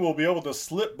small team will be able to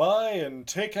slip by and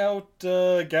take out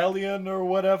Galleon or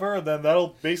whatever, and then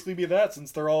that'll basically be that,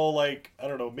 since they're all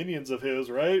minions of his,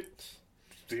 right?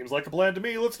 Seems like a plan to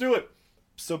me, let's do it.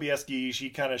 Sobieski, she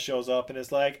kind of shows up and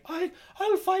is like,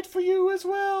 I'll fight for you as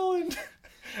well, and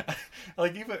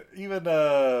Like even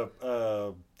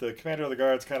the commander of the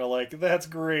guard's kind of like, that's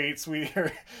great, sweetie.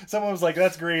 Or someone was like,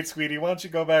 that's great, sweetie. Why don't you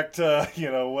go back to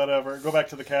whatever, go back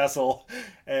to the castle?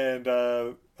 And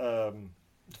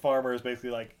Farmer is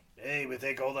basically like, hey, we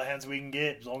take all the hands we can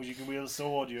get as long as you can wield a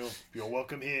sword. You're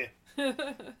welcome here.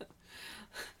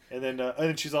 And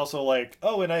then she's also like,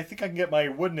 oh, and I think I can get my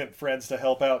wood nymph friends to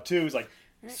help out too. He's like,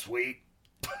 sweet.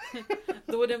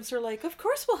 The wood nymphs are like, of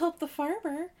course we'll help the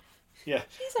farmer. Yeah.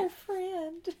 He's our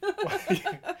friend.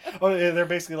 Oh, they're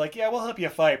basically like, yeah, we'll help you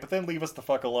fight, but then leave us the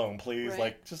fuck alone, please. Right.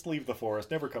 Like, just leave the forest.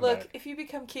 Never come Look, back. if you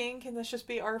become king, can this just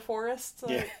be our forest?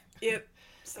 Yeah. Yep.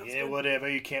 Yeah, whatever.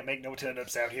 You can't make no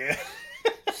turnips out here.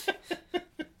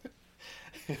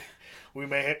 We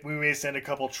may send a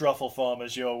couple truffle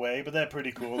farmers your way, but they're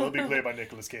pretty cool. They'll be played by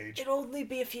Nicolas Cage. It'll only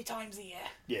be a few times a year.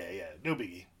 Yeah, no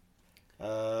biggie.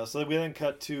 So we then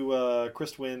cut to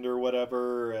Christwind or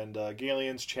whatever, and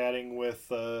Galeon's chatting with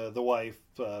the wife,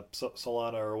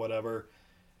 Solana or whatever,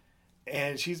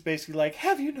 and she's basically like,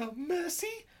 have you no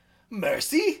mercy?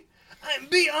 Mercy? I'm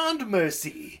beyond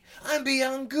mercy. I'm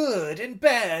beyond good and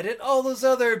bad and all those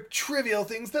other trivial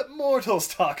things that mortals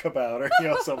talk about, or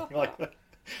something like that.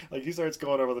 Like, he starts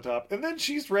going over the top, and then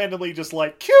she's randomly just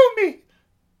like, kill me!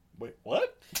 Wait,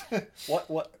 what?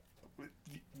 What?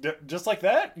 Just like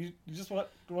that? You just want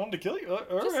him to kill you? All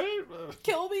right.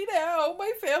 Kill me now.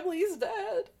 My family's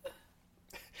dead.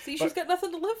 See, she's got nothing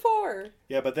to live for.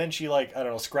 Yeah, but then she, like, I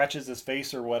don't know, scratches his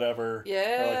face or whatever.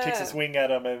 Yeah. Or, like, takes a swing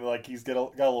at him, and, like, he's got a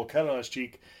little cut on his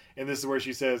cheek. And this is where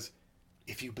she says,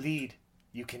 if you bleed,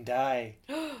 you can die.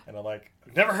 And I'm like,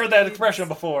 I've never heard that expression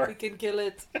before. We can kill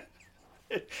it.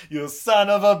 You son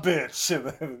of a bitch. And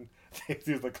then they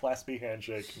do the claspy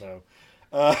handshake. No.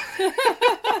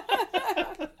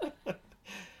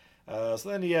 So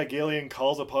then, Galeon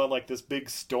calls upon, like, this big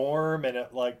storm, and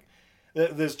it, like,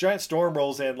 this giant storm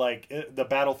rolls in, like, the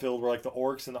battlefield where, like, the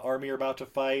orcs and the army are about to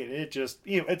fight, and it just,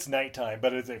 it's nighttime,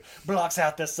 but it blocks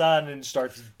out the sun and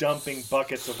starts dumping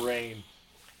buckets of rain.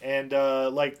 And,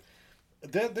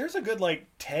 there's a good, like,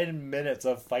 10 minutes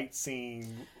of fight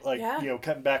scene, like,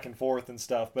 cutting back and forth and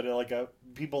stuff, but, like,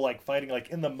 people, like, fighting, like,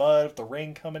 in the mud with the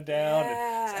rain coming down.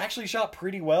 Yeah. It's actually shot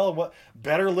pretty well.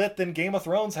 Better lit than Game of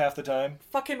Thrones half the time.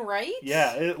 Fucking right?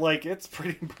 Yeah, it's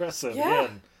pretty impressive. Yeah.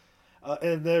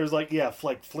 And there's, like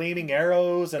flaming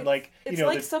arrows and, It's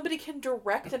like somebody can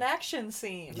direct an action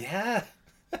scene. Yeah.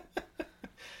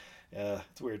 Yeah,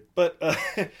 it's weird. But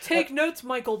take notes,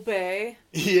 Michael Bay.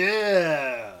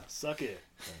 Yeah, suck it.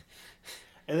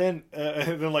 And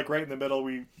then like right in the middle,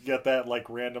 we get that like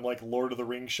random like Lord of the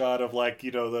Rings shot of like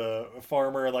the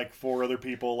farmer and like four other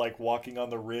people like walking on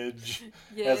the ridge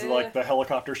as like the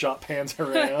helicopter shot pans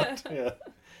around. Yeah.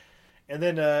 And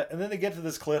then they get to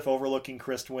this cliff overlooking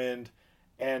Christwind.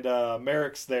 And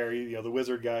Merrick's there, the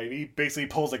wizard guy, and he basically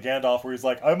pulls a Gandalf where he's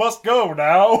like, I must go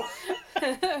now!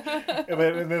 and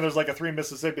then there's like a 3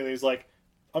 Mississippi, and he's like,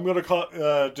 I'm going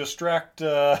to distract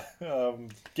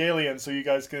Galeon so you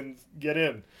guys can get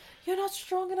in. You're not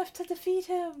strong enough to defeat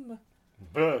him.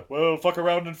 Well, fuck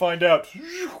around and find out.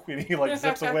 And he like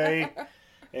zips away.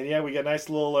 And yeah, we get a nice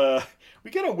little, we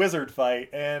get a wizard fight,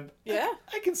 and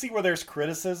I can see where there's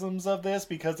criticisms of this,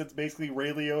 because it's basically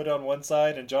Ray Liotta on one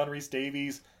side and John Rhys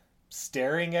Davies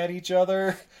staring at each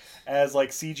other as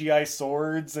like CGI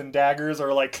swords and daggers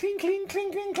are like cling, cling,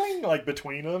 cling, cling, cling, like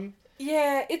between them.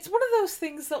 Yeah, it's one of those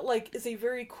things that like is a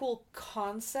very cool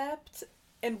concept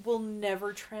and will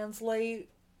never translate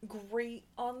great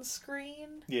on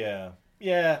screen. Yeah.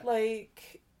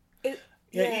 Like, it...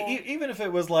 Yeah, even if it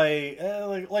was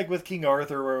like with King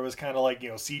Arthur, where it was kind of like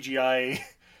CGI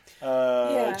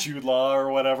Jude Law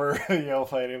or whatever,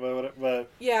 fighting, but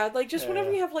like just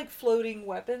whenever you have like floating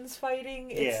weapons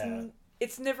fighting,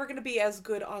 it's never going to be as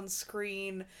good on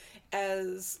screen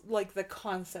as like the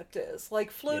concept is.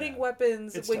 Like floating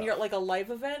weapons when you're at like a live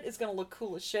event is going to look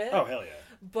cool as shit. Oh hell yeah!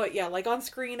 But yeah, like on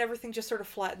screen, everything just sort of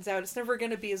flattens out. It's never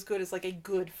going to be as good as like a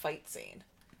good fight scene.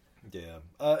 Yeah,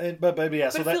 but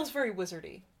it feels very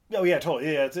wizardy. Oh yeah,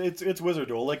 totally. Yeah, it's Wizard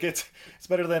Duel. Like it's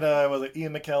better than was it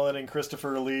Ian McKellen and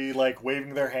Christopher Lee like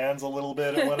waving their hands a little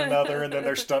bit at one another, and then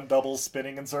their stunt doubles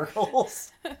spinning in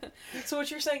circles. So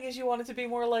what you're saying is you want it to be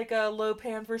more like a Lo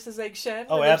Pan versus Egg Shen?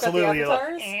 Oh, absolutely.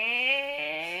 Like,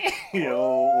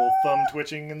 little thumb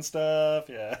twitching and stuff.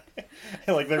 Yeah,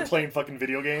 like they're playing fucking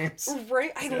video games.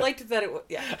 Right. I liked that it was.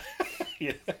 Yeah.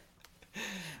 Yeah.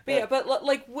 But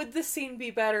like, would this scene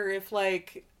be better if,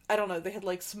 like, I don't know, they had,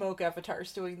 like, smoke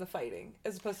avatars doing the fighting,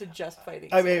 as opposed to just fighting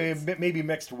swords? I mean, maybe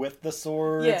mixed with the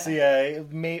swords. Yeah,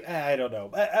 I don't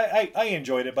know. I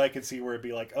enjoyed it, but I could see where it'd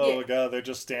be like, God, they're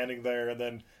just standing there, and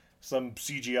then some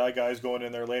CGI guys going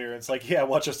in there later. And it's like, yeah,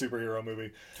 watch a superhero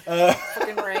movie.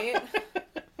 Fucking right.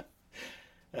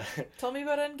 Tell me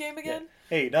about Endgame again.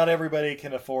 Yeah. Hey, not everybody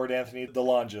can afford Anthony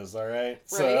DeLonge's, all right?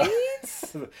 Right?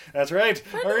 So, that's right.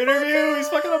 Our interview, he's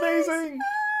fucking amazing.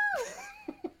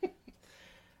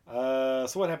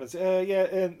 So what happens?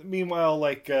 And meanwhile,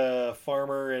 like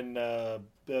Farmer and the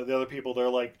other people, they're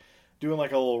like doing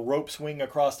like a little rope swing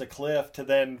across the cliff to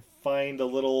then find a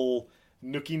little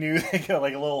nookie-noo,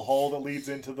 like a little hole that leads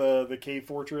into the cave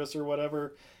fortress or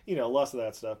whatever. You know, lots of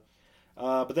that stuff.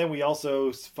 But then we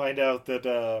also find out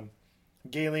that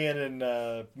Galen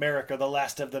and Merrick are the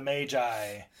last of the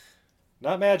Magi.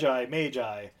 Not Magi,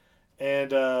 Magi.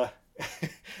 And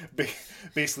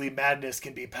basically madness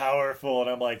can be powerful. And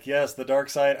I'm like, yes, the dark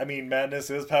side, I mean, madness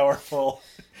is powerful.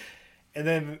 And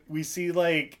then we see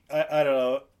like, I don't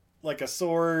know, like a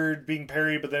sword being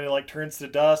parried, but then it like turns to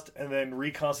dust and then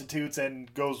reconstitutes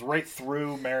and goes right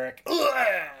through Merrick.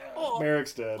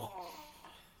 Merrick's dead.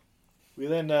 We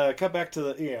then cut back to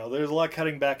the, there's a lot of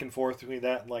cutting back and forth between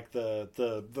that and like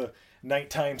the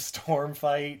nighttime storm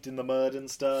fight in the mud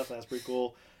and stuff. That's pretty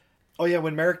cool. Oh yeah,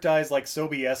 when Merrick dies, like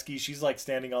Sobieski, she's like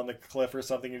standing on the cliff or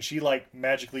something, and she like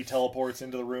magically teleports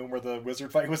into the room where the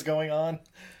wizard fight was going on.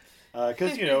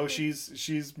 Because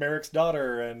she's Merrick's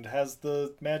daughter and has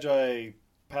the Magi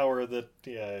power that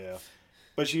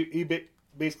But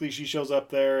basically she shows up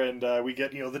there, and we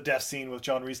get the death scene with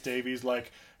John Rhys Davies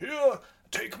like, yeah,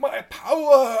 take my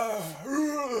power,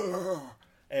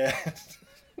 and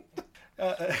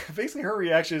basically her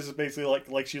reaction is basically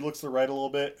like she looks to the right a little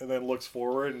bit and then looks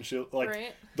forward, and she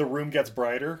like the room gets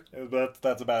brighter, but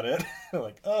that's about it.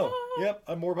 Like, yep,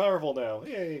 I'm more powerful now,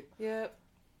 yay. Yep.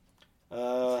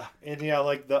 And yeah,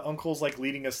 like the uncle's like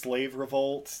leading a slave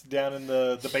revolt down in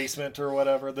the basement or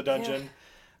whatever, the dungeon.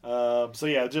 So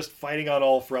yeah, just fighting on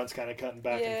all fronts, kind of cutting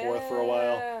back and forth for a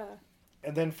while.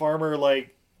 And then Farmer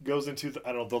like goes into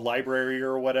the library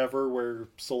or whatever where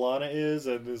Solana is,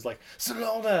 and is like,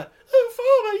 Solana, oh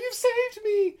Farmer, you've saved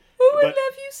me. Oh, I love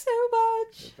you so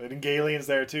much. But then Galen's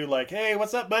there too, like, hey,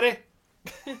 what's up, buddy?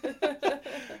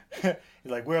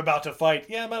 He's like, we're about to fight.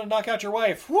 Yeah, I'm gonna knock out your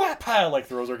wife. Whap! Like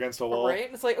throws her against a wall. Right?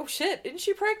 And it's like, oh shit, isn't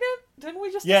she pregnant? Didn't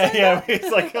we just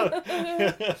It's like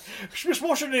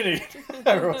Schmishmotionity.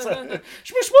 Everyone's like,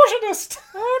 Schmishmotionist.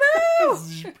 Oh no.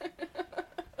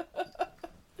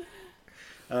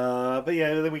 But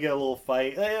yeah, then we get a little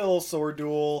fight, a little sword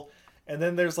duel, and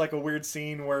then there's like a weird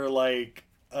scene where like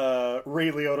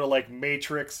Ray Liotta like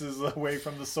matrixes away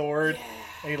from the sword,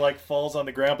 and he like falls on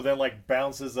the ground, but then like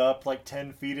bounces up like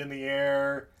 10 feet in the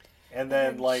air, and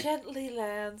then like gently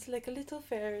lands like a little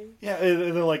fairy. Yeah,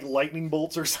 and then like lightning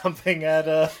bolts or something at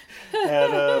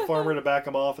Farmer to back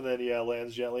him off, and then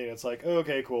lands gently, and it's like,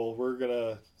 okay, cool, we're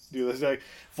gonna do this. Like,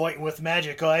 fighting with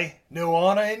magic, no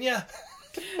honor in ya.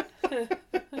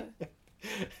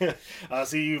 I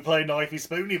see you played Knifey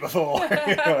Spoony before.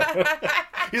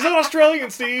 He's an Australian,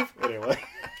 Steve. Anyway.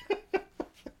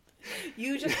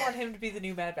 You just want him to be the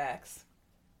new Mad Max.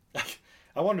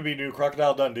 I want him to be new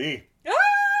Crocodile Dundee.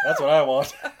 That's what I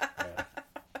want.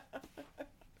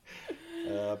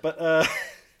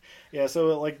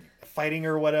 So like fighting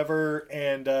or whatever,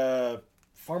 and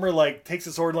Farmer like takes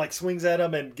his sword and like swings at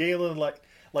him, and Galen like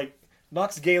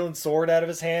knocks Galen's sword out of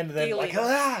his hand, and then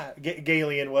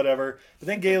Galen, whatever. But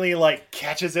then Galen like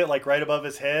catches it like right above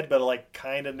his head, but like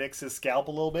kind of nicks his scalp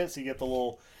a little bit, so you get the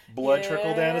little blood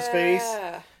trickle down his face.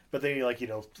 But then he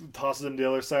tosses him to the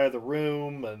other side of the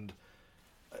room, and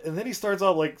then he starts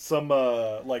off like some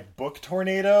like book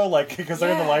tornado, like because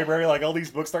they're in the library, like all these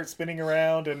books start spinning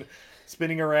around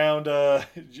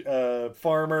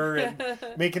Farmer and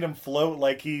making him float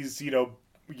like he's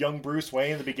young Bruce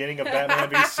Wayne in the beginning of Batman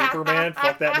v Superman.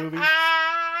 Fuck that movie.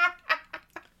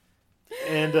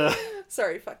 And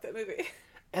sorry, fuck that movie.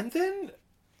 And then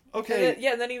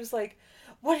and then he was like,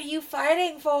 what are you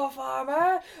fighting for,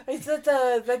 Farmer? Is it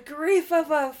the grief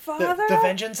of a father? The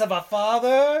vengeance of a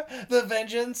father? The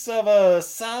vengeance of a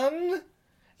son?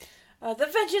 The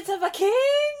vengeance of a king?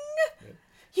 Yeah.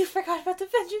 You forgot about the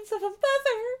vengeance of a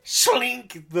mother.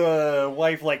 Slink! The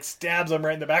wife stabs him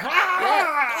right in the back.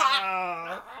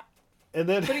 And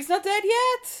then, but he's not dead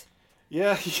yet.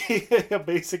 Yeah,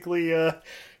 basically,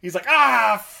 he's like,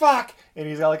 fuck! And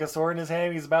he's got a sword in his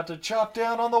hand. He's about to chop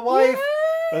down on the wife.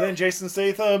 Yeah. And then Jason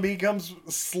Statham, he comes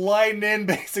sliding in,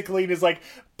 basically, and is like,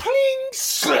 pling,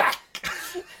 slack!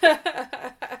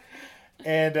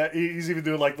 And he's even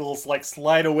doing the little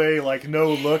slide away,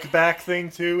 no look back thing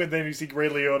too. And then you see Ray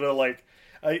Liotta,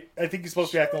 I think he's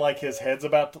supposed to be acting like his head's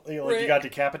about to, he got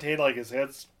decapitated, like his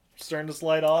head's starting to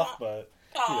slide off, but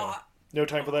no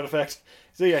time for that effect.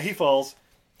 So yeah, he falls.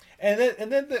 And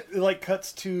then it like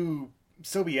cuts to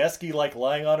Sobieski like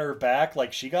lying on her back,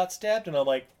 like she got stabbed, and I'm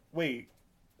like, wait,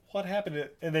 what happened?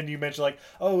 And then you mentioned like,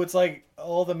 oh, it's like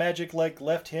all the magic like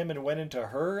left him and went into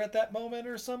her at that moment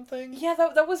or something. Yeah,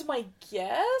 that was my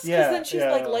guess. Because then she's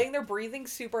like laying there breathing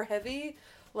super heavy,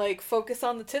 like focus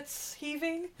on the tits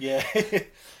heaving. Yeah.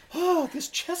 Oh, this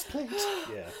chest plate.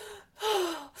 Yeah.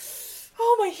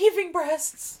 Oh, my heaving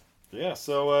breasts. Yeah.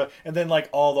 So and then like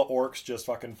all the orcs just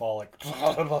fucking fall like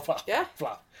yeah,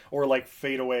 or like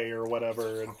fade away or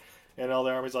whatever, and all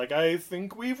the army's like, I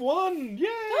think we've won,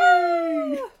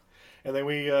 yay! And then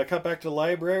we cut back to the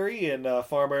library, and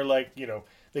Farmer, like, you know,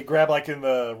 they grab, like, in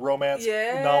the romance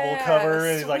novel cover,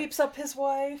 and he's like, sweeps up his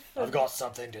wife. I've got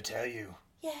something to tell you.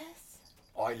 Yes.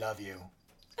 I love you.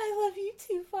 I love you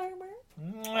too, Farmer.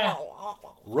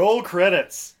 Roll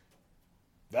credits.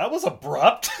 That was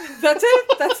abrupt. That's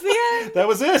it. That's the end. That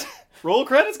was it. Roll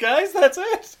credits, guys. That's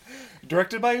it.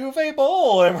 Directed by Uwe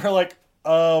Boll. And we're like,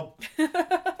 all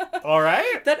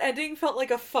right. That ending felt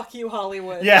like a fuck you,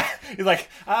 Hollywood. Yeah. He's like,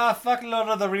 fuck Lord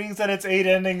of the Rings and its 8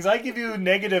 endings. I give you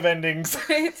negative endings.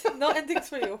 Right? No endings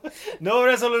for you. No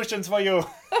resolutions for you.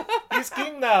 He's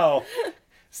king now.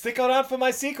 Stick around for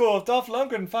my sequel of Dolph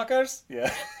Lundgren, fuckers.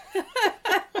 Yeah.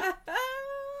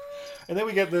 And then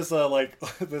we get this, Ren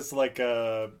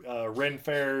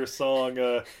Fair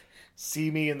song,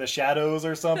 See Me in the Shadows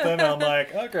or something. I'm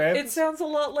like, okay. It sounds a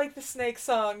lot like the Snake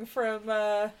song from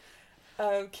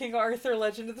King Arthur,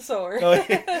 Legend of the Sword. Oh,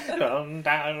 yeah.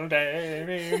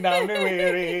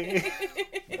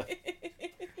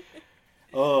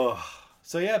 Oh,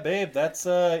 so yeah, babe, that's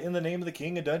In the Name of the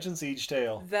King, a Dungeon Siege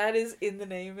Tale. That is In the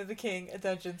Name of the King, a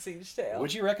Dungeon Siege Tale.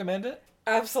 Would you recommend it?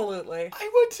 Absolutely.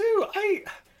 I would too.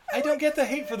 I don't get the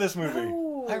hate for this movie.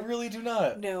 No. I really do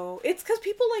not. No, it's because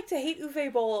people like to hate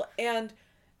Uwe Boll, and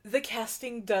the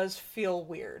casting does feel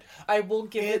weird. I will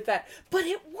give it that. But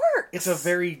it works! It's a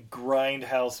very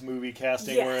grindhouse movie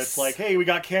casting where it's like, hey, we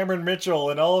got Cameron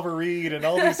Mitchell and Oliver Reed and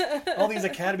all these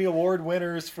Academy Award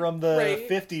winners from the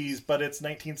 50s, but it's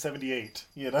 1978,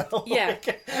 you know? Yeah.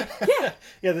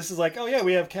 Yeah, this is like, oh yeah,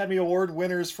 we have Academy Award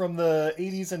winners from the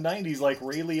 80s and 90s, like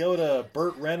Ray Liotta,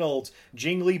 Burt Reynolds,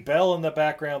 Jingly Bell in the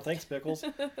background. Thanks, Pickles.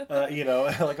 You know,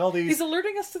 like all these... He's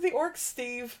alerting us to the orcs,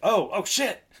 Steve. Oh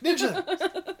shit! Ninja!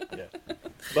 Yeah,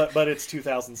 but it's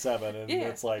 2007, and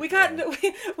it's like we have an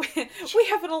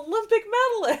Olympic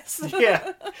medalist.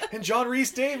 Yeah, and John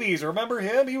Rhys Davies, remember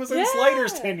him? He was in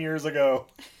Sliders 10 years ago,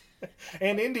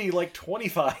 and Indy like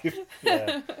 25.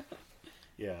 Yeah,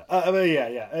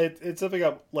 It's something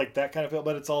up like that kind of film,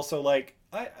 but it's also like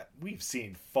we've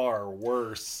seen far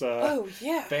worse.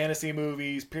 Fantasy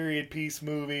movies, period piece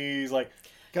movies, like.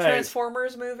 Guys,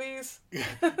 Transformers movies.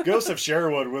 Ghost of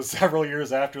Sherwood was several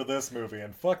years after this movie,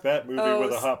 and fuck that movie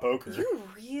with a hot poker. You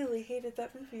really hated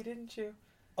that movie, didn't you?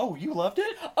 Oh, you loved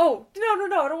it? Oh,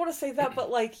 no, I don't want to say that, but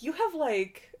like, you have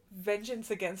like vengeance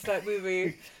against that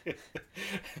movie.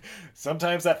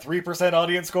 Sometimes that 3%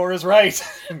 audience score is right.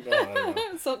 No.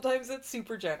 Sometimes it's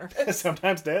super generous.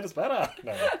 Sometimes dead is better.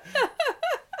 No.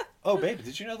 Oh, babe,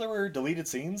 did you know there were deleted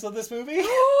scenes of this movie?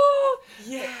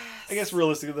 Yes. I guess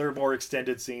realistically there are more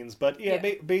extended scenes, but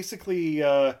basically,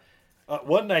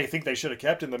 one I think they should have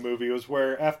kept in the movie was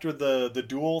where after the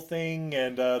duel thing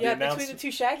and the announcement between the two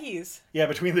Shaggies. Yeah,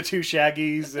 between the two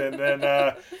Shaggies, and then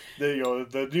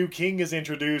the new king is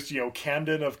introduced.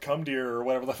 Camden of Cumdeer or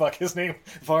whatever the fuck his name,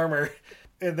 Farmer,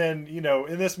 and then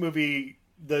in this movie.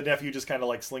 The nephew just kind of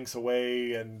like slinks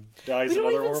away and dies. We don't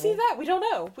another even horrible... see that. We don't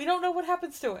know. We don't know what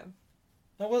happens to him.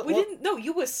 We didn't. No,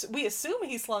 we assume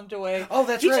he slumped away. Oh,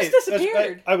 that's right. He just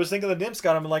disappeared. I was thinking the nymphs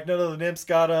got him. I'm like, no, the nymphs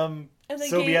got him. And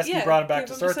Sobieski brought him back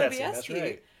to start that scene. That's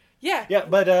right. Yeah. Yeah,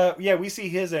 but we see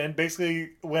his end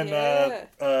basically when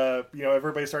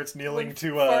everybody starts kneeling when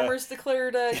to Farmer's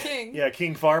declared king. Yeah,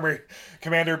 King Farmer.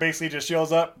 Commander basically just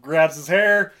shows up, grabs his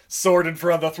hair, sword in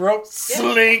front of the throat,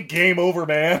 slink, game over,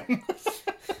 man.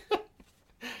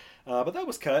 But that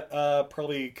was cut,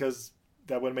 probably because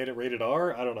that would have made it rated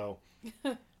R. I don't know.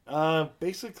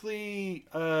 Basically,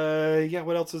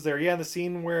 what else is there? Yeah, the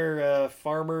scene where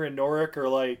Farmer and Norik are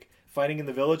like fighting in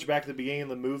the village back at the beginning of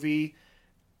the movie.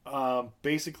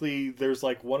 Basically, there's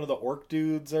like one of the orc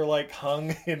dudes are like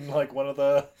hung in like one of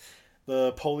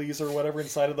the pulleys or whatever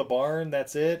inside of the barn.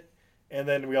 That's it. And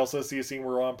then we also see a scene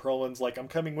where Ron Perlman's like, I'm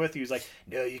coming with you. He's like,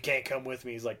 no, you can't come with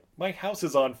me. He's like, my house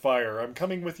is on fire. I'm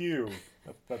coming with you.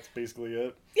 That's basically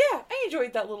it. Yeah, I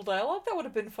enjoyed that little dialogue. That would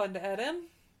have been fun to add in.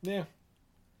 Yeah.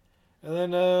 And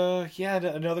then,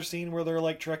 another scene where they're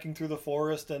like trekking through the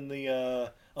forest and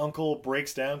the uncle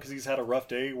breaks down because he's had a rough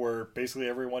day where basically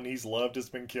everyone he's loved has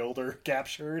been killed or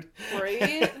captured.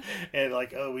 Right. And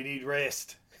like, oh, we need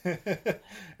rest. Do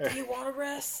you want to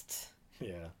rest?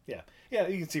 Yeah.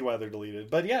 You can see why they're deleted.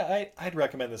 But yeah, I'd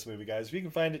recommend this movie, guys. If you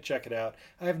can find it, check it out.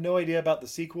 I have no idea about the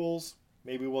sequels.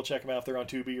 Maybe we'll check them out if they're on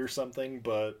Tubi or something.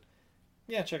 But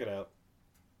yeah, check it out.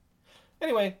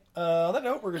 Anyway, on that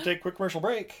note, we're going to take a quick commercial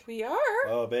break. We are?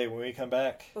 Oh, babe, when we come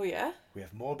back... Oh, yeah? We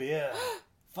have more beer,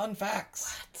 fun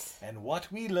facts, and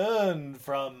what we learned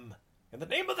from In the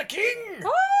Name of the King!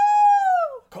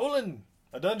 Oh!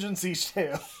 A Dungeon Siege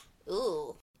Tale.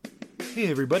 Ooh. Hey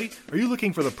everybody, are you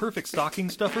looking for the perfect stocking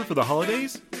stuffer for the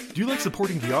holidays? Do you like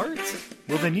supporting the arts?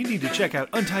 Well then you need to check out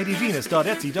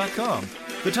untidyvenus.etsy.com,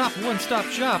 the top one-stop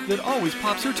shop that always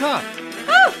pops her top.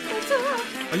 Oh, that's a lot.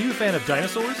 Are you a fan of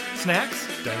dinosaurs, snacks,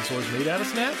 dinosaurs made out of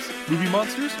snacks, movie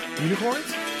monsters,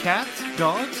 unicorns, cats,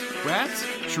 dogs, rats,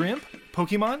 shrimp,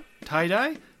 Pokemon,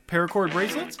 tie-dye, paracord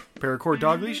bracelets, paracord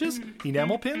dog leashes,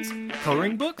 enamel pins,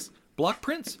 coloring books, block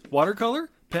prints, watercolor,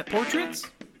 pet portraits,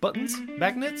 buttons,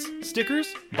 magnets,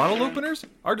 stickers, bottle openers,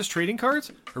 artist trading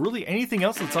cards, or really anything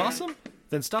else that's awesome?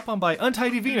 Then stop on by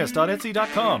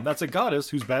untidyvenus.etsy.com. That's a goddess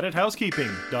who's bad at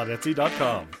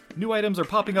housekeeping.etsy.com. New items are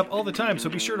popping up all the time, so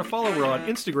be sure to follow her on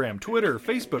Instagram, Twitter,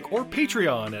 Facebook, or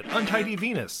Patreon at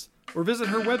untidyvenus. Or visit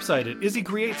her website at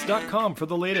izzycreates.com for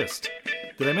the latest.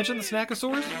 Did I mention the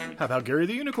Snackosaurs? How about Gary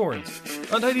the Unicorns?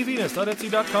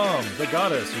 Untidyvenus.etsy.com. The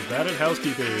goddess who's bad at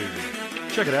housekeeping.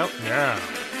 Check it out now.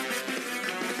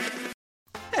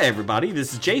 Hey everybody,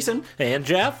 this is Jason. And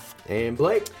Jeff. And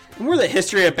Blake. And we're the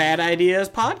History of Bad Ideas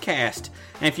podcast.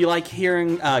 And if you like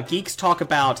hearing geeks talk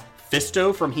about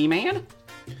Fisto from He-Man,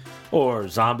 or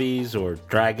zombies, or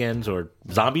dragons, or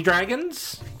zombie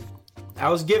dragons, I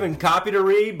was given copy to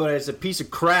read, but it's a piece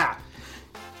of crap.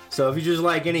 So if you just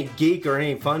like any geek or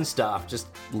any fun stuff, just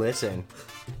listen.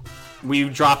 We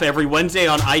drop every Wednesday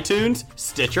on iTunes,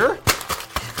 Stitcher,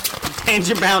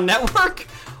 Tangent Bound Network,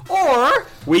 or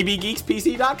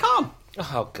WeBeGeeksPC.com.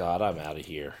 Oh God, I'm out of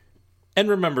here. And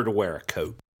remember to wear a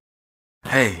coat.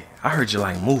 Hey, I heard you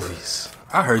like movies.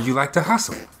 I heard you like to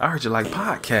hustle. I heard you like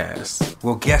podcasts.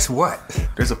 Well, guess what?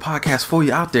 There's a podcast for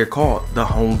you out there called The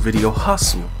Home Video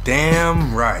Hustle.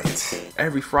 Damn right.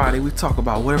 Every Friday, we talk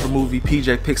about whatever movie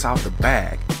PJ picks out the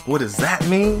bag. What does that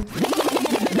mean?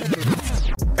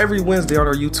 Every Wednesday on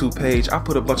our YouTube page, I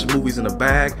put a bunch of movies in a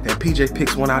bag, and PJ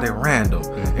picks one out at random.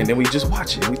 And then we just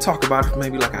watch it. We talk about it for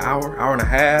maybe like an hour, hour and a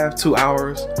half, 2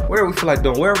 hours, whatever we feel like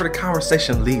doing, wherever the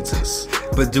conversation leads us.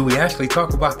 But do we actually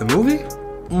talk about the movie?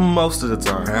 Most of the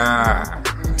time.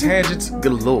 Tangents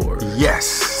galore. Yes.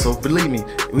 So believe me,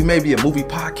 we may be a movie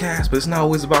podcast, but it's not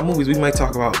always about movies. We might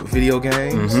talk about video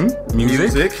games,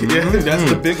 music. Yeah, that's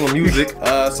the big one, music.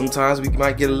 Sometimes we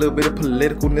might get a little bit of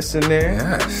politicalness in there.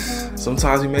 Yes.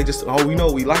 Sometimes we may just, we know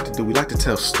what we like to do. We like to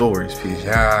tell stories, PJ.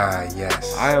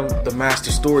 Yes. I am the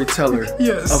master storyteller of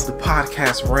the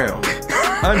podcast realm.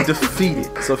 Undefeated.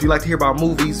 So if you like to hear about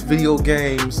movies, video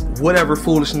games, whatever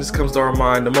foolishness comes to our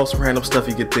mind, the most random stuff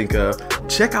you could think of,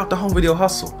 check out the Home Video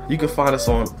Hustle. You can find us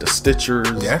on the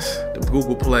Stitchers, the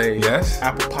Google Play,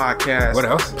 Apple Podcasts, what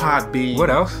else? Podbean,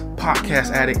 what else?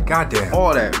 Podcast Addict, goddamn,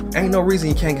 all that. Ain't no reason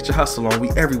you can't get your hustle on.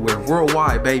 We everywhere,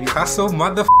 worldwide, baby. Hustle,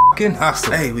 motherfucking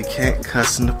hustle. Hey, we can't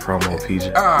cuss in the promo, PJ.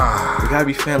 We gotta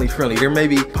be family friendly. There may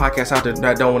be podcasts out there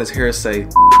that don't want his hair say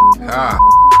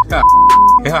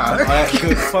all that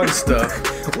good fun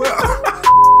stuff. Well,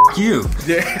 you.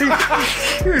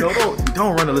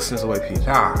 Don't run the listeners away, PJ.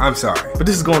 I'm sorry. But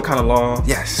this is going kind of long.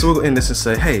 Yes. So we'll end this and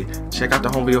say, hey, check out the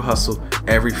Home Video Hustle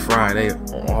every Friday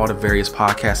on all the various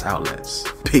podcast outlets.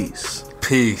 Peace.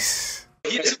 Peace.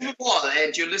 It's the Wall,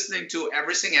 and you're listening to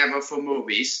Everything Ever for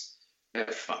Movies.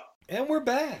 Have fun. And we're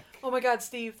back. Oh my God,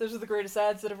 Steve, those are the greatest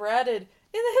ads that ever added in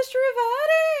the history of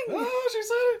adding. Oh, she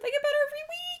said it. They get better every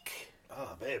week.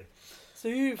 Oh, babe.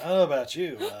 Steve. I don't know about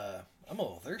you. I'm a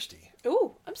little thirsty.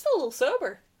 Ooh, I'm still a little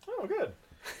sober. Oh, good.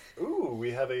 Ooh,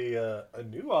 we have a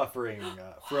new offering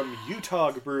from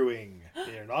Utah Brewing.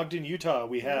 In Ogden, Utah,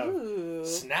 we have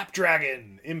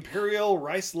Snapdragon Imperial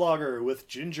Rice Lager with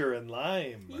ginger and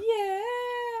lime.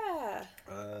 Yeah.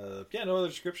 No other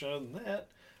description other than that.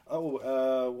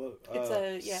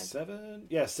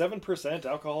 It's 7%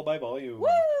 alcohol by volume.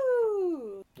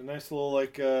 Woo! A nice little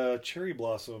cherry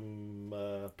blossom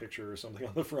picture or something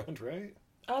on the front, right?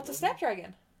 Oh, it's a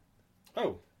Snapdragon.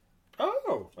 Oh,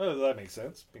 that makes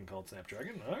sense. Being called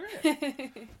Snapdragon. All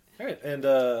right. All right, and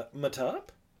my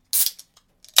top.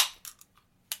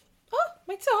 Oh,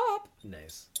 my top.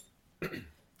 Nice.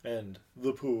 And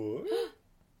the pour.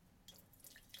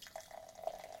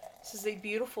 This is a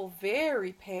beautiful,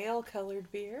 very pale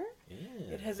colored beer.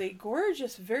 Yeah. It has a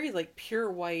gorgeous, very pure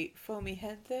white foamy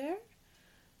head there.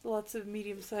 Lots of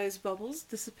medium-sized bubbles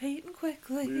dissipating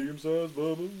quickly. Medium-sized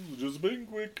bubbles dissipating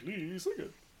quickly. Sing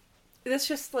it. This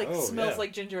just smells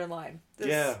like ginger and lime. This,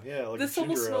 like this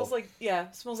ginger almost ale.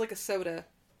 smells like a soda.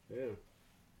 Yeah.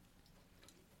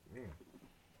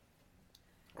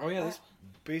 Oh yeah, this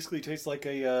basically tastes like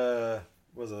a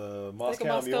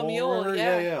Moscow Mule.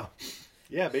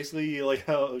 Yeah. Basically like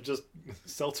how just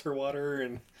seltzer water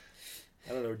and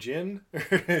I don't know, gin,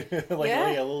 like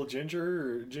a little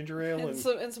ginger ale and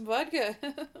some vodka.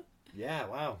 Yeah,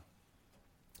 wow.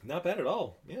 Not bad at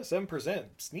all. Yeah, 7%.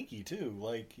 Sneaky, too.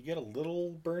 Like, you get a little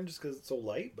burn just because it's so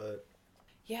light, but...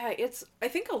 Yeah, I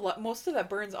think most of that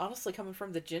burn's honestly coming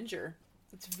from the ginger.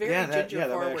 It's very ginger forward. Yeah,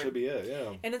 that might actually be it,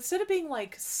 yeah. And instead of being,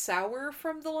 like, sour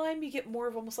from the lime, you get more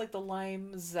of almost like the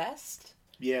lime zest.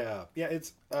 Yeah,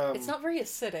 it's... it's not very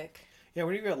acidic. Yeah,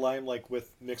 when you get lime, like,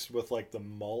 mixed with, like, the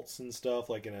malts and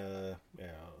stuff, like in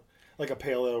like a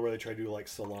pale ale where they try to do, like,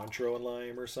 cilantro and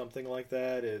lime or something like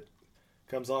that, it...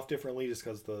 comes off differently just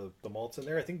because the malt's in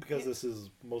there. I think because this is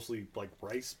mostly like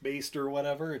rice based or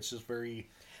whatever, it's just very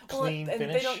clean and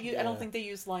finish. They don't use, I don't think they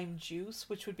use lime juice,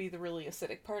 which would be the really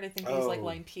acidic part. I think they use like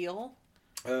lime peel.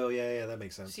 Oh yeah, that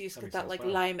makes sense. So you just get that like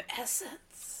lime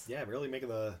essence. Yeah, really making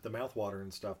the mouth water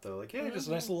and stuff though. Like just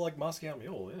a nice little like Moscow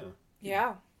Mule.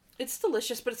 Yeah, it's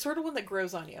delicious, but it's sort of one that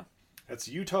grows on you. That's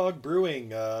Utah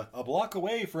Brewing, a block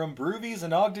away from Brewvies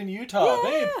in Ogden, Utah. Yeah.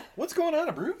 Babe, what's going on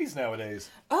at Brewvies nowadays?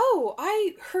 Oh,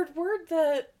 I heard word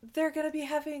that they're going to be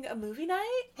having a movie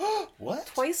night. What?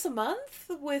 Twice a month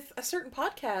with a certain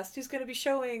podcast who's going to be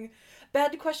showing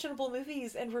bad to questionable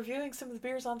movies and reviewing some of the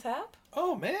beers on tap.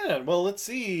 Oh, man. Well, let's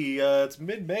see. It's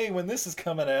mid-May when this is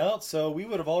coming out, so we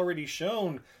would have already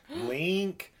shown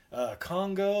Link...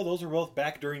 Congo, those were both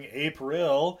back during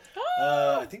April.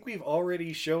 I think we've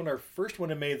already shown our first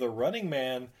one in May, The Running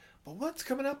Man. But what's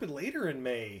coming up later in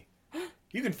May?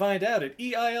 You can find out at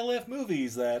EILF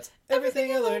Movies. That's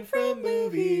Everything I Learned from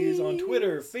Movies on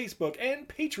Twitter, Facebook, and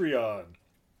Patreon.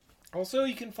 Also,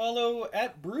 you can follow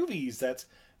at Brewvies. That's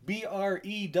BREWVIES.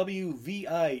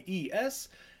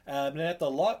 And at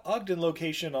the Ogden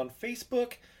location on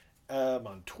Facebook.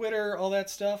 On Twitter, all that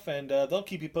stuff, and they'll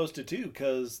keep you posted too,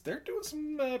 because they're doing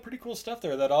some pretty cool stuff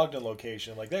there at that Ogden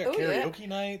location. Like they have karaoke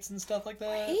nights and stuff like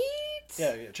that. Right?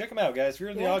 Yeah, check them out, guys. If you're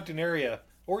in the Ogden area,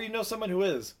 or you know someone who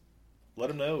is, let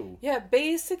them know. Yeah,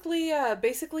 basically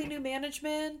new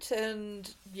management, and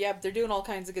they're doing all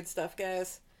kinds of good stuff,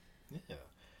 guys. Yeah.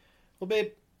 Well,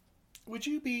 babe, would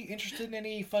you be interested in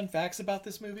any fun facts about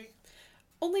this movie?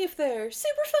 Only if they're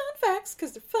super fun facts,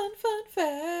 because they're fun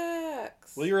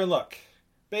facts. Well, you're in luck.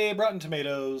 Babe, Rotten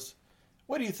Tomatoes,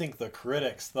 what do you think the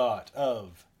critics thought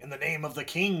of In the Name of the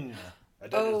King, A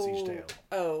Dead Siege Tale?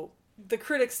 Oh, the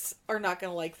critics are not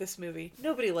going to like this movie.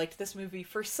 Nobody liked this movie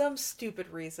for some stupid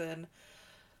reason.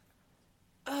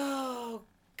 Oh,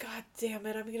 god damn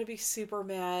it, I'm going to be super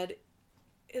mad.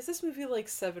 Is this movie like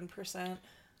 7%?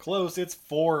 Close, it's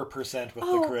 4% with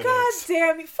the critics. Oh, god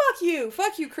damn you. Fuck you.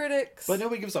 Fuck you, critics. But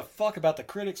nobody gives a fuck about the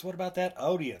critics. What about that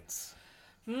audience?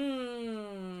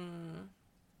 I'm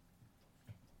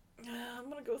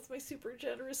gonna go with my super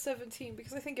generous 17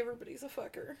 because I think everybody's a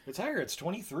fucker. It's higher, it's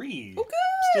 23. Oh,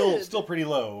 good! Still pretty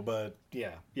low, but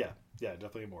yeah,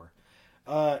 definitely more.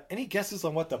 Any guesses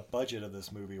on what the budget of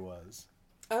this movie was?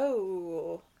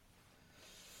 Oh...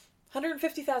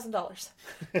 $150,000.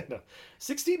 No,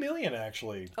 $60 million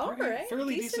actually. All right,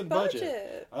 fairly decent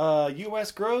budget.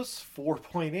 U.S. gross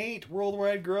 4.8,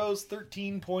 worldwide gross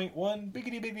 13.1.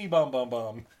 Biggity biggity bum bum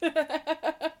bum.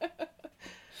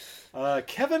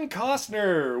 Kevin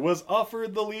Costner was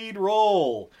offered the lead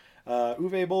role.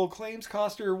 Uwe Boll claims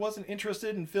Costner wasn't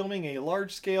interested in filming a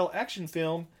large-scale action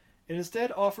film, and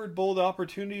instead offered Boll the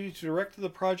opportunity to direct the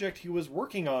project he was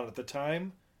working on at the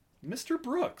time, Mr.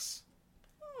 Brooks.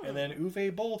 And then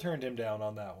Uwe Boll turned him down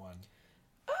on that one.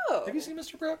 Oh. Have you seen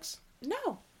Mr. Brooks?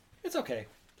 No. It's okay.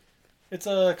 It's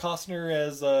a Costner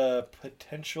as a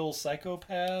potential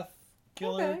psychopath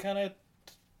killer kind of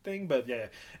thing, but yeah.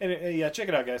 And check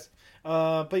it out, guys.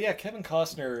 But yeah, Kevin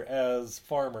Costner as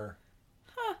Farmer.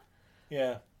 Huh.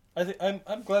 Yeah.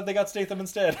 I'm glad they got Statham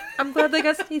instead. I'm glad they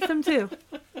got Statham too.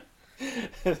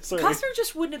 Sorry. Costner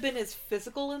just wouldn't have been as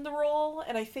physical in the role,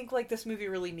 and I think like this movie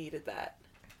really needed that.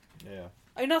 Yeah.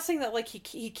 I'm not saying that like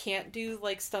he can't do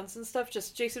like stunts and stuff.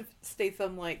 Just Jason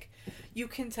Statham, like you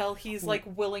can tell he's like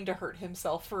willing to hurt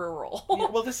himself for a role. Yeah,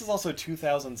 well, this is also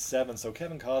 2007, so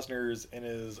Kevin Costner's in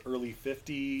his early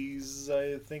 50s,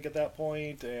 I think, at that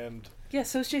point, and yeah,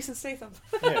 so is Jason Statham.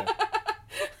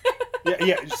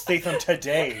 yeah, Statham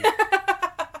today,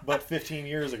 but 15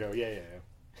 years ago. Yeah.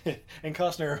 And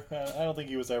Costner, I don't think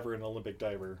he was ever an Olympic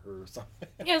diver or something.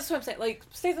 Yeah, that's what I'm saying. Like,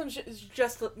 Statham is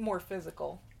just more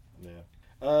physical.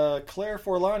 Yeah. Claire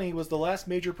Forlani was the last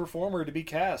major performer to be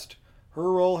cast.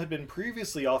 Her role had been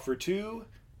previously offered to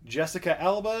Jessica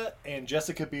Alba and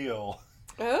Jessica Biel.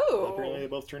 Oh. Apparently they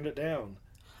both turned it down.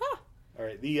 Huh. All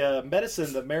right. The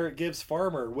medicine that Merritt gives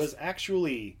Farmer was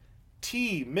actually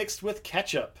tea mixed with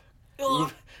ketchup.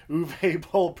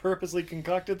 Uwe Boll purposely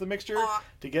concocted the mixture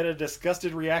to get a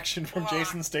disgusted reaction from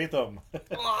Jason Statham.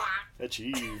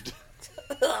 Achieved.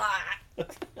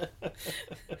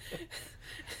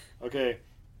 Okay.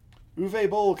 Uwe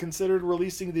Boll considered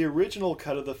releasing the original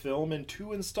cut of the film in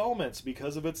 2 installments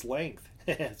because of its length.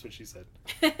 That's what she said.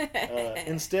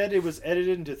 Instead, it was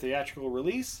edited into theatrical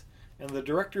release, and the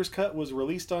director's cut was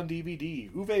released on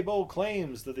DVD. Uwe Boll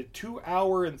claims that the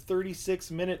 2-hour and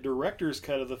 36-minute director's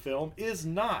cut of the film is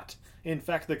not, in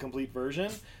fact, the complete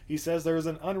version. He says there is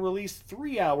an unreleased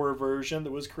 3-hour version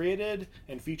that was created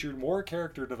and featured more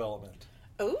character development.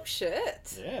 Oh,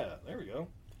 shit. Yeah, there we go.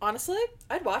 Honestly,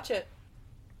 I'd watch it.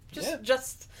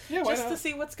 Just to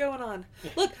see what's going on.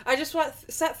 Look, I just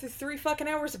sat through 3 fucking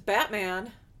hours of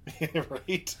Batman.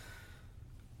 Right.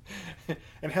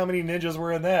 And how many ninjas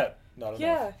were in that? Not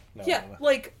enough. Yeah.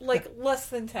 Like less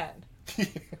than 10.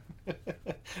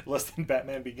 Less than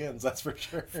Batman Begins, that's for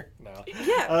sure. No.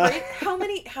 Yeah, right? How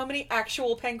many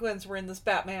actual penguins were in this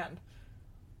Batman?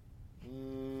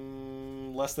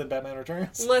 Less than Batman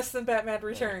Returns? Less than Batman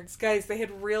Returns. Guys, they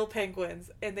had real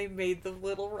penguins, and they made the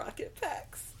little rocket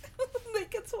packs. They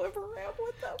could swim around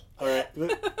with them. Alright,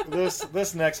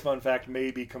 this next fun fact may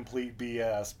be complete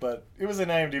BS, but it was in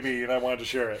IMDb, and I wanted to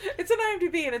share it. It's an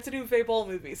IMDb, and it's a new Uwe Boll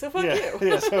movie, so fuck you.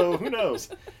 Yeah, so who knows?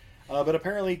 But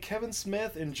apparently Kevin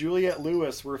Smith and Juliette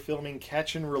Lewis were filming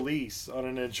Catch and Release on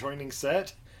an adjoining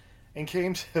set, and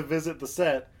came to visit the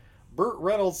set. Burt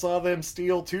Reynolds saw them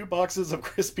steal 2 boxes of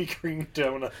Krispy Kreme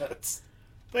donuts.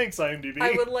 Thanks, IMDb.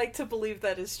 I would like to believe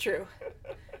that is true.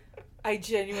 I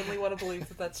genuinely want to believe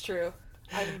that that's true.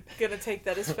 I'm gonna take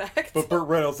that as fact. But Burt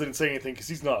Reynolds didn't say anything because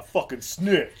he's not a fucking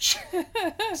snitch.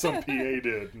 Some PA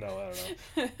did. No, I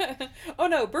don't know. Oh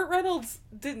no, Burt Reynolds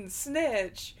didn't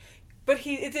snitch, but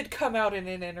it did come out in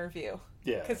an interview.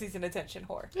 Yeah. Because he's an attention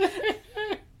whore.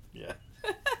 Yeah.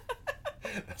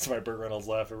 That's my Burt Reynolds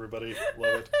laugh, everybody.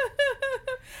 Love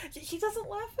it. He doesn't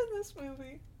laugh in this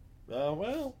movie.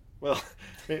 Well,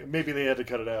 maybe they had to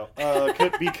cut it out.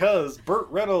 Because Burt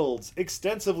Reynolds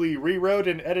extensively rewrote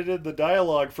and edited the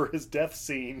dialogue for his death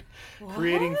scene,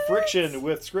 creating friction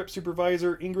with script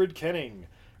supervisor Ingrid Kenning.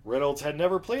 Reynolds had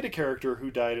never played a character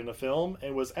who died in a film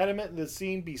and was adamant the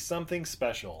scene be something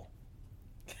special.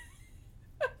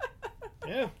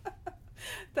 Yeah.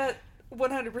 That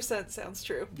 100% sounds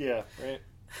true. Yeah, right.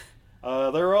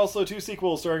 There are also 2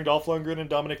 sequels starring Dolph Lundgren and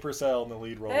Dominic Purcell in the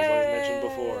lead roles, as I mentioned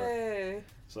before.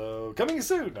 So, coming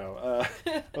soon. No.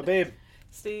 But babe,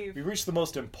 Steve, we reached the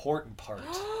most important part.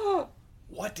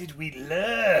 What did we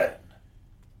learn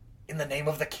in the name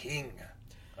of the king?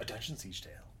 A Dungeon Siege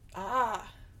tale.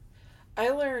 I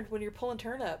learned when you're pulling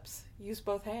turnips, use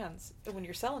both hands. And when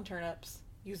you're selling turnips,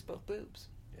 use both boobs.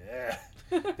 Yeah.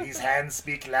 These hands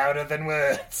speak louder than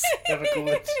words. Have a cool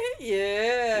it.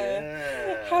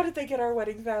 Yeah. How did they get our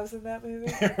wedding vows in that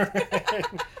movie?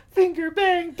 Finger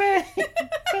bang bang.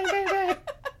 Bang bang bang.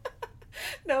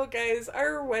 No, guys,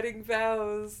 our wedding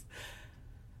vows.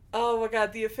 Oh my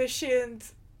god, the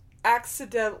officiant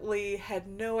accidentally had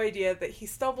no idea that he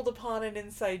stumbled upon an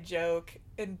inside joke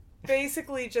and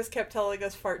basically just kept telling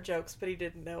us fart jokes, but he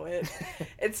didn't know it.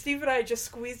 And Steve and I just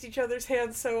squeezed each other's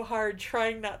hands so hard,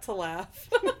 trying not to laugh.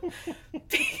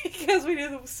 Because we knew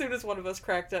that as soon as one of us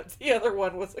cracked up, the other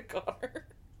one was a goner.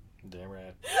 Damn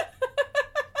right.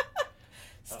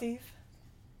 Steve,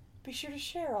 be sure to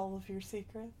share all of your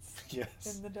secrets.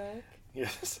 Yes. In the dark.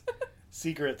 Yes.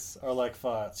 Secrets are like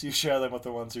farts. You share them with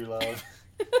the ones you love.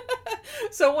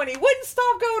 So when he wouldn't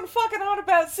stop going fucking on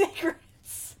about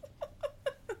secrets,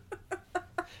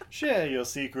 share your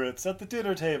secrets at the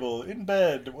dinner table, in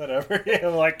bed, whatever. Yeah,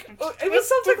 like it was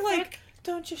something like,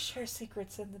 don't just share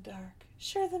secrets in the dark.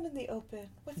 Share them in the open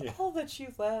with all that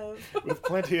you love. With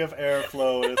plenty of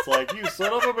airflow, and it's like, you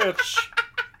son of a bitch.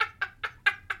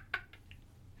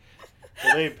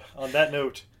 Well, babe, on that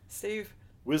note, Steve,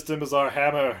 wisdom is our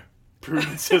hammer,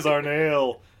 prudence is our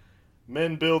nail.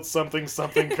 Men build something,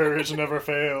 courage never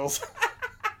fails.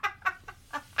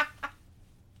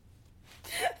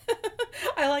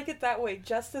 I like it that way,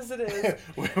 just as it is.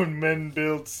 When men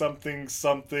build something,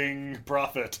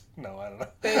 profit. No, I don't know.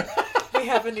 Babe, we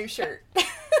have a new shirt.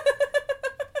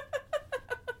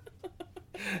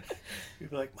 You'd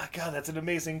be like, my God, that's an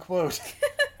amazing quote.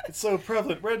 It's so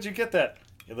prevalent. Where did you get that?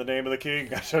 In the name of the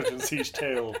king, I touch and siege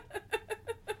tale.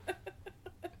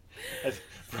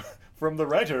 From the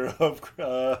writer of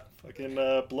fucking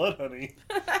Blood Honey.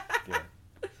 Yeah.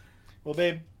 Well,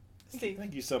 babe, Steve,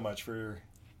 thank you so much for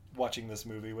watching this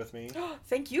movie with me.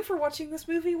 Thank you for watching this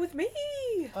movie with me.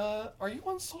 Are you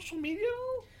on social media?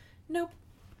 Nope.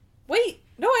 Wait,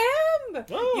 no, I am!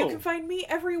 Oh. You can find me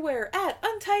everywhere at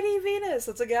Untidy Venus.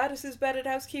 That's a goddess who's bad at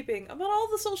housekeeping. I'm on all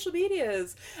the social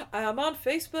medias. I'm on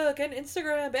Facebook and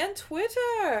Instagram and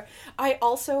Twitter. I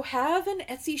also have an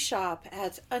Etsy shop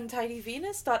at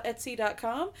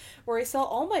untidyvenus.etsy.com where I sell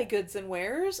all my goods and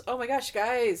wares. Oh my gosh,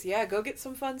 guys, yeah, go get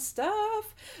some fun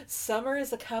stuff. Summer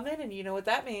is a-coming, and you know what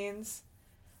that means.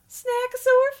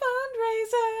 Snackasaur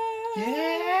fundraiser!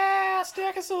 Yeah!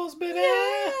 Snackasaurs, baby!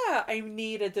 Yeah! I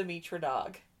need a Demetra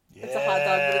dog. Yeah. It's a hot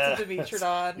dog, but it's a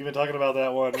Demetrodon. You've been talking about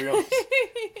that one.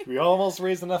 We almost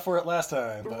raised enough for it last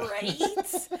time. But. Right?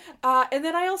 And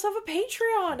then I also have a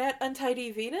Patreon at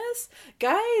Untidy Venus.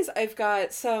 Guys, I've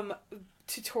got some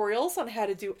tutorials on how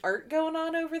to do art going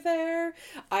on over there.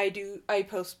 I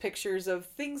post pictures of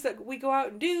things that we go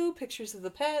out and do, pictures of the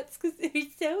pets, because they're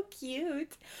so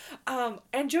cute.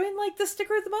 And join like the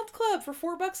Sticker of the Month Club for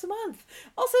 $4 a month.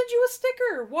 I'll send you a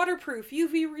sticker, waterproof,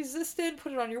 UV resistant,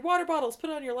 put it on your water bottles, put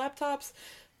it on your laptops.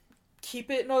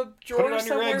 Keep it in a drawer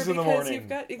somewhere because you've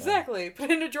got put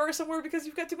it in a drawer somewhere because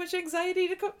you've got too much anxiety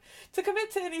to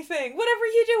commit to anything. Whatever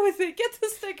you do with it, get the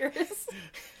stickers.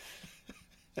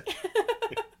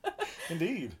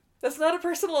 Indeed. That's not a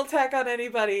personal attack on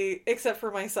anybody except for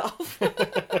myself.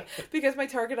 Because my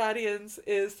target audience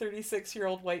is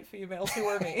 36-year-old white females who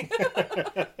are me.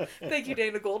 Thank you,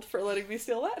 Dana Gold, for letting me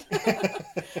steal that. Steve,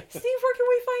 where can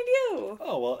we find you?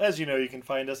 Oh, well, as you know, you can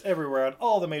find us everywhere on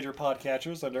all the major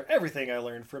podcatchers under Everything I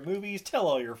Learned from Movies. Tell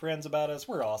all your friends about us.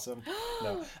 We're awesome.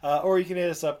 No. Or you can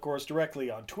hit us up, of course, directly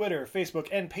on Twitter, Facebook,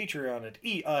 and Patreon at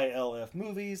EILF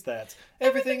Movies. That's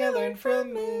Everything I Learned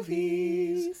from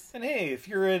Movies. And hey, if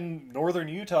you're in northern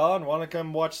Utah and want to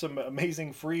come watch some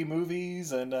amazing free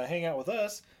movies and hang out with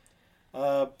us,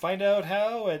 find out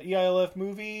how at EILF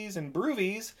Movies and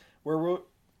Broovies, where we're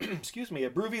excuse me,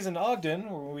 at Broovies in Ogden,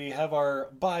 where we have our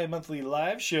bi-monthly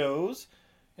live shows.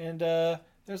 And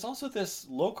there's also this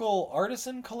local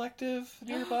artisan collective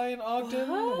nearby in Ogden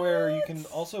where you can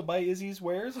also buy Izzy's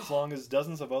wares as long as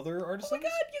dozens of other artisans. Oh my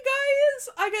god, you guys!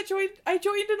 I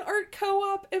joined an art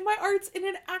co-op, and my art's in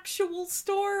an actual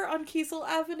store on Kiesel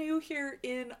Avenue here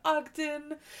in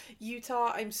Ogden,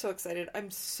 Utah. I'm so excited.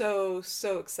 I'm so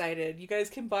excited. You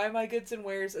guys can buy my goods and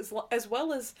wares as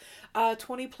well as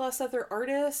 20 plus other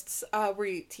artists.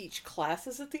 We teach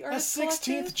classes at the Artist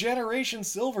Collective. 16th generation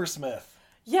silversmith.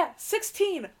 Yeah,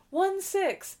 16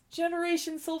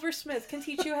 generation silversmith can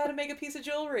teach you how to make a piece of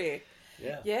jewelry.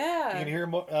 Yeah. You can hear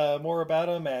more about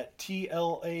them at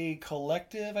TLA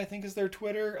Collective, I think is their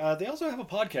Twitter. They also have a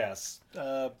podcast.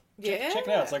 Check it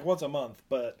out. It's like once a month,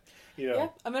 but you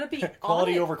know, I'm gonna be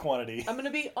quality over quantity. I'm gonna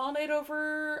be on it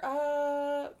over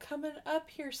coming up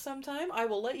here sometime. I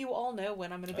will let you all know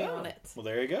when I'm gonna be on it. Well,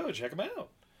 there you go. Check them out.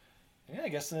 Yeah, I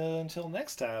guess until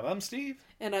next time, I'm Steve.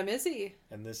 And I'm Izzy.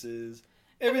 And this is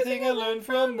Everything I Learned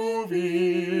from Movies.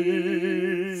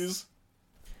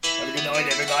 Have a good night,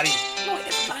 everybody. Good night,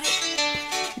 everybody.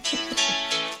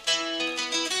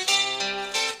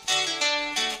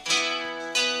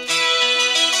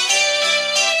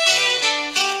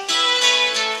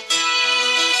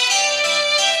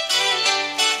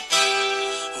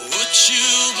 Would you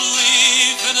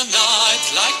believe in a night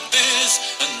like this?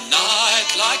 A night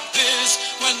like this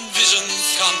when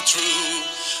visions come true?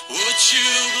 Would you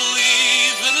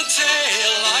believe in a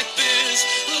tale like this?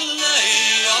 A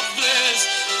lay of bliss,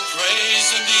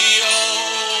 praising the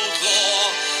old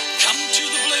law. Come to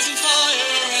the blazing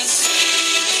fire and see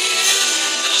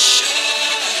in the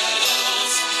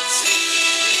shadows.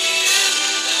 See in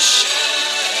the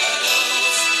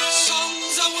shadows.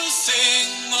 Songs I will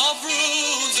sing of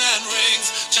runes and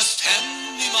rings. Just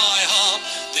hand me my harp.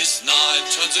 This night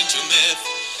turns into myth.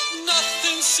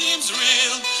 Nothing seems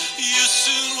real. You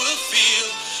soon will feel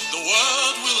the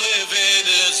world we live in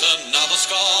is another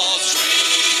scar's